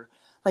credit card. Or,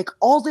 like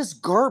all this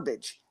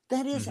garbage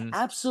that is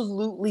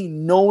absolutely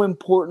no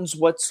importance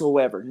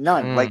whatsoever.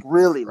 None. Like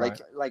really, right.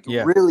 like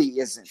really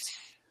isn't.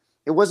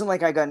 It wasn't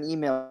like I got an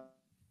email,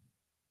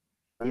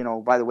 you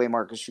know, by the way,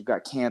 Marcus, you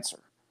got cancer.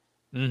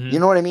 You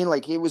know what I mean?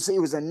 Like it was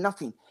a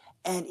nothing.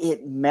 And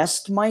it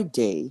messed my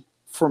day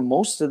for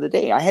most of the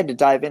day. I had to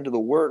dive into the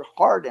word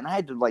hard, and I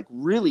had to like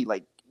really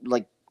like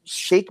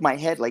shake my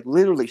head, like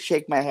literally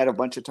shake my head a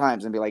bunch of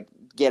times and be like,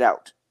 get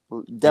out.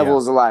 Devil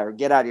is a liar.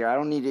 Get out of here. I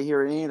don't need to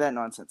hear any of that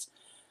nonsense.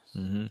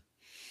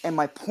 And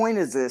my point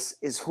is this,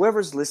 is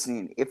whoever's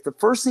listening, if the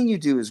first thing you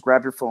do is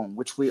grab your phone,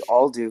 which we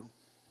all do,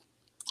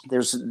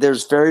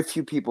 there's very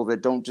few people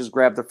that don't just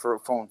grab the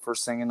phone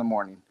first thing in the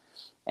morning.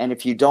 And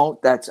if you don't,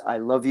 I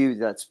love you.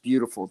 That's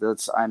beautiful.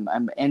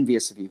 I'm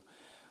envious of you.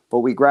 But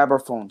we grab our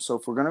phone. So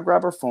if we're going to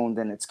grab our phone,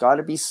 then it's got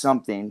to be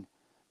something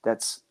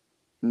that's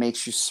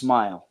makes you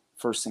smile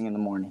first thing in the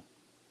morning.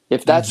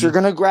 If that's you're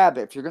going to grab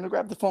it, if you're going to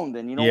grab the phone,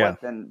 then you know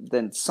what?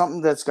 Then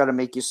something that's got to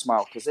make you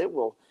smile, because it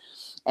will.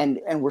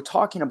 And we're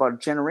talking about a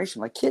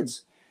generation like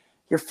kids.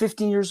 You're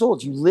 15 years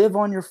old. You live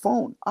on your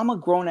phone. I'm a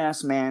grown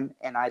ass man,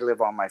 and I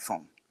live on my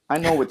phone. I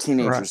know what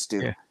teenagers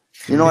do. Yeah.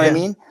 You know what I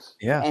mean?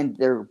 Yeah. And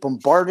they're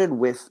bombarded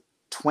with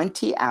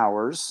 20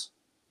 hours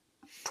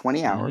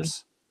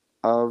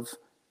of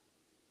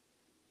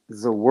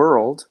the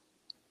world,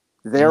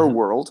 their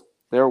world.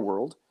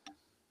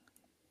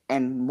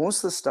 And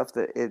most of the stuff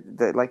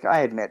that like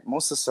I admit,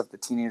 most of the stuff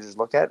that teenagers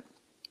look at,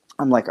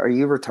 I'm like, are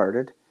you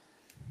retarded?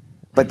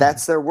 But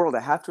that's their world. I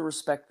have to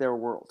respect their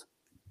world,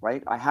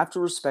 right? I have to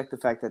respect the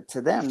fact that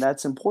to them,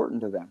 that's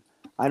important to them.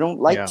 I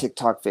don't like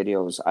TikTok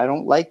videos. I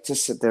don't like to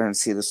sit there and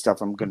see the stuff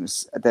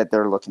that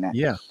they're looking at.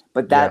 Yeah.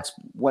 But that's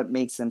what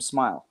makes them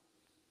smile.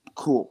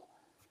 Cool.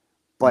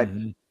 But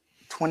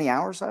 20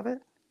 hours of it?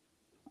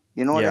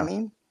 You know what I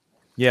mean?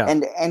 Yeah.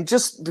 And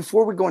just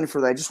before we go any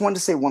further, I just wanted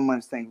to say one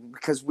more thing,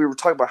 because we were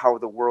talking about how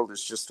the world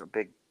is just a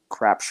big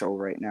crap show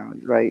right now,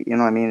 right? You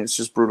know what I mean? It's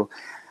just brutal.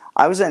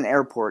 I was at an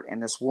airport,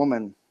 and this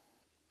woman,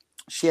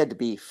 she had to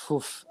be,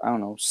 I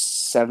don't know,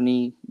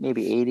 70,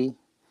 maybe 80.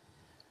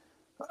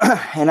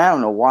 And I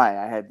don't know why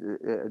I had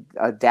the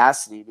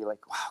audacity to be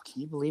like, wow,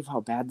 can you believe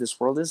how bad this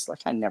world is? Like,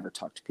 I never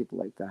talk to people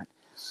like that.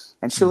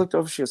 And she looked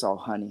over, she goes, oh,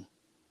 honey.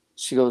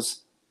 She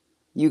goes,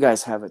 you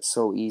guys have it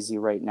so easy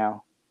right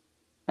now.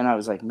 And I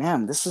was like,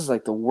 ma'am, this is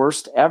like the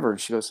worst ever.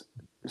 And she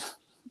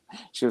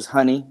goes,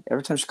 honey.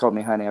 Every time she called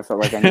me honey, I felt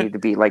like I needed to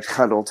be like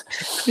cuddled.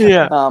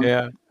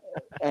 Yeah.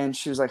 And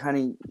she was like,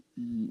 honey,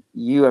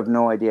 you have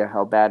no idea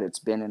how bad it's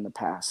been in the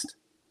past.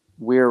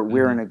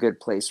 We're in a good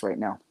place right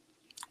now.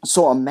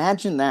 So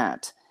imagine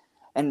that.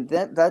 And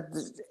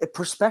that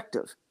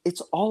perspective.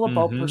 It's all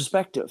about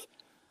perspective.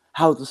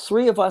 How the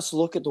three of us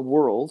look at the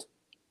world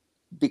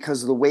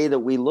because of the way that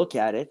we look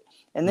at it.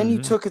 And then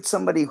you took it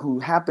somebody who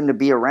happened to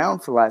be around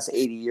for the last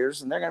 80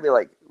 years, and they're going to be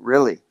like,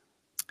 really?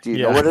 Do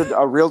you know what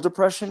a real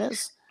depression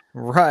is?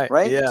 Right.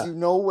 Yeah. Do you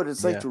know what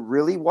it's like to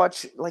really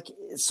watch? Like,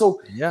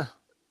 so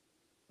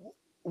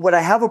what I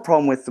have a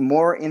problem with, the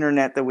more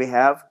internet that we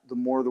have, the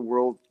more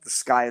the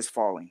sky is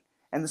falling.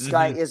 And the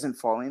sky isn't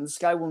falling. The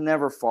sky will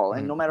never fall.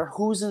 And no matter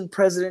who's in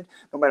president,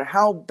 no matter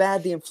how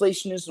bad the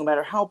inflation is, no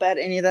matter how bad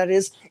any of that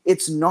is,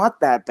 it's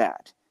not that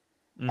bad.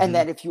 And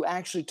that if you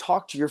actually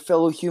talk to your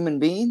fellow human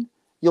being,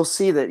 you'll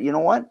see that, you know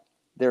what?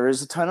 There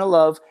is a ton of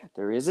love.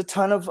 There is a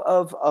ton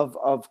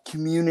of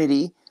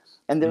community.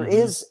 And there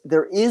is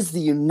the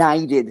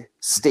United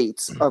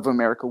States of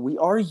America. We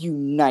are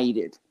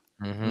united.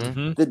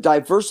 The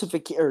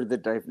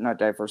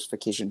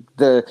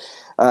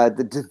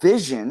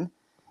division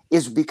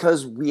is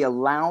because we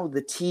allow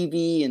the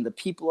TV and the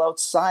people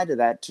outside of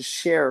that to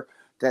share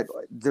that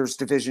there's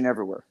division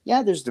everywhere.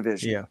 Yeah, there's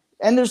division. Yeah.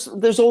 And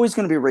there's always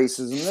going to be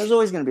racism. There's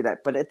always going to be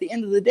that. But at the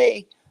end of the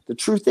day, the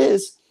truth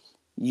is,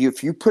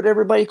 if you put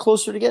everybody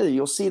closer together,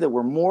 you'll see that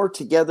we're more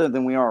together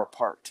than we are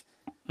apart.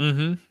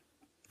 And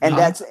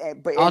that's.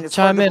 But I'll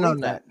chime in on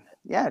that.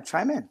 Yeah,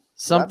 chime in.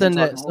 Something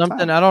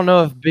I don't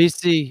know if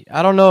BC.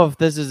 I don't know if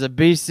this is a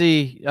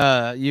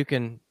BC. You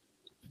can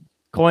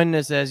coin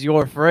this as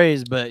your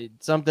phrase, but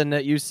something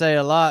that you say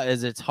a lot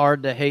is it's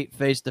hard to hate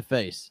face to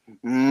face.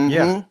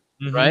 Yeah.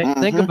 Right?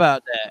 Think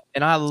about that.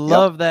 And I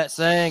love that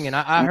saying, and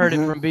I heard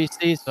it from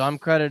BC, so I'm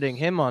crediting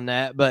him on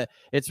that. But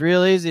it's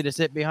real easy to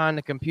sit behind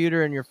the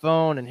computer and your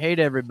phone and hate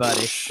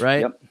everybody,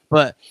 right?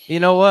 But you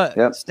know what?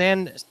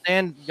 Stand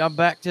go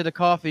back to the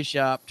coffee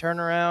shop, turn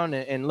around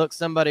and look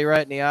somebody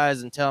right in the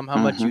eyes and tell them how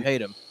much you hate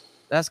them.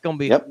 That's going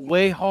to be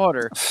way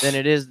harder than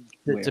it is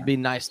to be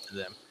nice to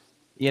them.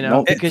 You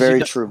know,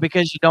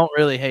 because you don't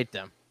really hate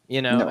them.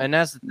 You know, and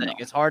that's the thing.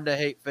 It's hard to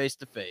hate face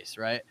to face,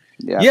 right?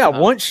 Yeah.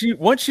 Once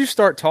you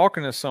start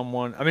talking to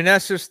someone, I mean,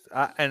 that's just,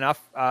 I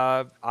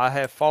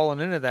have fallen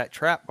into that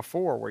trap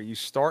before, where you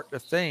start to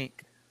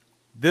think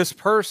this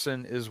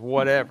person is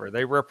whatever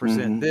they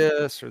represent,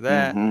 this or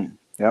that,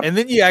 Yep. And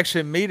then you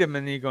actually meet them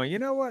and you're going, you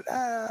know what?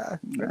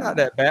 They're not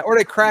that bad. Or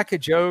they crack a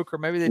joke, or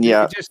maybe they do.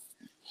 Yeah.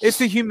 It's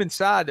the human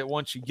side that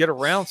once you get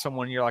around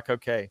someone, you're like,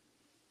 okay,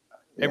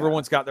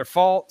 everyone's got their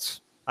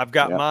faults. I've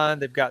got mine.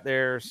 They've got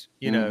theirs,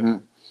 you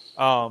know.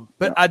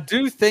 But I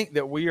do think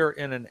that we are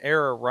in an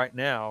era right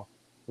now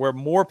where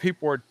more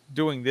people are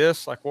doing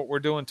this, like what we're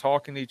doing,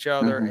 talking to each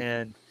other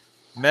and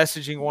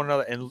messaging one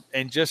another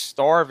and just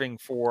starving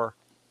for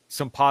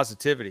some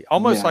positivity,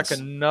 almost like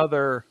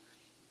another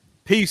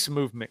peace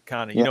movement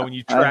kind of, you know, when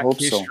you track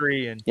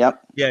history and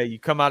you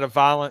come out of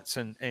violence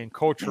and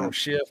cultural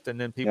shift,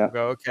 and then people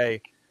go, okay,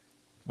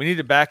 we need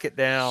to back it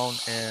down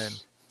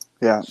and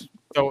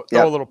throw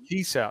a little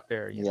peace out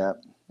there. You know?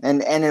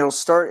 And it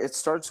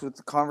starts with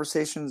the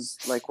conversations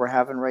like we're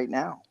having right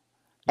now,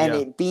 and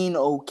it being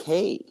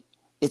okay.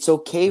 It's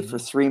okay for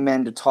three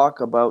men to talk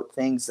about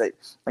things that,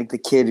 like the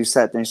kid who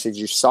sat there and said,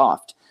 you're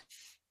soft.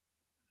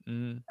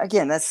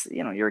 Again, that's,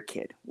 you know, you're a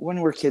kid.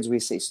 When we're kids, we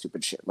say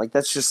stupid shit. Like,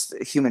 that's just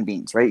human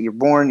beings, right? You're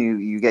born,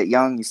 you get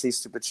young, you say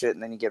stupid shit,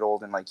 and then you get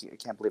old and like, I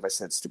can't believe I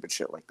said stupid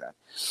shit like that.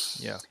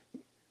 Yeah.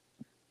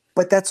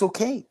 But that's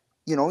okay.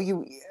 You know,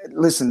 you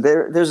listen,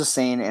 there's a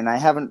saying, and I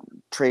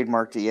haven't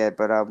trademarked it yet,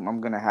 but I'm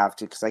going to have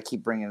to, because I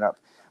keep bringing it up.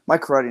 My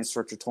karate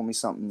instructor told me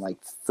something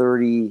like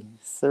 30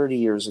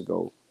 years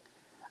ago.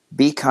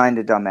 Be kind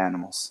to dumb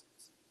animals.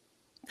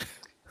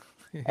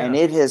 Yeah. And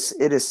it has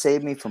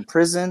saved me from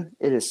prison.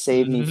 It has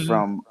saved me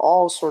from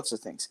all sorts of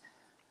things.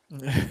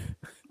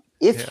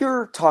 If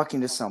you're talking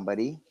to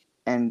somebody,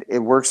 and it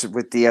works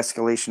with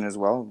de-escalation as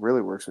well, really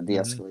works with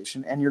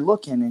de-escalation, and you're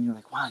looking and you're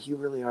like, wow, you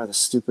really are the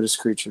stupidest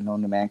creature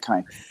known to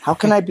mankind. How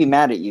can I be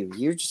mad at you?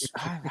 You're just,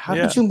 how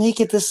did you make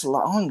it this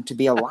long to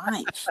be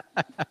alive?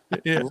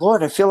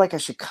 Lord, I feel like I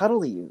should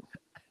cuddle you.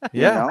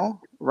 You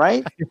know,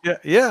 right?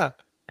 Yeah.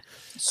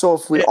 So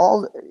if we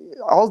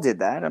all did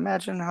that,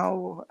 imagine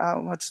how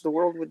much the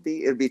world would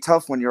be. It'd be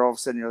tough when you're all of a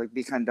sudden you're like,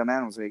 be kind of dumb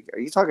animals. Like, are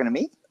you talking to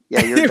me?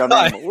 Yeah, you're a dumb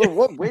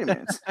animal. Wait a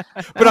minute.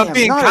 But I'm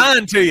being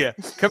kind to you.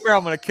 Come here,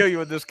 I'm going to kill you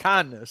with this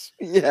kindness.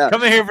 Yeah.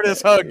 Come in here for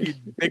this hug, you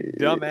big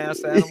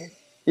dumbass animal.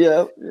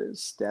 Yeah.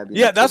 Stab you.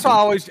 Yeah, that's why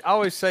I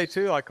always say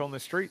too, like on the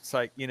streets,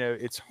 like, you know,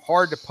 it's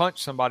hard to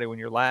punch somebody when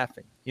you're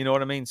laughing. You know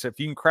what I mean? So if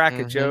you can crack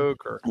a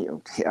joke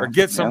or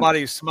get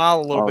somebody to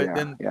smile a little bit,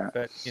 then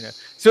but you know.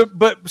 So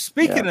but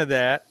speaking of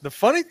that, the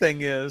funny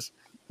thing is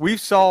we've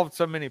solved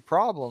so many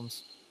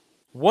problems.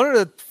 One of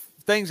the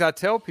things I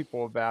tell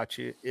people about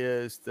you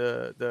is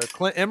the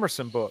Clint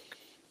Emerson book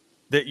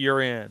that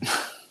you're in.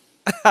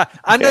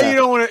 I know you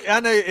don't want to, I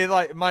know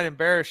it might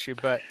embarrass you,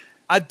 but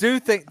I do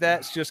think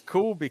that's just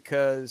cool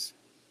because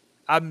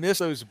I miss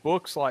those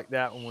books like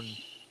that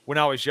when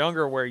I was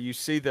younger, where you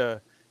see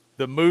the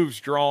moves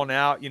drawn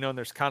out, you know, and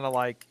there's kind of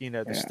like, you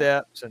know, the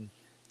steps and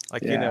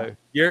like, you know,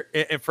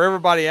 and for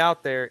everybody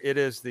out there, it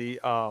is the,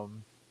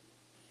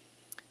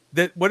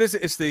 what is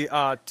it? It's the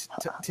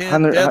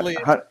 100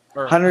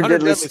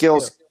 Deadly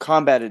Skills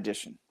Combat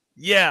Edition.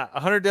 Yeah,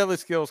 100 Deadly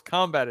Skills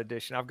Combat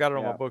Edition. I've got it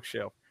on my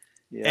bookshelf.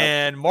 Yeah.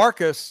 And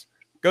Marcus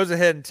goes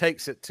ahead and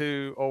takes it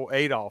to old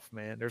Adolf,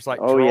 man. There's like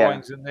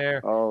drawings in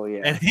there. Oh,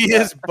 yeah. And he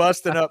is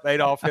busting up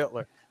Adolf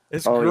Hitler.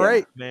 It's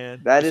great,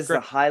 man. That is the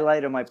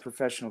highlight of my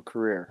professional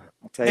career.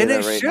 I'll tell you that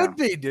right now. And it should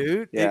be,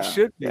 dude. Yeah. It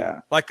should be. Yeah.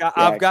 Like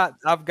I've got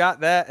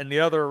that and the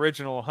other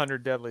original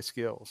 100 Deadly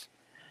Skills.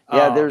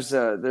 Yeah,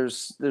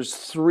 there's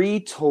 3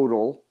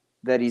 total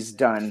that he's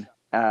done,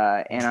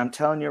 and I'm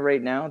telling you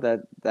right now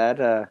that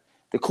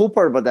the cool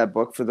part about that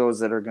book, for those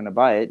that are going to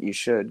buy it, you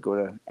should go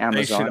to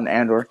Amazon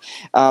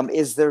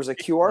is there's a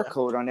QR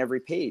code on every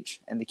page,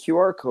 and the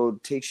QR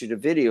code takes you to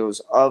videos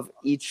of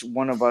each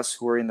one of us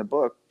who are in the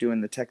book doing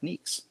the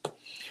techniques.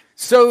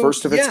 So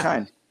first of its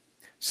kind.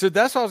 So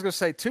that's what I was going to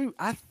say too.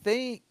 I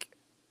think.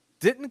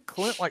 Didn't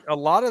Clint, like a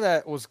lot of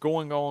that was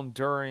going on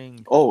during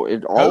it all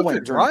COVID,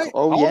 went during right?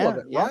 Oh all yeah, of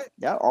it, right?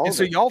 Yeah, all and of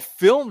so it. y'all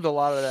filmed a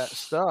lot of that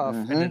stuff,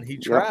 and then he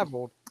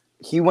traveled.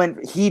 I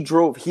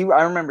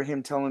remember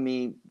him telling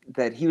me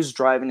that he was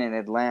driving in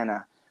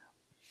Atlanta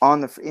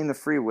in the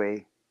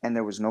freeway and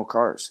there was no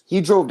cars.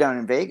 He drove down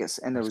in Vegas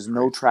and there was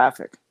no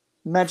traffic.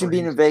 Imagine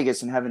being in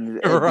Vegas and having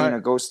it being a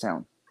ghost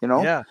town, you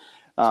know? Yeah.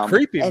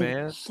 Creepy,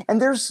 man. And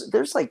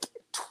there's like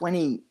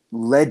 20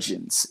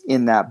 legends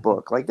in that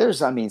book. Like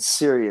there's,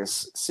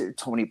 serious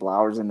Tony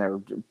Blauer's in there,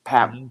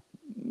 Pat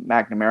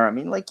McNamara. I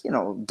mean, like, you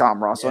know,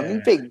 Dom Rosso. I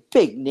mean,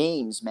 big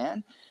names,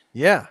 man.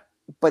 Yeah.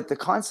 But the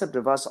concept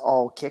of us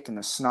all kicking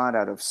the snot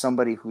out of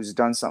somebody who's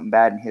done something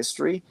bad in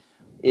history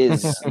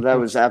that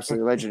was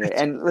absolutely legendary.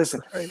 And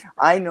listen,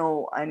 I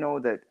know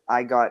that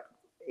I got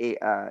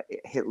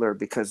Hitler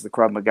because the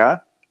Krav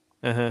Maga,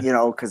 you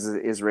know, because of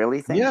the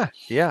Israeli thing.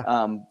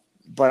 Yeah.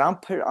 But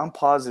I'm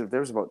positive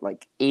there's about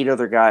like 8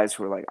 other guys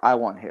who were like, I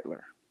want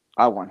Hitler.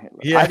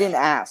 Yeah. I didn't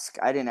ask.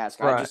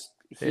 Right.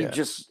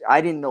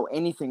 I didn't know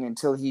anything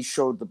until he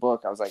showed the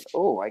book. I was like,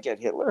 oh, I get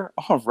Hitler.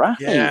 All right.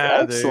 Yeah,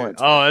 excellent.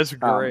 Dude. Oh, that's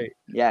great.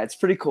 Yeah, it's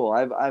pretty cool.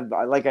 I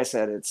like I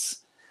said,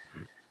 it's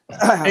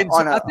I think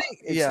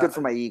it's good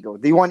for my ego.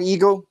 Do you want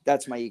ego?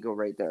 That's my ego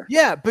right there.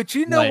 Yeah, but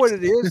you know what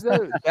it is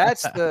though?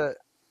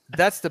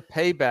 that's the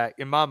payback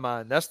in my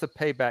mind. That's the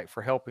payback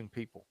for helping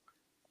people.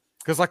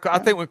 Because like I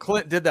think when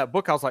Clint did that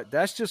book, I was like,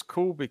 that's just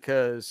cool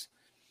because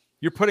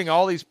you're putting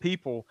all these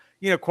people,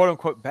 quote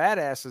unquote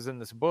badasses in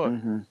this book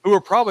who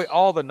are probably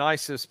all the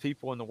nicest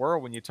people in the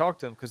world when you talk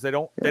to them because they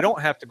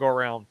don't have to go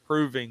around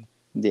proving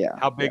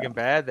how big and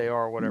bad they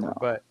are or whatever.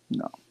 But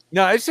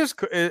no, it's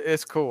just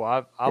it's cool.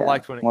 I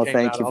liked when it came out. Well,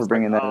 thank you for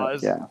bringing that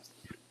up. Yeah,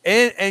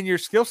 and your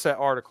skill set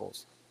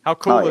articles. How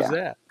cool is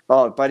that?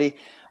 Oh, buddy,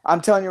 I'm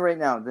telling you right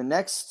now, the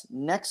next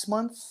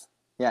month,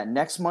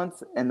 next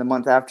month and the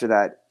month after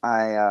that,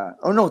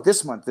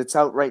 this month, it's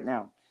out right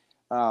now.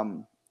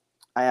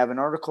 I have an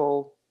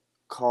article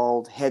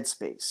called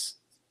Headspace,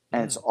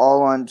 and it's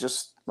all on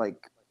just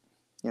like,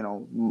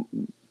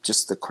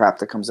 just the crap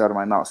that comes out of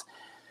my mouth.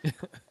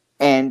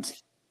 And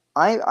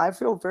I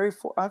feel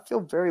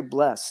very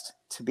blessed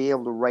to be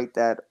able to write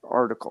that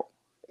article.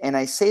 And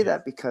I say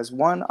that because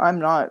one, I'm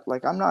not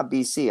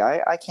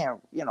BC. I can't,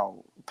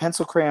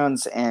 pencil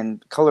crayons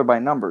and color by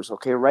numbers.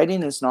 Okay.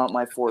 Writing is not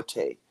my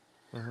forte.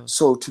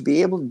 So to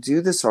be able to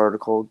do this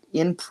article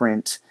in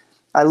print,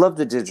 I love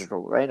the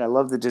digital, right? I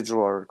love the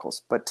digital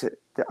articles, but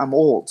I'm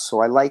old.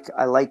 So I like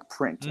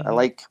print. I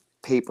like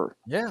paper.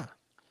 Yeah.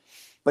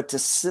 But to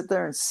sit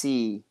there and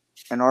see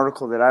an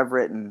article that I've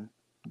written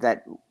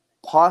that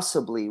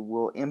possibly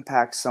will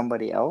impact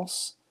somebody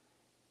else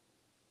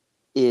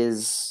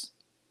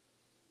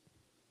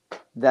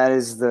that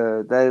is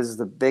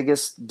the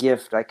biggest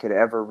gift I could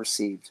ever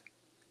receive,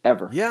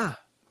 ever. Yeah.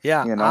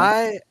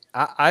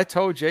 I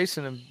told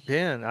Jason and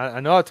Ben, I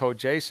know I told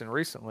Jason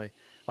recently,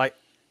 like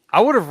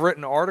I would have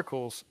written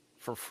articles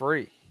for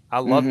free. I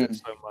loved it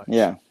so much.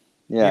 Yeah.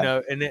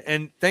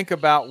 And think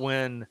about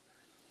when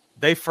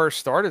they first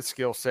started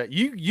Skill Set.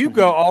 You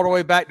go all the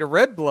way back to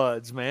Red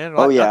Bloods, man.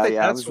 Like,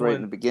 I was right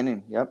in the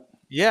beginning. Yep.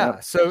 Yeah.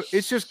 Yep. So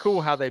it's just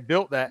cool how they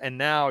built that, and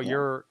now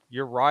you're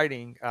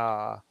writing.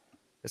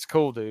 It's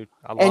cool, dude.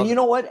 I love it. And you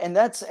know what? And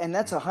that's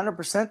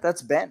 100%.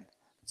 That's Ben.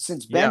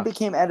 Since Ben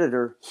became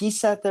editor, he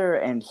sat there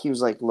and he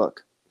was like,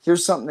 "Look,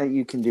 here's something that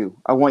you can do.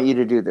 I want you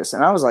to do this."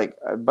 And I was like,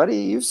 "Buddy,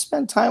 you've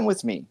spent time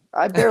with me.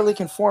 I barely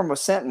can form a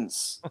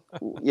sentence.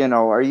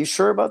 Are you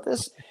sure about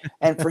this?"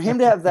 And for him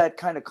to have that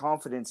kind of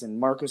confidence in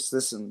Marcus,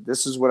 this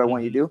is what I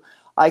want you to do.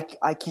 I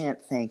can't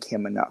thank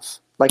him enough.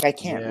 Like I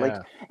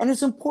can't. And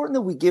it's important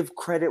that we give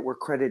credit where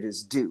credit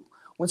is due.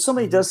 When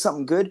somebody does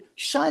something good,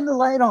 shine the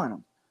light on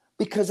them.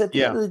 Because at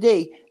the end of the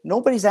day,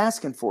 nobody's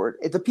asking for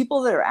it. The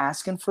people that are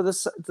asking for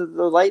the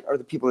light are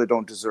the people that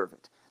don't deserve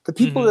it. The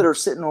people that are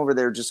sitting over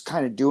there just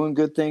kind of doing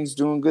good things,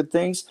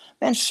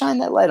 man, shine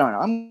that light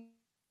on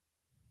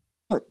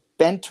them.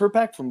 Ben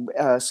Turpak from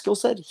Skill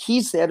Set,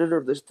 he's the editor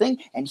of this thing,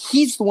 and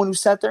he's the one who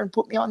sat there and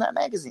put me on that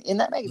magazine.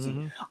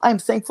 I'm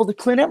thankful to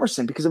Clint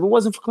Emerson, because if it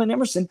wasn't for Clint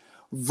Emerson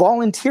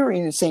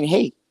volunteering and saying,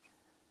 "Hey,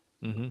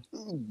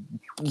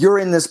 you're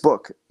in this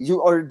book. Do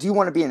you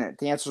want to be in it?"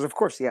 The answer is, of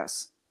course,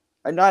 yes.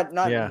 Not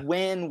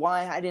when,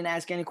 why. I didn't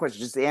ask any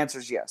questions. Just the answer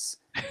is yes.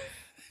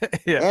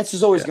 The answer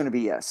is always going to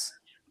be yes.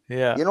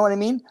 Yeah. You know what I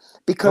mean?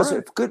 Because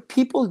if good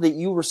people that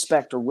you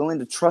respect are willing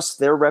to trust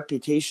their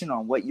reputation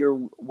on what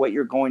you're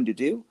going to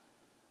do,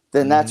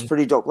 then that's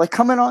pretty dope. Like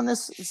coming on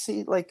this,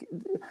 see, like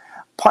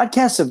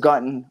podcasts have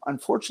gotten,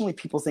 unfortunately,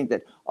 people think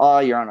that,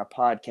 you're on a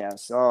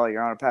podcast. Oh,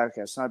 you're on a podcast.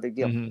 It's not a big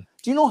deal. Do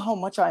you know how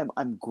much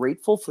I'm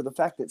grateful for the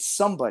fact that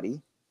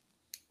somebody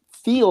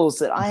feels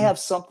that I have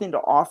something to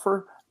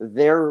offer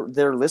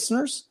their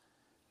listeners?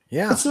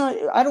 Yeah. It's not,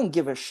 I don't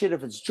give a shit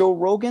if it's Joe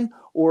Rogan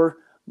or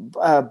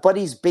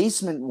Buddy's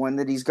basement one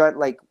that he's got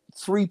like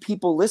 3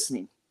 people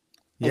listening.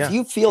 If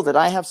you feel that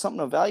I have something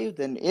of value,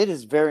 then it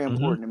is very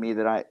important to me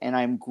that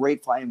I'm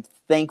grateful. I am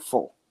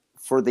thankful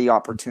for the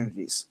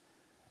opportunities.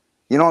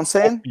 You know what I'm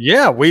saying?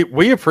 Yeah,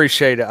 we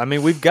appreciate it. I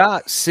mean, we've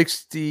got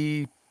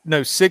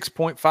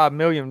 6.5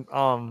 million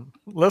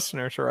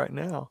listeners right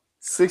now.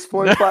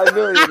 6.5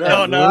 million.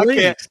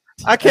 No,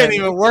 I can't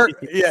even work.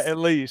 Yeah, at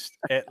least.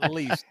 At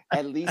least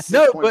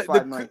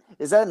 6.5 million.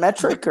 Is that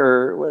metric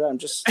or what? I'm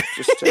just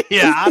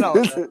yeah, I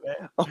don't know.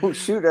 Oh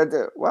shoot!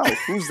 Wow,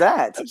 who's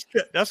that?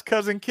 That's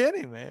cousin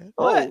Kenny, man.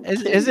 What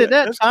is it?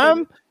 That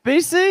time,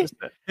 BC?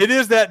 It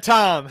is that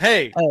time.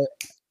 Hey,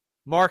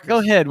 Marcus, go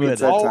ahead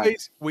with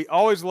it. We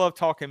always love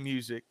talking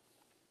music,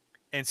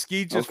 and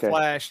Ski just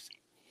flashed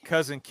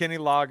cousin Kenny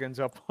Loggins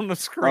up on the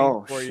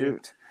screen for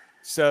you.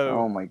 So,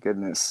 oh my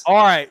goodness! All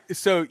right,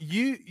 so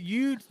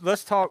you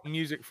let's talk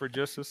music for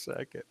just a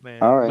second,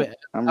 man. All right,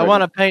 I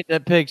want to paint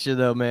that picture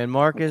though, man.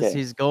 Marcus,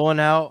 he's going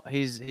out.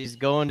 He's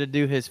going to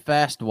do his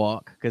fast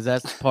walk because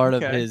that's part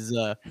of his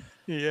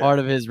part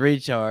of his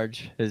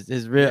recharge.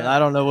 His real. I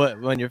don't know what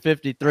when you're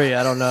 53.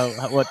 I don't know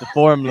what the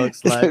form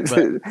looks like.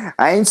 But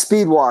I ain't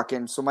speed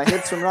walking, so my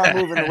hips are not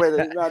moving the way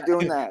that you're not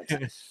doing that.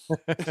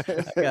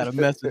 I gotta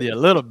mess with you a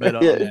little bit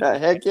on that.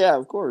 Heck yeah,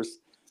 of course.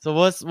 So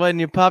what's when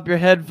you pop your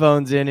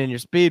headphones in and you're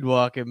speed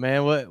walking,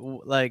 man?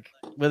 What like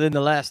within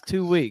the last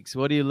 2 weeks?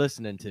 What are you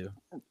listening to?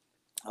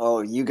 Oh,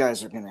 you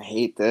guys are gonna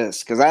hate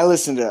this because I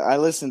listen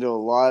to a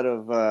lot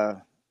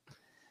of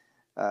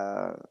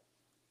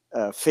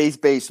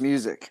faith-based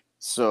music.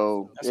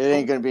 So That's it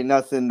ain't cool. gonna be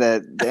nothing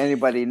that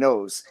anybody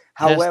knows.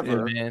 Tested,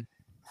 However, man.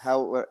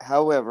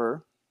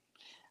 however,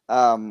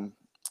 um,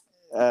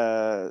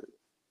 uh,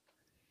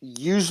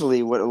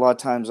 usually what a lot of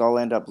times I'll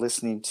end up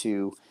listening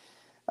to,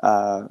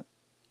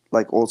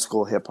 like old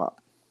school hip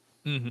hop.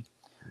 Mm-hmm.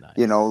 Nice.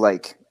 You know,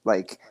 like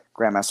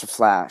Grandmaster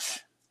Flash.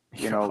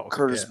 You know, Oh,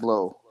 Curtis yeah.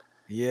 Blow.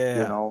 Yeah.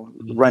 You know,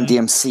 Run Mhm.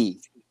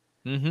 DMC.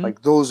 Mm-hmm.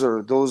 Like those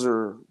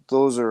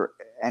are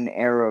an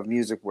era of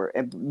music where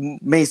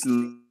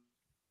Mason,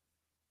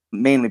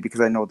 mainly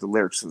because I know the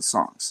lyrics of the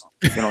songs.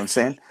 You know what I'm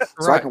saying?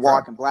 So I Right, can right.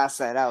 walk and blast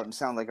that out and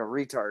sound like a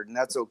retard, and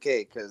that's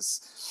okay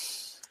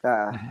because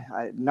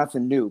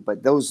nothing new.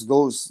 But those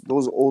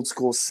old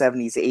school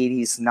 70s,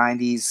 80s,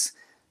 90s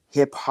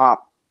hip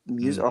hop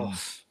music. Mhm. Oh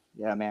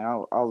yeah, man,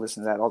 I'll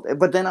listen to that all day.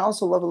 But then I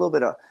also love a little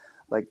bit of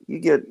like you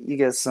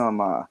get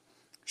some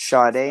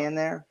Sade in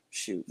there.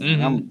 Shoot,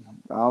 man,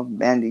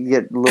 and you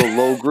get a little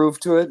low groove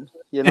to it.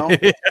 You know,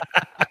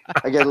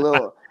 I get a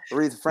little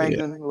Aretha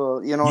Franklin, a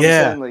little, you know what I'm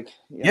Yeah. saying? Like,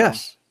 you know,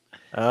 Yes.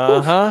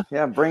 Uh-huh.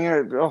 yeah, bring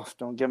it. Oh,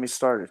 don't get me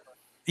started.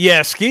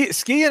 Yeah, Ski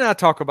and I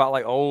talk about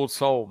like old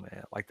soul,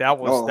 man. Like that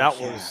was Oh,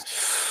 yeah.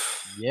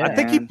 Yeah. I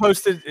think he Man.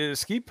 posted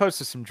Ski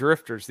posted some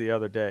drifters the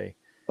other day.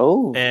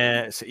 Oh,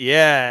 And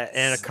yeah,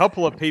 and a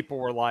couple of people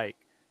were like,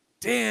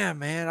 "Damn,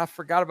 man, I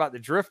forgot about the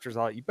drifters."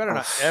 I like, you better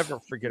not ever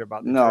forget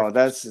about the no,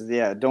 drifters.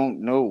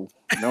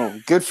 no.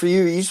 Good for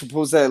you. You should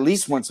post that at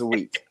least once a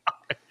week.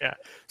 Yeah.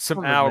 Some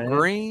Love it, Al man.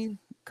 Green.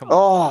 Come on.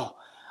 Oh,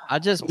 I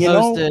just you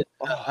know, posted.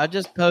 I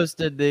just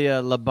posted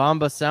the La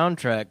Bamba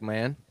soundtrack,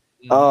 man.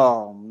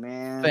 oh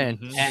man,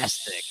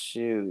 Fantastic.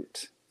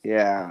 shoot,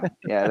 yeah,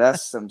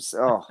 that's some.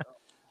 Oh,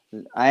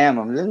 I am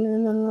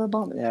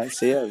a yeah.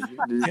 See,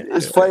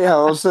 it's funny how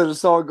all of a sudden a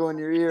song go in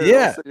your ear. And all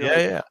of a Yeah, sudden you're yeah,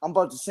 like, yeah. I'm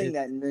about to sing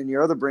that, and then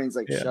your other brain's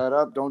like, Yeah. shut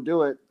up, don't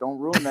do it, don't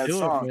ruin that Do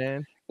song. it,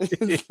 man.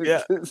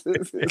 Yeah.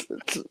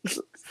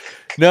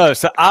 No,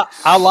 so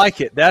I like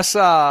it. That's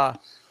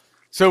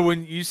so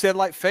when you said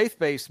like faith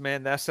based,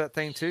 man, that's that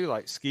thing too.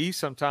 Like Ski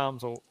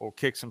sometimes will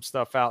kick some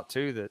stuff out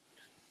too that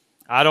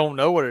I don't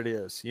know what it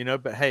is, you know.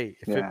 But hey,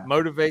 if it Yeah.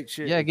 motivates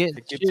you, Yeah, it gets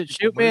people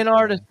shoot me an moving,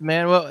 artist,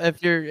 man. Well,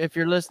 if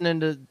you're listening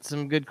to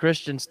some good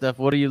Christian stuff,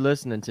 what are you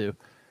listening to?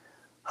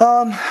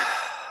 Um,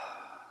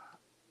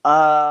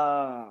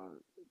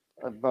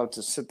 about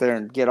to sit there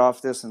and get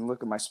off this and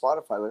look at my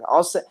Spotify list.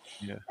 I'll say,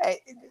 Yeah.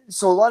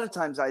 so a lot of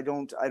times I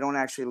don't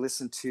actually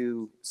listen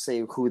to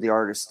say who the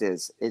artist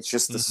is. It's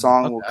just the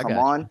song will Okay, I come got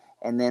on,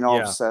 and then all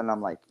of a Yeah. sudden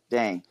I'm like,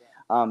 dang.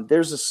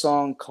 There's a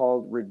song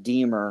called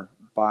Redeemer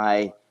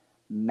by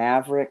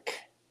Maverick.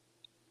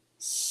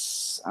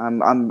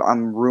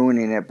 I'm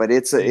ruining it, but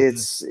it's a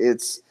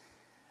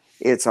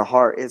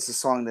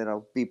song that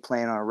I'll be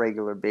playing on a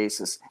regular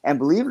basis. And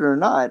believe it or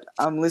not,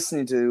 I'm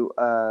listening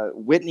to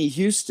Whitney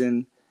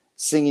Houston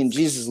singing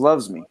 "Jesus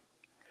Loves Me."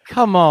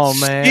 Come on,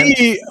 man.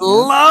 He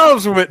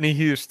loves Whitney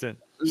Houston.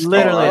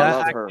 Literally, I I,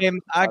 love I her. came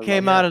I I love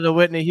came her. out of the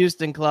Whitney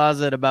Houston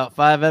closet about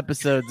 5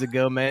 episodes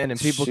ago, man, and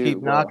people Shoot, keep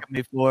well. knocking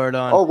me for it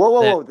on. Oh,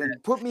 whoa! that- Then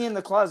put me in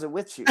the closet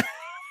with you,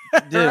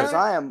 Dude, because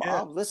I am.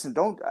 Yeah. Listen,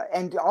 don't.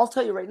 And I'll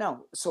tell you right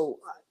now. So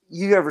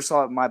you ever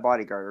saw My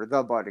Bodyguard or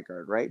The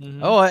Bodyguard, right?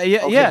 Mhm. oh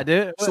yeah, Okay. yeah,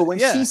 dude. So when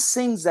yeah. she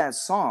sings that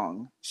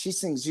song, she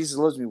sings "Jesus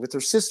Loves Me" with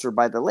her sister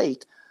by the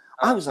lake.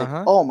 I was like,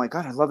 Uh-huh. oh my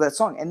God, I love that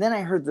song. And then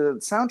I heard the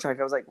soundtrack.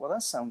 I was like, well,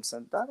 that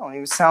don't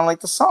even sound like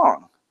the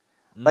song.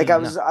 Like I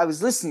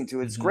was listening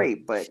to it. It's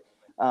great, but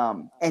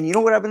and you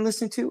know what I've been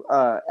listening to?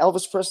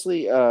 Elvis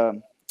Presley,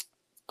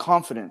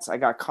 Confidence. I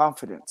got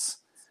Confidence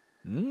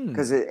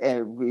because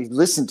we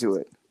listened to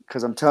it.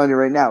 Because I'm telling you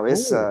right now,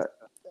 it's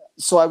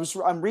so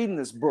I'm reading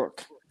this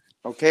book,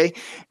 okay,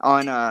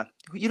 on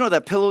you know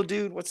that pillow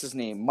dude. What's his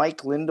name?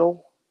 Mike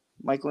Lindell.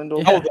 Yeah.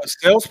 Oh, the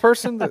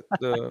salesperson, the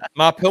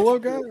My Pillow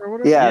guy or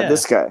whatever. Yeah, Yeah.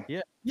 this guy.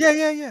 Yeah.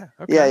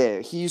 Okay. Yeah.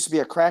 He used to be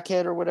a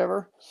crackhead or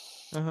whatever.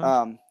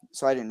 Uh-huh.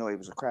 So I didn't know he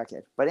was a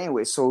crackhead. But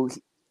anyway, so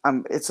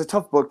it's a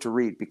tough book to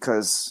read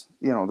because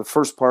the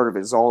first part of it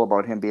is all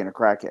about him being a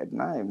crackhead,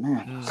 and I don't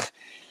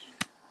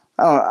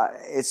know,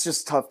 it's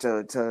just tough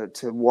to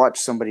watch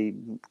somebody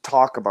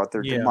talk about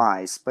their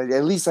demise. But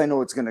at least I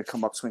know it's going to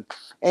come up soon.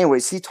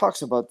 Anyways, he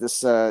talks about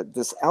this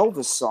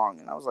Elvis song,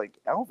 and I was like,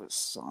 Elvis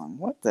song?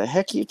 What the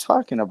heck are you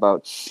talking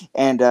about?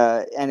 And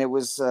it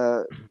was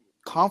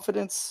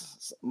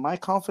Confidence, My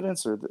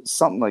Confidence, or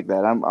something like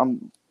that.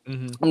 I'm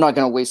not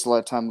going to waste a lot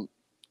of time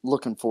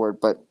looking for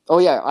it, but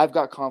I've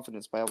Got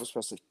Confidence by Elvis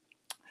Presley,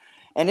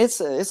 and it's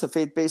a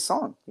faith-based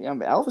song. Yeah,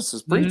 Elvis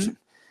is preaching,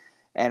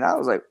 and I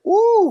was like,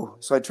 "Ooh!"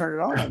 So I turned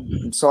it on,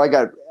 and so I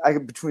got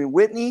between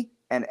Whitney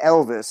and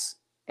Elvis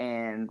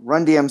and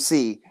Run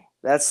DMC.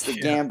 That's the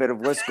gambit of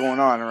what's going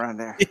on around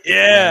there.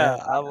 Yeah,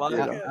 I like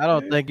it. I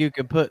don't think you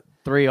could put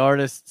 3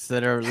 artists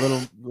that are a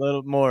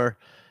little more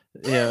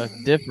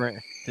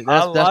different.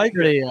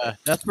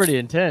 That's pretty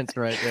intense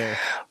right there.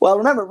 Well,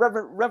 remember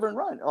Reverend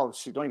Run. Oh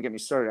shoot! Don't even get me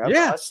started.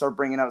 Yeah. I start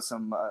bringing out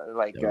some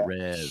like The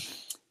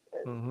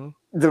Rev.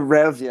 the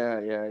Rev.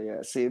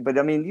 Yeah. See, but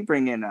I mean, you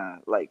bring in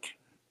like.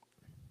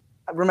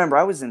 Remember,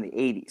 I was in the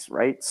 '80s,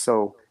 right?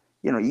 So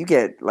you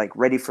get like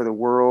Ready for the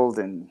World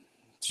and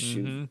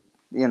Mm-hmm.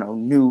 You know,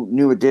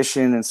 new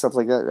edition and stuff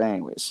like that.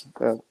 Anyways,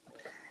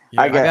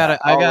 I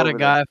got a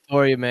guy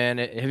for you, man.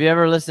 Have you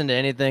ever listened to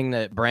anything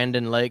that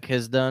Brandon Lake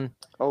has done?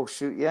 Oh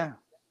shoot, yeah.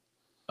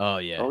 Oh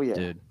yeah,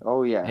 dude.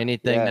 Oh yeah.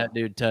 Anything that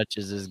dude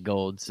touches is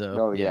gold. So.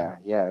 Oh yeah.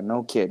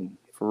 No kidding.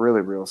 For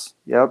really reals.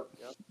 Yep.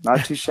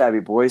 Not too shabby,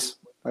 boys.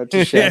 Not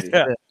too shabby.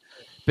 Yeah.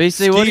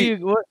 BC,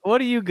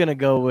 what are you gonna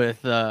go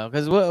with?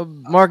 Because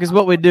Marcus,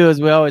 what we do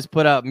is we always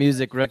put out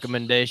music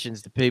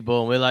recommendations to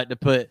people, and we like to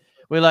put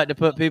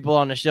people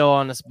on the show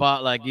on the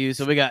spot like you.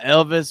 So we got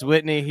Elvis,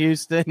 Whitney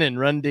Houston, and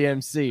Run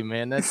DMC.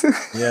 Man,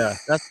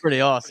 that's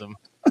pretty awesome.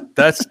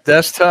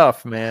 That's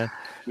tough, man.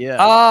 Yeah.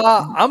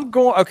 I'm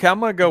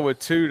gonna go with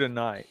two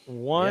tonight.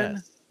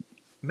 One,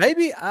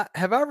 maybe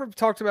have I ever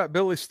talked about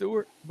Billy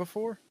Stewart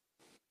before?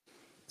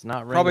 It's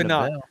not ringing probably a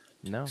not. bell.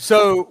 No.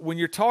 So when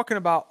you're talking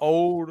about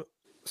old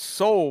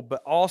soul,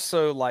 but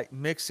also like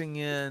mixing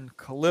in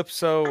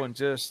calypso and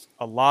just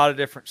a lot of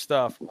different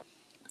stuff,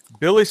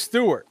 Billy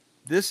Stewart,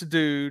 this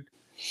dude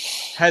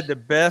had the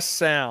best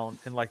sound,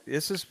 and like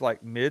this is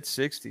like mid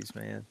 60s,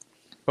 man.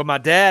 But my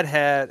dad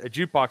had a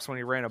jukebox when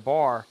he ran a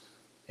bar,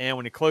 and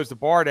when he closed the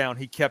bar down,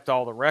 he kept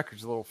all the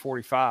records, the little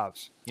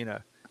 45s, you know.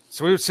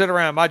 So we would sit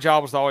around. My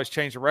job was to always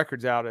change the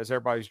records out as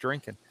everybody's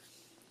drinking.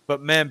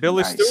 But man,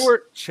 Billy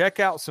Stewart, check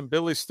out some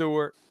Billy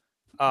Stewart.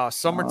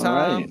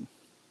 Summertime, right.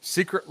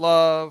 Secret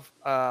Love,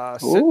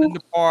 Sitting in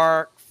the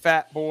Park,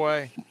 Fat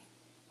Boy,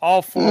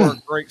 all four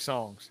great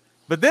songs.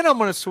 But then I'm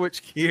going to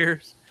switch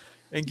gears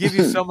and give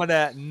you some of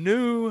that a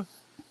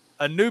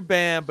new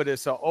band, but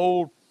it's an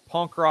old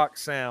punk rock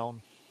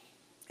sound.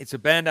 It's a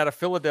band out of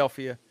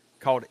Philadelphia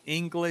called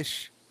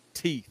English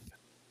Teeth,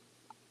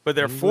 but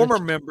they're former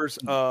members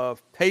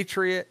of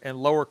Patriot and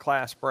Lower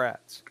Class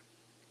Brats.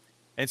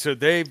 And so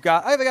they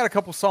got a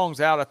couple songs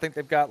out. I think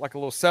they've got like a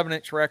little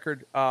 7-inch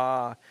record,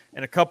 and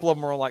a couple of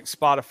them are on like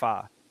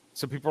Spotify.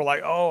 So people are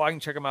like, oh, I can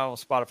check them out on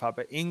Spotify.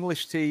 But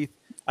English Teeth,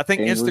 I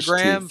think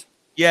Instagram,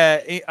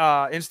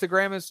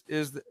 Instagram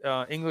is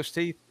English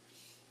Teeth,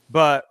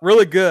 but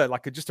really good,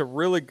 like just a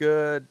really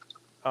good.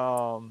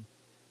 And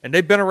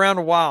they've been around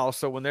a while,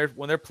 so when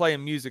they're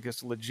playing music,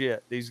 it's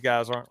legit. These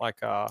guys aren't like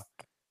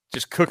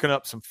just cooking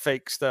up some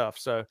fake stuff.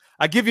 So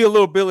I give you a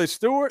little Billy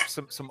Stewart,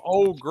 some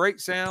old great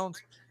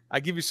sounds. I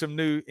give you some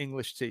new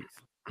English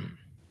Teeth.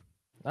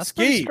 That's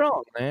pretty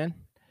strong, man.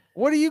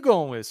 What are you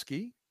going with,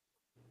 Ski?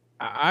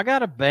 I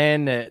got a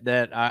band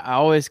that I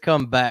always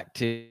come back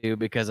to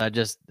because I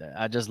just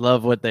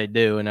love what they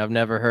do, and I've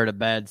never heard a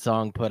bad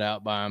song put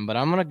out by them. But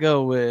I'm gonna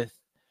go with a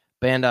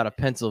band out of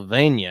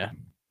Pennsylvania,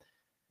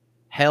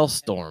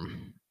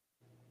 Hailstorm,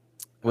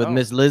 with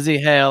Miss Lizzie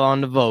Hale on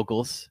the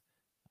vocals.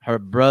 Her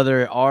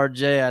brother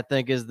RJ, I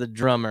think, is the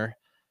drummer.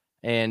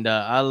 And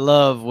I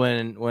love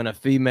when a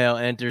female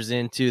enters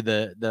into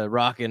the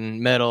rock and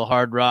metal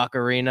hard rock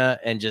arena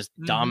and just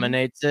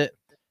dominates it.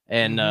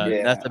 And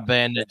that's a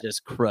band that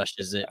just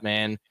crushes it,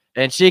 man.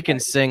 And she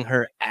can sing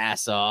her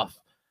ass off.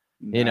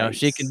 Nice. You know,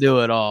 she can do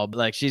it all.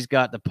 Like, she's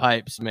got the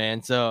pipes,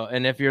 man. So,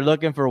 and if you're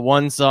looking for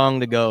one song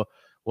to go,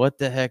 what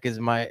the heck is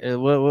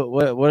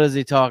what is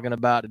he talking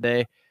about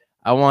today?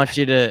 I want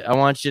you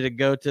to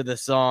go to the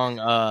song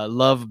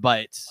Love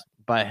Bites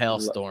by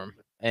Hailstorm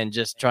and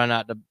just try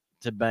not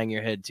to bang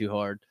your head too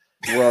hard.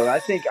 Well, I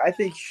think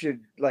you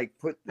should like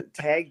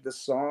tag the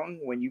song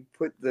when you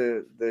put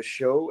the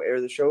show.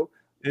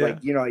 Yeah.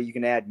 Like, you know, you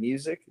can add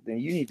music, then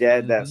you need to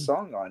add that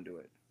song onto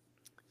it.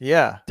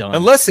 Yeah. Done.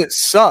 Unless it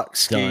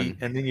sucks, Ski,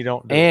 and then you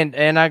don't do it.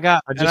 And I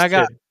got one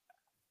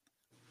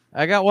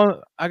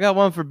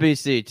for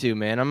BC too,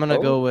 man. I'm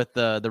gonna go with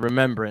the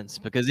Remembrance,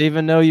 because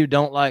even though you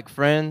don't like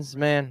Friends,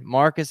 man,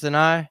 Marcus and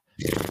I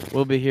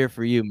will be here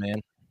for you,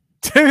 man.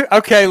 Dude,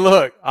 okay,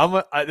 look,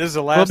 this is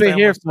the last we'll be thing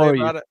here I'm for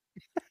you. About it.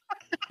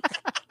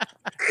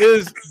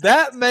 Is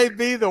that may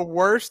be the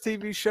worst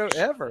TV show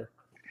ever?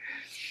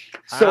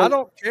 So I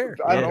don't care.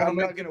 I'm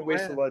not going to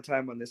waste a lot of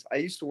time on this. I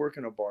used to work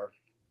in a bar,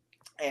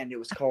 and it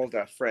was called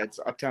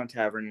Fred's Uptown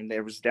Tavern, and it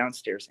was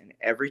downstairs. And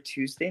every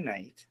Tuesday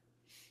night,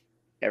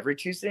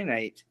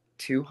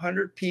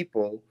 200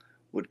 people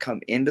would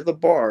come into the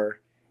bar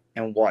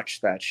and watch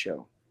that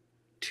show.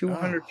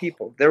 200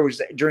 people. There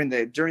was during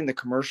the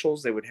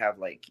commercials, they would have,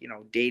 like, you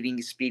know,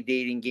 speed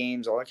dating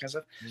games, all that kind of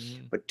stuff.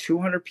 But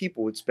 200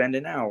 people would spend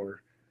an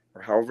hour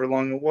or however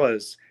long it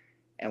was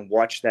and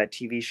watch that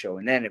TV show.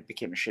 And then it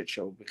became a shit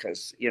show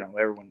because, you know,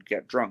 everyone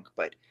got drunk.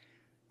 But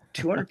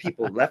 200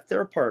 people left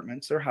their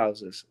apartments or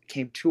houses,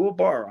 came to a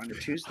bar on a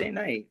Tuesday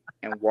night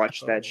and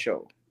watched that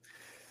show.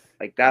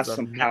 Like, that's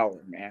some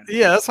power, man.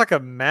 Yeah, that's like a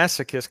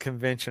masochist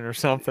convention or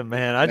something,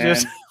 man.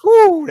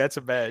 That's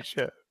a bad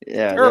show.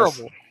 Yeah,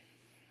 terrible.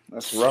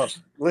 That's rough.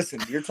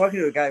 Listen, you're talking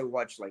to a guy who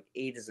watched like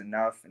 8 is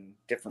Enough and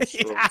different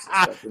strokes and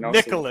stuff. You know?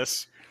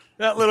 Nicholas.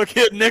 That little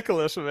kid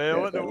Nicholas, man.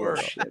 What the world?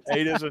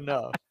 8 is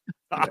enough.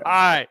 Yeah. All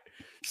right.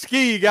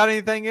 Ski, you got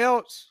anything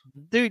else?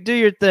 Do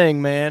your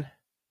thing, man.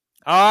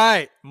 All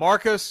right.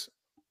 Marcus,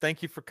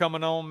 thank you for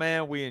coming on,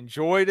 man. We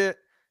enjoyed it.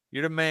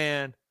 You're the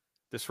man.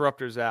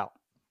 Disruptor's out.